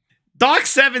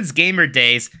 Doc7's Gamer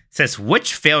Days says,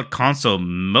 which failed console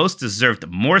most deserved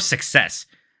more success?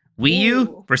 Wii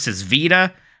U versus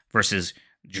Vita versus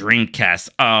Dreamcast.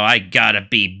 Oh, I gotta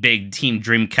be big Team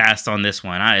Dreamcast on this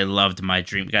one. I loved my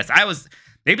Dreamcast.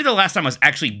 Maybe the last time I was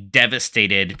actually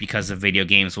devastated because of video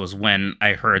games was when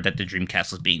I heard that the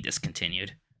Dreamcast was being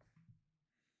discontinued.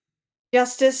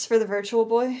 Justice for the Virtual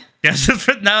Boy?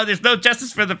 No, there's no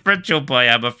justice for the Virtual Boy,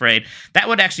 I'm afraid. That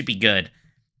would actually be good.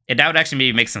 That would actually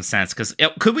maybe make some sense. Because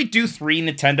could we do 3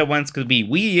 Nintendo ones? Could it be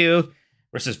Wii U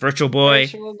versus Virtual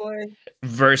Boy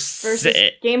versus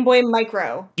Game Boy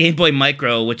Micro. Game Boy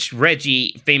Micro, which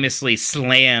Reggie famously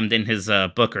slammed in his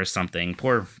book or something.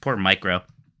 Poor Micro.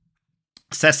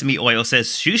 Sesame Oil says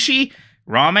sushi,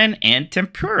 ramen, and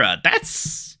tempura.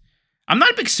 I'm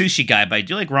not a big sushi guy, but I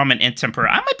do like ramen and tempura.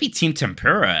 I might be Team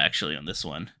Tempura, actually, on this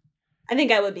one. I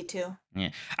think I would be, too.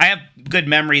 Yeah. I have good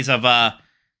memories of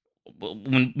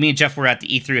when me and Jeff were at the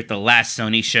E3 at the last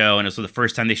Sony show, and it was the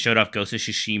first time they showed off Ghost of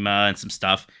Tsushima and some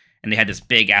stuff, and they had this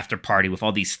big after party with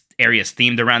all these areas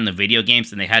themed around the video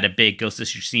games, and they had a big Ghost of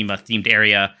Tsushima themed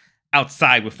area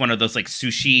outside with one of those like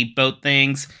sushi boat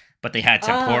things, but they had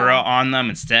tempura on them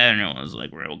instead, and it was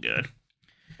like real good.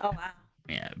 Oh, wow.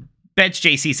 Yeah. Bench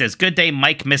JC says, good day,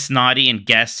 Mike, Miss Naughty, and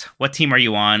guest. What team are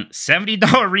you on?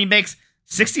 $70 remakes,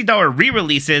 $60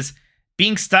 re-releases,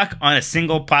 being stuck on a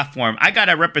single platform. I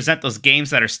gotta represent those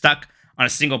games that are stuck on a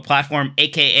single platform,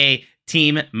 aka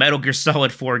Team Metal Gear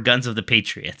Solid 4 Guns of the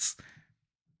Patriots.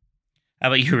 How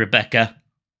about you, Rebecca?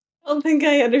 I don't think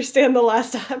I understand the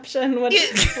last option. What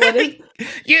is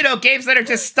you know, games that are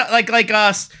just stuck, like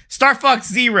Star Fox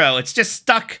Zero. It's just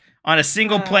stuck on a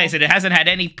single place, and it hasn't had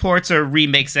any ports or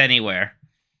remakes anywhere.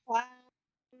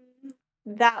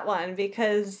 That one,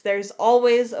 because there's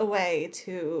always a way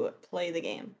to play the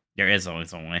game. There is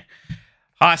always a way.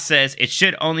 Haas says, it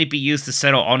should only be used to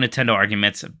settle all Nintendo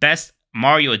arguments. Best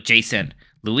Mario adjacent,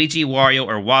 Luigi, Wario,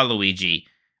 or Waluigi.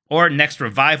 Or next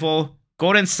revival,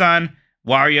 Golden Sun,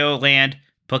 Wario Land,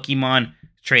 Pokemon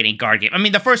trading card game. I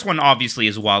mean, the first one obviously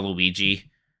is Waluigi.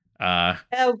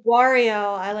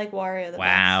 Wario. I like Wario the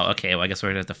best. Okay, well, I guess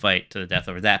we're going to have to fight to the death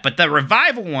over that. But the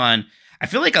revival one, I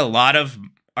feel like a lot of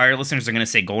our listeners are going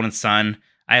to say Golden Sun.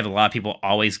 I have a lot of people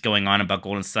always going on about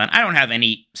Golden Sun. I don't have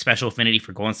any special affinity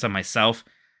for Golden Sun myself.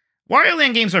 Wario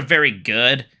Land games are very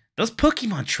good. Those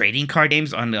Pokemon trading card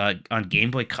games on Game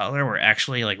Boy Color were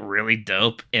actually like really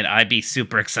dope, and I'd be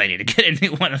super excited to get a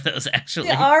new one of those.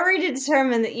 Actually, I already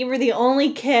determined that you were the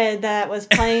only kid that was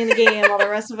playing the game while the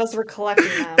rest of us were collecting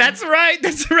them. That's right.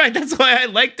 That's why I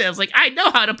liked it. I was like, I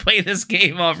know how to play this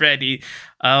game already.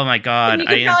 Oh my god! And you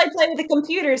could probably play with a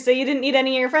computer, so you didn't need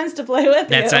any of your friends to play with.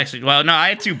 That's actually no. I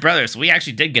had 2 brothers, so we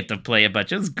actually did get to play a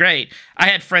bunch. It was great. I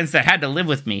had friends that had to live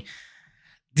with me.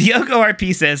 Diogo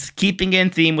RP says, keeping in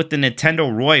theme with the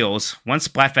Nintendo Royals, one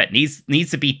Splatfest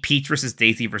needs to be Peach versus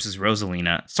Daisy versus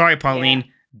Rosalina. Sorry, Pauline.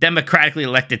 Yeah. Democratically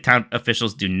elected town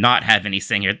officials do not have any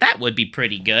saying here. That would be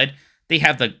pretty good. They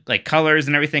have the colors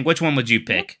and everything. Which one would you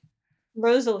pick?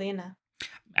 Rosalina.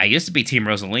 I used to be Team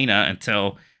Rosalina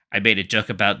until I made a joke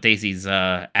about Daisy's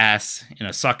ass in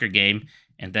a soccer game.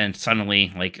 And then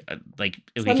suddenly,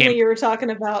 you were talking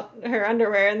about her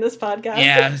underwear in this podcast.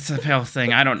 Yeah, it's a whole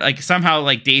thing. I don't somehow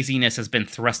Daisiness has been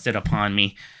thrusted upon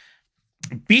me.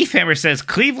 Beefhammer says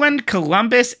Cleveland,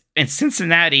 Columbus, and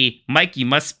Cincinnati. Mike, you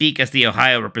must speak as the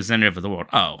Ohio representative of the world.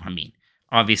 Oh, I mean,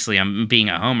 obviously I'm being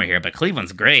a homer here, but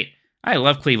Cleveland's great. I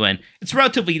love Cleveland. It's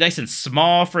relatively nice and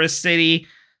small for a city.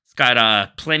 It's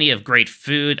got plenty of great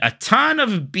food, a ton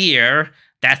of beer.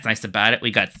 That's nice about it.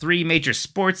 We got 3 major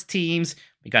sports teams.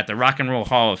 We got the Rock and Roll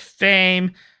Hall of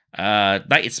Fame.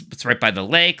 It's right by the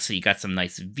lake, so you got some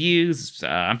nice views.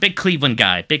 I'm a big Cleveland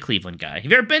guy. Have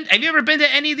you ever been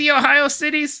to any of the Ohio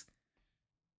cities?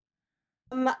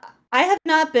 I have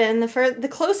not been. The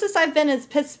closest I've been is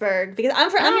Pittsburgh, because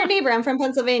I'm your neighbor. I'm from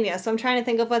Pennsylvania, so I'm trying to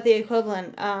think of what the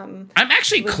equivalent. I'm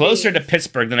actually closer to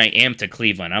Pittsburgh than I am to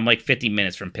Cleveland. I'm like 50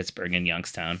 minutes from Pittsburgh in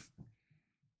Youngstown.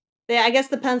 Yeah, I guess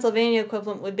the Pennsylvania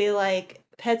equivalent would be like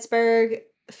Pittsburgh,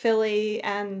 Philly,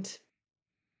 and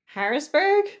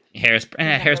Harrisburg. Harrisburg.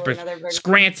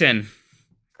 Scranton.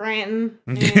 Scranton.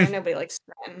 Yeah, nobody likes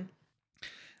Scranton.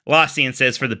 Lossian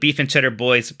says, for the Beef and Cheddar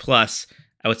Boys Plus,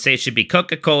 I would say it should be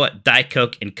Coca-Cola, Diet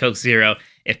Coke, and Coke Zero.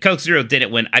 If Coke Zero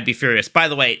didn't win, I'd be furious. By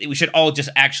the way, we should all just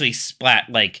actually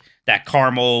splat that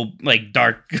caramel,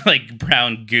 dark,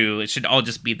 brown goo. It should all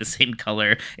just be the same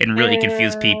color and really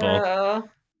confuse people.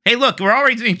 Hey, look, we're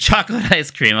already doing chocolate ice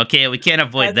cream. Okay, we can't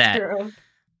avoid that. True.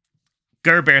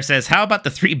 Gerbear says, how about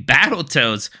the 3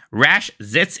 Battletoads? Rash,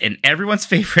 Zitz, and everyone's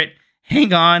favorite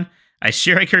Hang on. I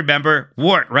can remember.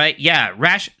 Wart, right? Yeah,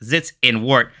 rash, zits, and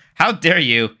wart. How dare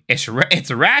you? It's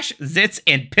rash, zits,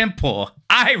 and pimple.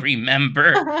 I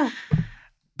remember.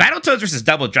 Battletoads versus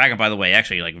Double Dragon, by the way,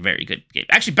 actually, like, very good game.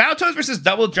 Actually, Battletoads versus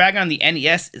Double Dragon on the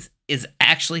NES is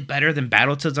actually better than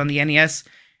Battletoads on the NES.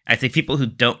 I think people who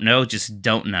don't know just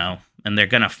don't know, and they're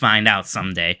gonna find out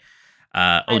someday.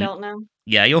 I don't know.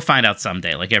 Yeah, you'll find out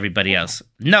someday, like everybody else.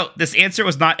 Note, this answer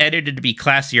was not edited to be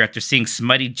classier after seeing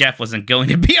Smutty Jeff wasn't going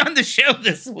to be on the show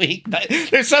this week. But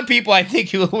there's some people, I think,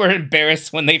 who were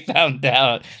embarrassed when they found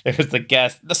out there was a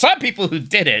guest. Some people who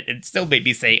did it and still made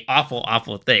me say awful,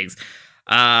 awful things.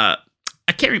 I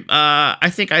think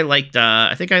I liked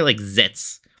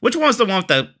Zitz. Which one was the one with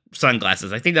the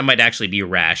sunglasses? I think that might actually be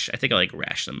Rash. I think I like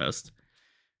Rash the most.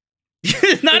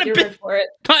 not a big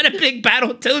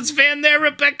Battletoads fan there,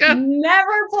 Rebecca.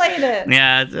 Never played it.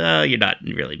 Yeah, you're not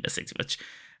really missing too much.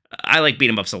 I like beat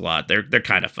 'em ups a lot. They're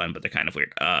kind of fun, but they're kind of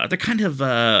weird. They're kind of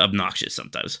obnoxious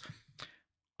sometimes.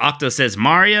 Octo says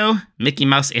Mario, Mickey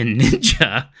Mouse, and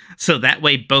Ninja. So that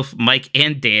way both Mike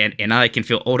and Dan and I can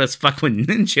feel old as fuck when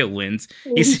Ninja wins.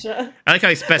 Ninja. I like how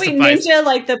he specifies. Wait, Ninja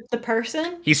like the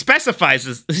person? He specifies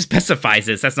this.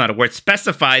 That's not a word.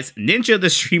 Specifies Ninja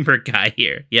the streamer guy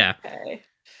here. Yeah.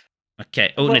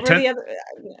 Okay. Oh, what were the other?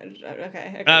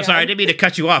 Okay. Sorry, I didn't mean to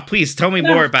cut you off. Please tell me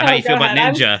more about how you feel about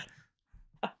Ninja.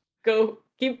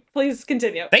 Please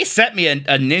continue. They sent me a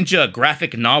Ninja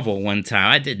graphic novel one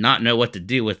time. I did not know what to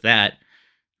do with that. I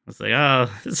was like, oh,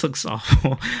 this looks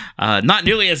awful. Not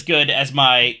nearly as good as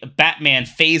my Batman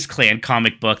FaZe Clan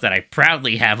comic book that I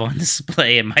proudly have on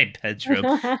display in my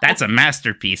bedroom. That's a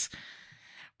masterpiece.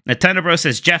 Nintendo Bro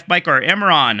says, Jeff, Mike, or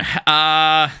Imran?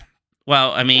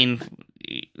 Well, I mean,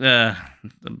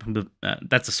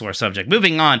 that's a sore subject.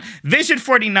 Moving on. Vision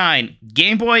 49,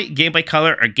 Game Boy, Game Boy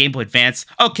Color, or Game Boy Advance?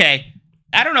 Okay.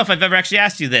 I don't know if I've ever actually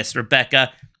asked you this,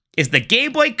 Rebecca. Is the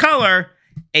Game Boy Color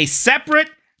a separate,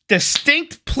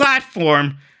 distinct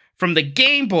platform from the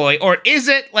Game Boy, or is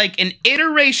it like an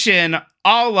iteration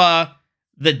a la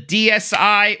the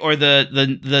DSi or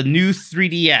the new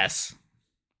 3DS?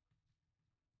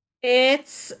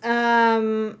 It's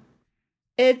an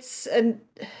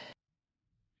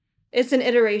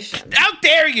iteration. How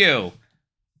dare you?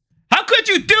 How could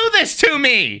you do this to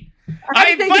me?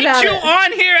 I invite you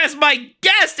on here as my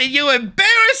guest and you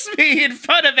embarrass me in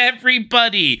front of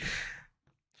everybody.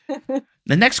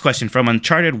 The next question from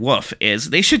Uncharted Wolf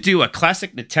is, they should do a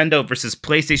classic Nintendo versus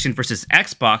PlayStation versus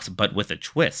Xbox, but with a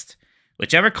twist.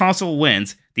 Whichever console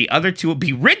wins, the other two will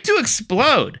be rigged to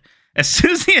explode. As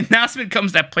soon as the announcement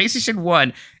comes that PlayStation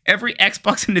 1, every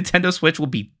Xbox and Nintendo Switch will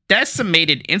be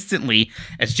decimated instantly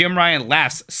as Jim Ryan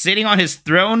laughs, sitting on his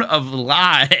throne of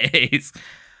lies.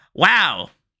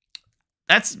 Wow.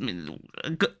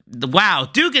 Wow.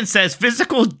 Dugan says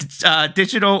physical,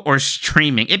 digital, or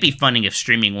streaming. It'd be funny if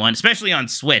streaming won, especially on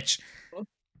Switch.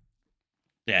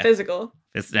 Yeah. Physical.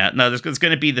 It's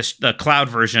going to be the cloud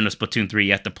version of Splatoon 3.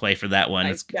 You have to play for that one.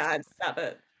 My God, stop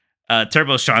it.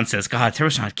 Turbo Sean says, God, Turbo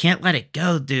Sean, can't let it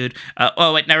go, dude.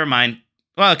 Oh, wait, never mind.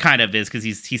 Well, it kind of is, because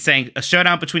he's saying a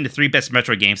showdown between the three best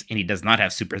Metro games, and he does not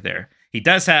have Super there. He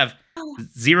does have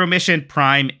Zero Mission,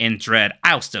 Prime, and Dread.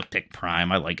 I'll still pick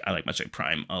Prime. I like Metroid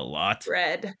Prime a lot.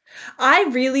 Dread. I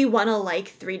really want to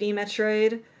like 3D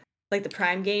Metroid, like the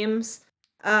Prime games.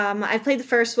 I played the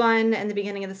first one and the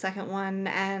beginning of the second one,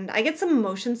 and I get some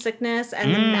motion sickness,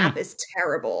 and the map is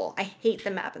terrible. I hate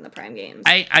the map in the Prime games.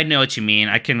 I know what you mean.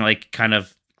 I can, like, kind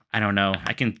of, I don't know.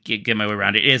 I can get my way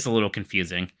around it. It is a little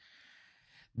confusing.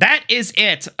 That is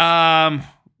it.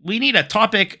 We need a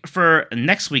topic for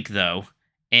next week, though.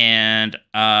 And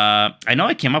I know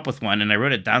I came up with one, and I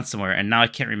wrote it down somewhere, and now I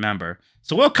can't remember.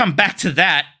 So we'll come back to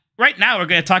that. Right now, we're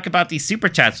going to talk about these super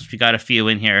chats, which we got a few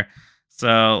in here.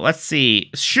 So let's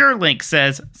see. SureLink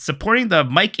says, supporting the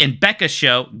Mike and Becca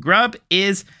show, Grubb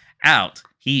is out.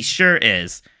 He sure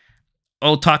is.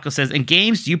 Old Taco says, in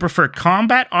games, do you prefer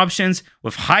combat options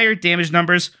with higher damage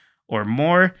numbers or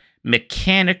more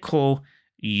mechanical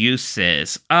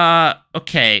uses?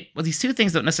 Okay. Well, these two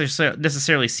things don't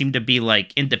necessarily seem to be,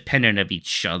 like, independent of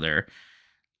each other.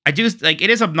 I do, like,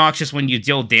 it is obnoxious when you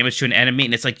deal damage to an enemy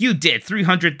and it's like, you did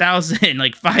 300,000,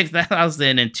 like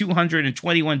 5,000 and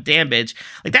 221 damage.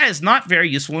 Like, that is not very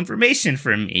useful information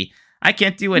for me. I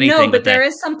can't do anything with that. No, but there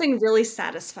is something really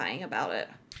satisfying about it.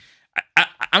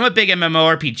 I'm a big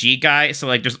MMORPG guy, so,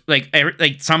 like, there's, like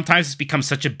sometimes it's become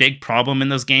such a big problem in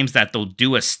those games that they'll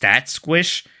do a stat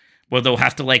squish where they'll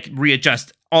have to, like,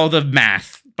 readjust all the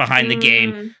math behind the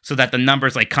game so that the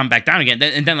numbers, like, come back down again.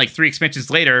 And then, like, 3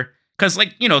 expansions later, because,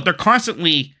 like, you know, they're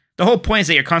constantly The whole point is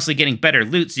that you're constantly getting better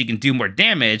loot so you can do more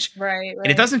damage. Right.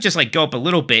 And it doesn't just like go up a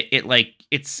little bit. It like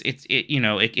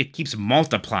it keeps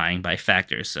multiplying by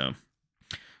factors. So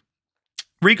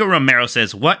Rico Romero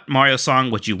says, "What Mario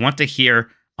song would you want to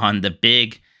hear on the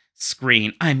big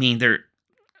screen?" I mean, the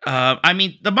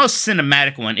most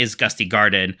cinematic one is Gusty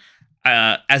Garden.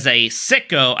 As a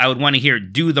sicko, I would want to hear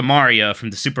 "Do the Mario" from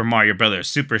the Super Mario Brothers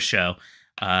Super Show.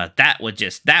 That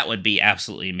would be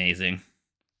absolutely amazing.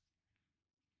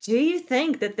 Do you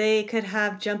think that they could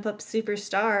have Jump Up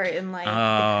Superstar in like the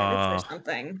credits or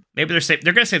something? Maybe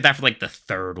they're gonna save that for like the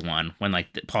third one when like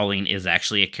Pauline is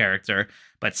actually a character.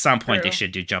 But at some point they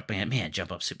should do Jump Up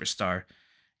Superstar.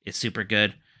 It's super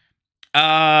good.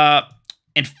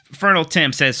 Infernal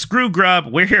Tim says, "Screw Grubb,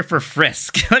 we're here for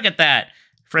Frisk." Look at that.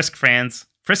 Frisk fans.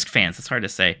 That's hard to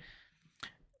say.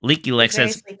 Leaky Legs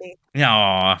says,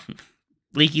 "Aw,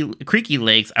 Creaky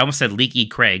Legs." I almost said Leaky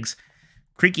Craigs.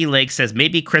 Creaky Legs says,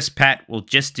 "Maybe Chris Pratt will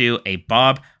just do a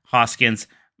Bob Hoskins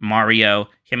Mario."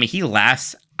 I mean, he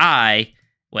laughs. I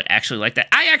would actually like that.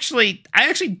 I actually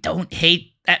don't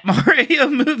hate that Mario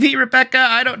movie, Rebecca.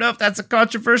 I don't know if that's a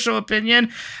controversial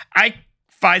opinion. I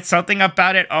find something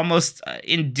about it almost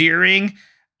endearing.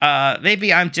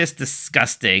 Maybe I'm just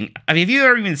disgusting. I mean, have you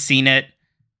ever even seen it?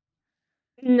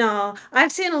 No,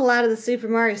 I've seen a lot of the Super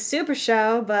Mario Super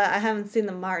Show, but I haven't seen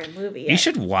the Mario movie yet. You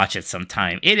should watch it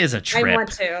sometime. It is a trip. I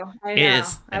want to. I know. It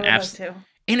is I would love to.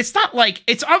 And it's not like,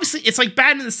 it's like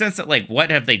bad in the sense that like,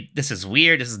 this is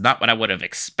weird. This is not what I would have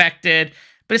expected.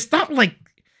 But it's not like,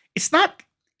 it's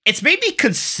maybe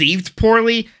conceived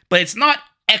poorly, but it's not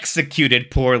executed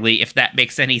poorly, if that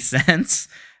makes any sense.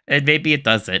 And maybe it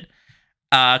doesn't.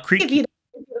 If you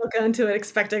don't go into it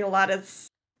expecting a lot,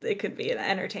 it could be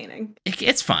entertaining.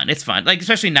 It's fun. It's fun. Like,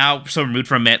 especially now, so removed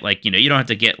from it, like, you don't have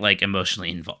to get like emotionally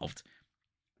involved.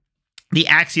 The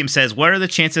Axiom says, "What are the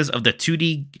chances of the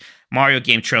 2D Mario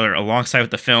game trailer alongside with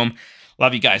the film?"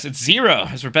 Love you guys. It's 0,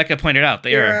 as Rebecca pointed out.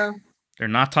 They're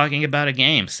not talking about a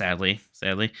game, sadly.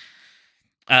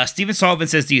 Steven Sullivan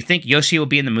says, "Do you think Yoshi will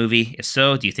be in the movie? If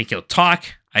so, do you think he'll talk?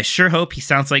 I sure hope he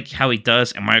sounds like how he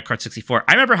does in Mario Kart 64.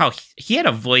 I remember how he had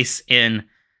a voice in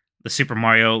the Super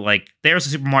Mario, like, there was a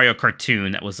Super Mario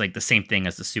cartoon that was like the same thing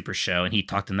as the Super Show, and he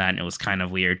talked in that, and it was kind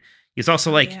of weird. He was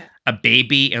also like a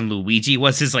baby, and Luigi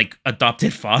was his like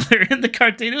adopted father in the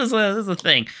cartoon. It was a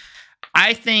thing.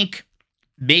 I think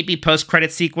maybe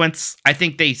post-credit sequence. I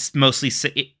think they mostly,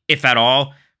 if at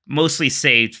all, mostly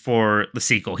saved for the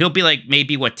sequel. He'll be like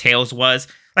maybe what Tails was.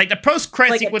 Like the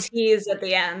post-credit sequence. Like a tease at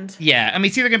the end. Yeah, I mean,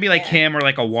 it's either going to be like him or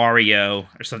like a Wario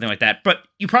or something like that. But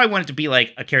you probably want it to be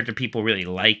like a character people really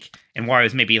like. And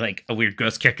Wario's maybe like a weird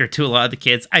ghost character to a lot of the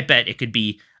kids. I bet it could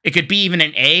be even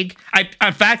an egg.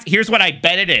 In fact, here's what I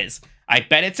bet it is. I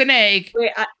bet it's an egg.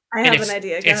 Wait, I have an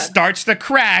idea. Go ahead. Starts to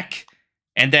crack,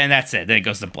 and then that's it. Then it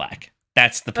goes to black.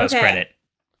 That's the post-credit. Okay.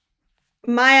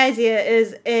 My idea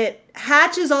is it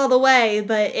hatches all the way,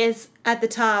 but it's at the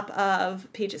top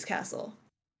of Peach's castle.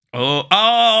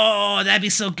 Oh, that'd be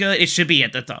so good. It should be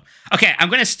at the top. Okay, I'm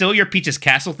gonna steal your Peach's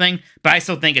castle thing, but I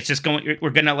still think it's just we're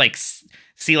gonna like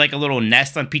see like a little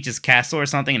nest on Peach's castle or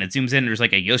something, and it zooms in, and there's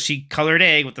like a Yoshi colored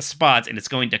egg with the spots, and it's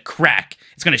going to crack.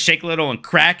 It's gonna shake a little and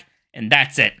crack, and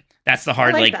that's it. That's the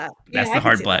hard that's the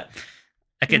hard butt.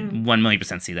 I could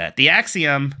 1,000,000% see that. The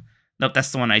Axiom. Nope,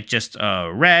 that's the one I just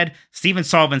read. Steven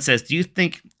Sullivan says, "Do you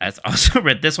think..." I also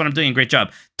read this one. I'm doing a great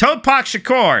job. Toadpock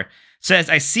Shakur says,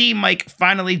 "I see Mike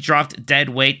finally dropped dead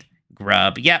weight.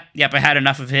 Grubb." Yep. I had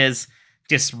enough of his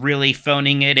just really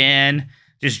phoning it in,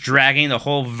 just dragging the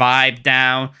whole vibe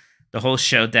down, the whole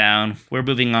show down. We're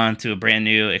moving on to a brand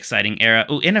new, exciting era.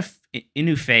 Oh,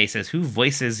 Inu Fei says, "Who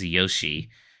voices Yoshi?"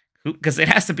 Because it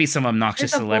has to be some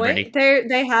obnoxious celebrity.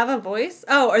 They have a voice?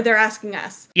 Oh, or they're asking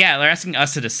us. Yeah, they're asking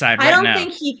us to decide right now. I don't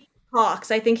think he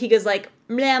talks. I think he goes like,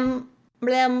 blem,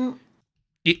 blem.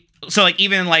 So, like,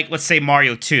 even, like, let's say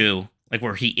Mario 2, like,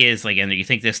 where he is, like, in there, you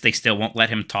think they still won't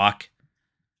let him talk?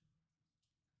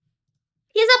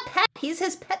 He's a pet. He's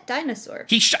his pet dinosaur.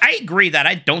 I agree that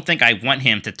I don't think I want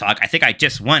him to talk. I think I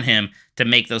just want him to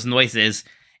make those noises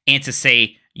and to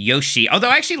say Yoshi. Although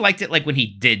I actually liked it, like, when he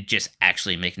did just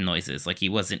actually make noises. Like, he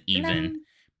wasn't even...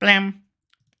 Blam.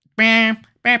 Blam.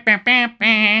 Blam. Blam. Blam.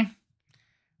 Blam.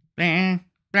 Blam.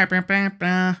 Blam. Blam. Blam.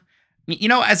 Blam. You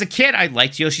know, as a kid, I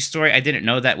liked Yoshi's Story. I didn't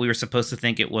know that we were supposed to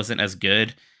think it wasn't as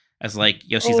good as, like,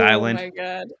 Yoshi's Island. Oh, my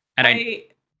God. And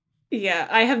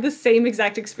I have the same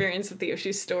exact experience with the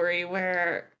Yoshi's Story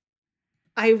where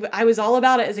I was all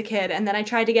about it as a kid, and then I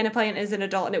tried to get into playing it as an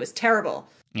adult, and it was terrible.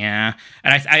 Yeah,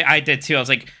 and I did too. I was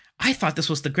like, I thought this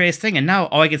was the greatest thing, and now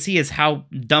all I can see is how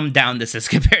dumbed down this is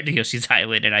compared to Yoshi's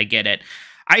Island, and I get it.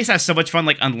 I used to have so much fun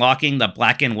like unlocking the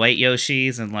black and white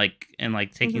Yoshis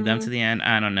and taking them to the end.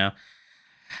 I don't know.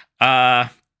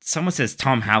 Someone says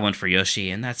Tom Holland for Yoshi,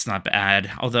 and that's not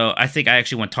bad. Although I think I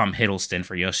actually want Tom Hiddleston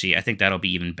for Yoshi. I think that'll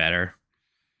be even better.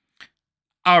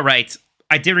 All right.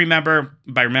 I did remember,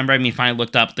 by remember I mean finally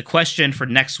looked up, the question for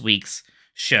next week's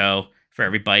show for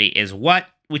everybody is what,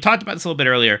 we talked about this a little bit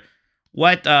earlier,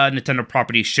 what Nintendo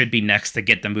property should be next to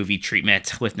get the movie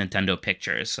treatment with Nintendo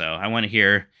Pictures. So I want to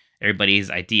hear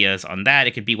everybody's ideas on that.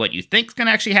 It could be what you think is going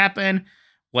to actually happen,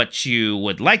 what you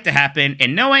would like to happen,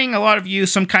 and knowing a lot of you,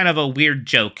 some kind of a weird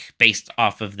joke based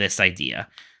off of this idea.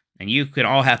 And you could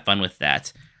all have fun with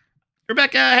that.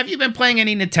 Rebecca, have you been playing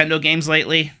any Nintendo games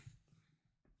lately?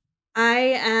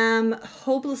 I am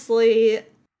hopelessly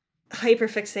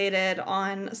hyperfixated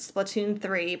on Splatoon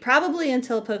 3, probably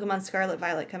until Pokemon Scarlet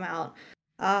Violet come out.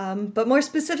 But more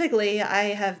specifically,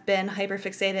 I have been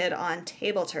hyperfixated on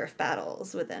table turf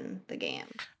battles within the game.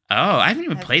 Oh, I haven't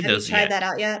even played those yet. Have you tried that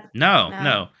out yet?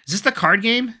 No. Is this the card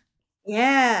game?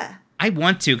 Yeah. I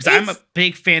want to, because I'm a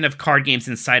big fan of card games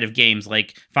inside of games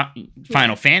like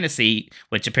Final Fantasy,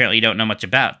 which apparently you don't know much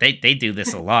about. They do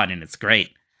this a lot, and it's great.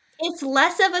 It's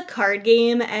less of a card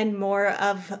game and more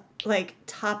of, like,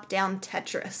 top-down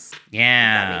Tetris.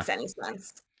 Yeah. If that makes any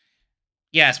sense.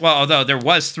 Yes, well, although there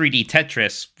was 3D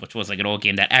Tetris, which was like an old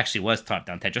game that actually was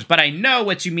top-down Tetris, but I know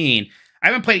what you mean. I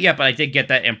haven't played it yet, but I did get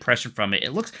that impression from it.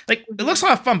 It looks a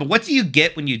lot of fun, but what do you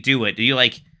get when you do it? Do you,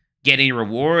 like, get any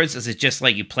rewards? Is it just,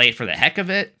 like, you play it for the heck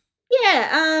of it?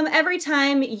 Yeah, every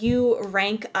time you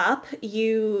rank up,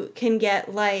 you can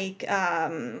get, like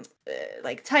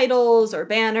titles or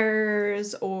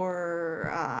banners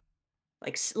or,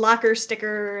 like, locker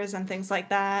stickers and things like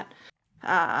that.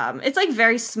 It's, like,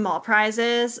 very small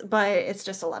prizes, but it's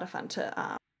just a lot of fun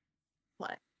to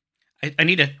play. I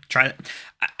need to try it.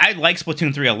 I like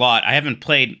Splatoon 3 a lot. I haven't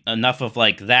played enough of,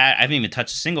 like, that. I haven't even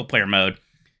touched single-player mode,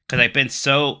 because I've been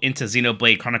so into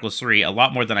Xenoblade Chronicles 3, a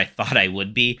lot more than I thought I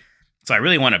would be. So I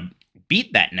really want to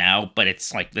beat that now, but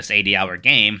it's like this 80-hour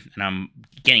game, and I'm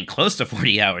getting close to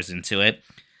 40 hours into it.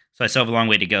 So I still have a long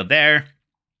way to go there.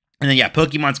 And then, yeah,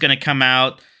 Pokemon's going to come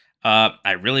out.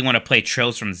 I really want to play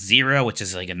Trails from Zero, which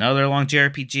is like another long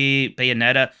JRPG,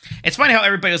 Bayonetta. It's funny how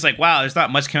everybody was like, wow, there's not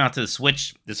much coming out to the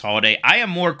Switch this holiday. I am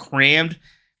more crammed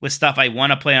with stuff I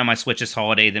want to play on my Switch this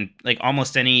holiday than like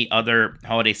almost any other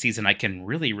holiday season I can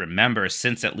really remember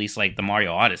since at least like the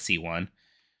Mario Odyssey one.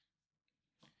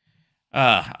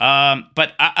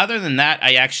 But other than that,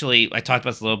 I talked about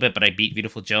this a little bit, but I beat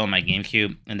Beautiful Joe on my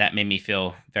GameCube, and that made me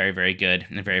feel very, very good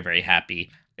and very, very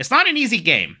happy. It's not an easy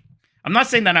game. I'm not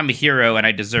saying that I'm a hero and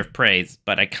I deserve praise,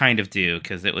 but I kind of do,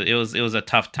 because it was a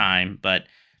tough time. But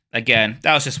again,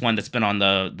 that was just one that's been on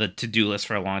the to-do list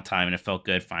for a long time, and it felt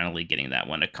good finally getting that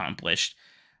one accomplished.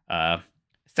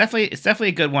 It's definitely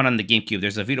a good one on the GameCube.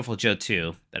 There's a Beautiful Joe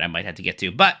 2 that I might have to get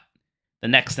to, but the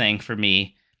next thing for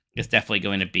me is definitely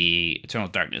going to be Eternal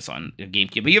Darkness on the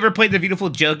GameCube. Have you ever played the Beautiful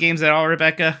Joe games at all,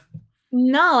 Rebecca?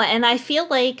 No, and I feel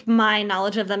like my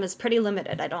knowledge of them is pretty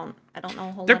limited. I don't know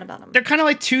a whole lot about them. They're kind of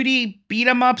like 2D beat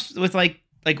 'em ups with like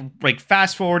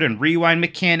fast forward and rewind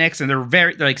mechanics, and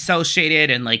they're like cell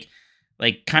shaded and like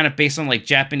kind of based on like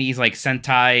Japanese like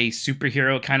Sentai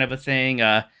superhero kind of a thing.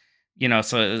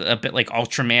 So a bit like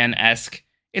Ultraman-esque.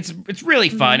 It's really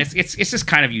fun. Mm-hmm. It's just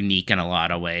kind of unique in a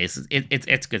lot of ways.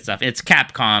 It's good stuff. It's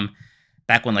Capcom,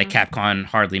 back when like Capcom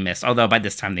hardly missed. Although by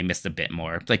this time they missed a bit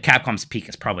more. Like Capcom's peak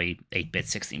is probably 8-bit,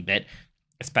 16-bit.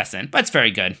 It's best in, but it's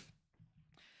very good.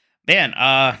 Man,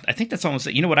 I think that's almost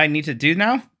it. You know what I need to do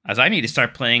now? As I need to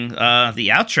start playing the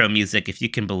outro music, if you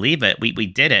can believe it. We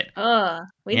did it.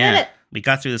 We did it. We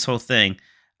got through this whole thing.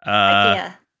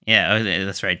 Yeah,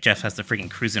 that's right. Jeff has the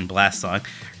freaking Cruisin' Blast song.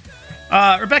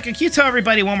 Rebecca, can you tell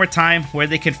everybody one more time where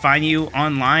they can find you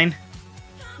online?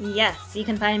 Yes, you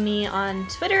can find me on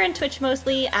Twitter and Twitch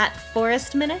mostly at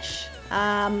Forestminish.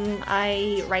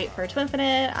 I write for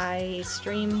Twinfinite, I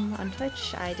stream on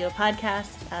Twitch, I do a podcast,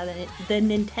 the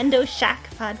Nintendo Shack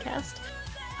podcast.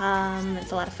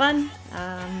 It's a lot of fun.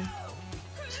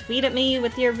 Tweet at me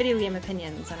with your video game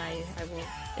opinions, and I will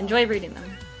enjoy reading them.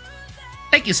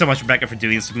 Thank you so much, Rebecca, for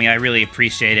doing this with me. I really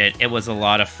appreciate it. It was a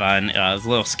lot of fun. It was a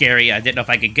little scary. I didn't know if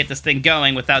I could get this thing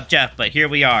going without Jeff, but here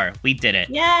we are. We did it.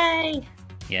 Yay!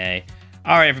 Yay.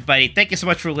 All right, everybody. Thank you so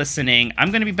much for listening.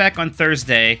 I'm going to be back on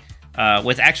Thursday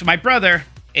with actually my brother,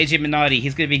 AJ Minotti.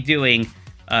 He's going to be doing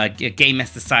Game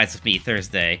As Decides with me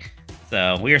Thursday.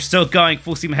 So we are still going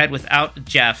full steam ahead without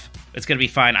Jeff. It's going to be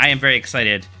fine. I am very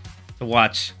excited to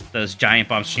watch those Giant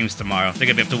Bomb streams tomorrow. They're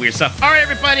going to be up to weird stuff. All right,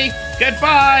 everybody.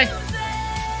 Goodbye.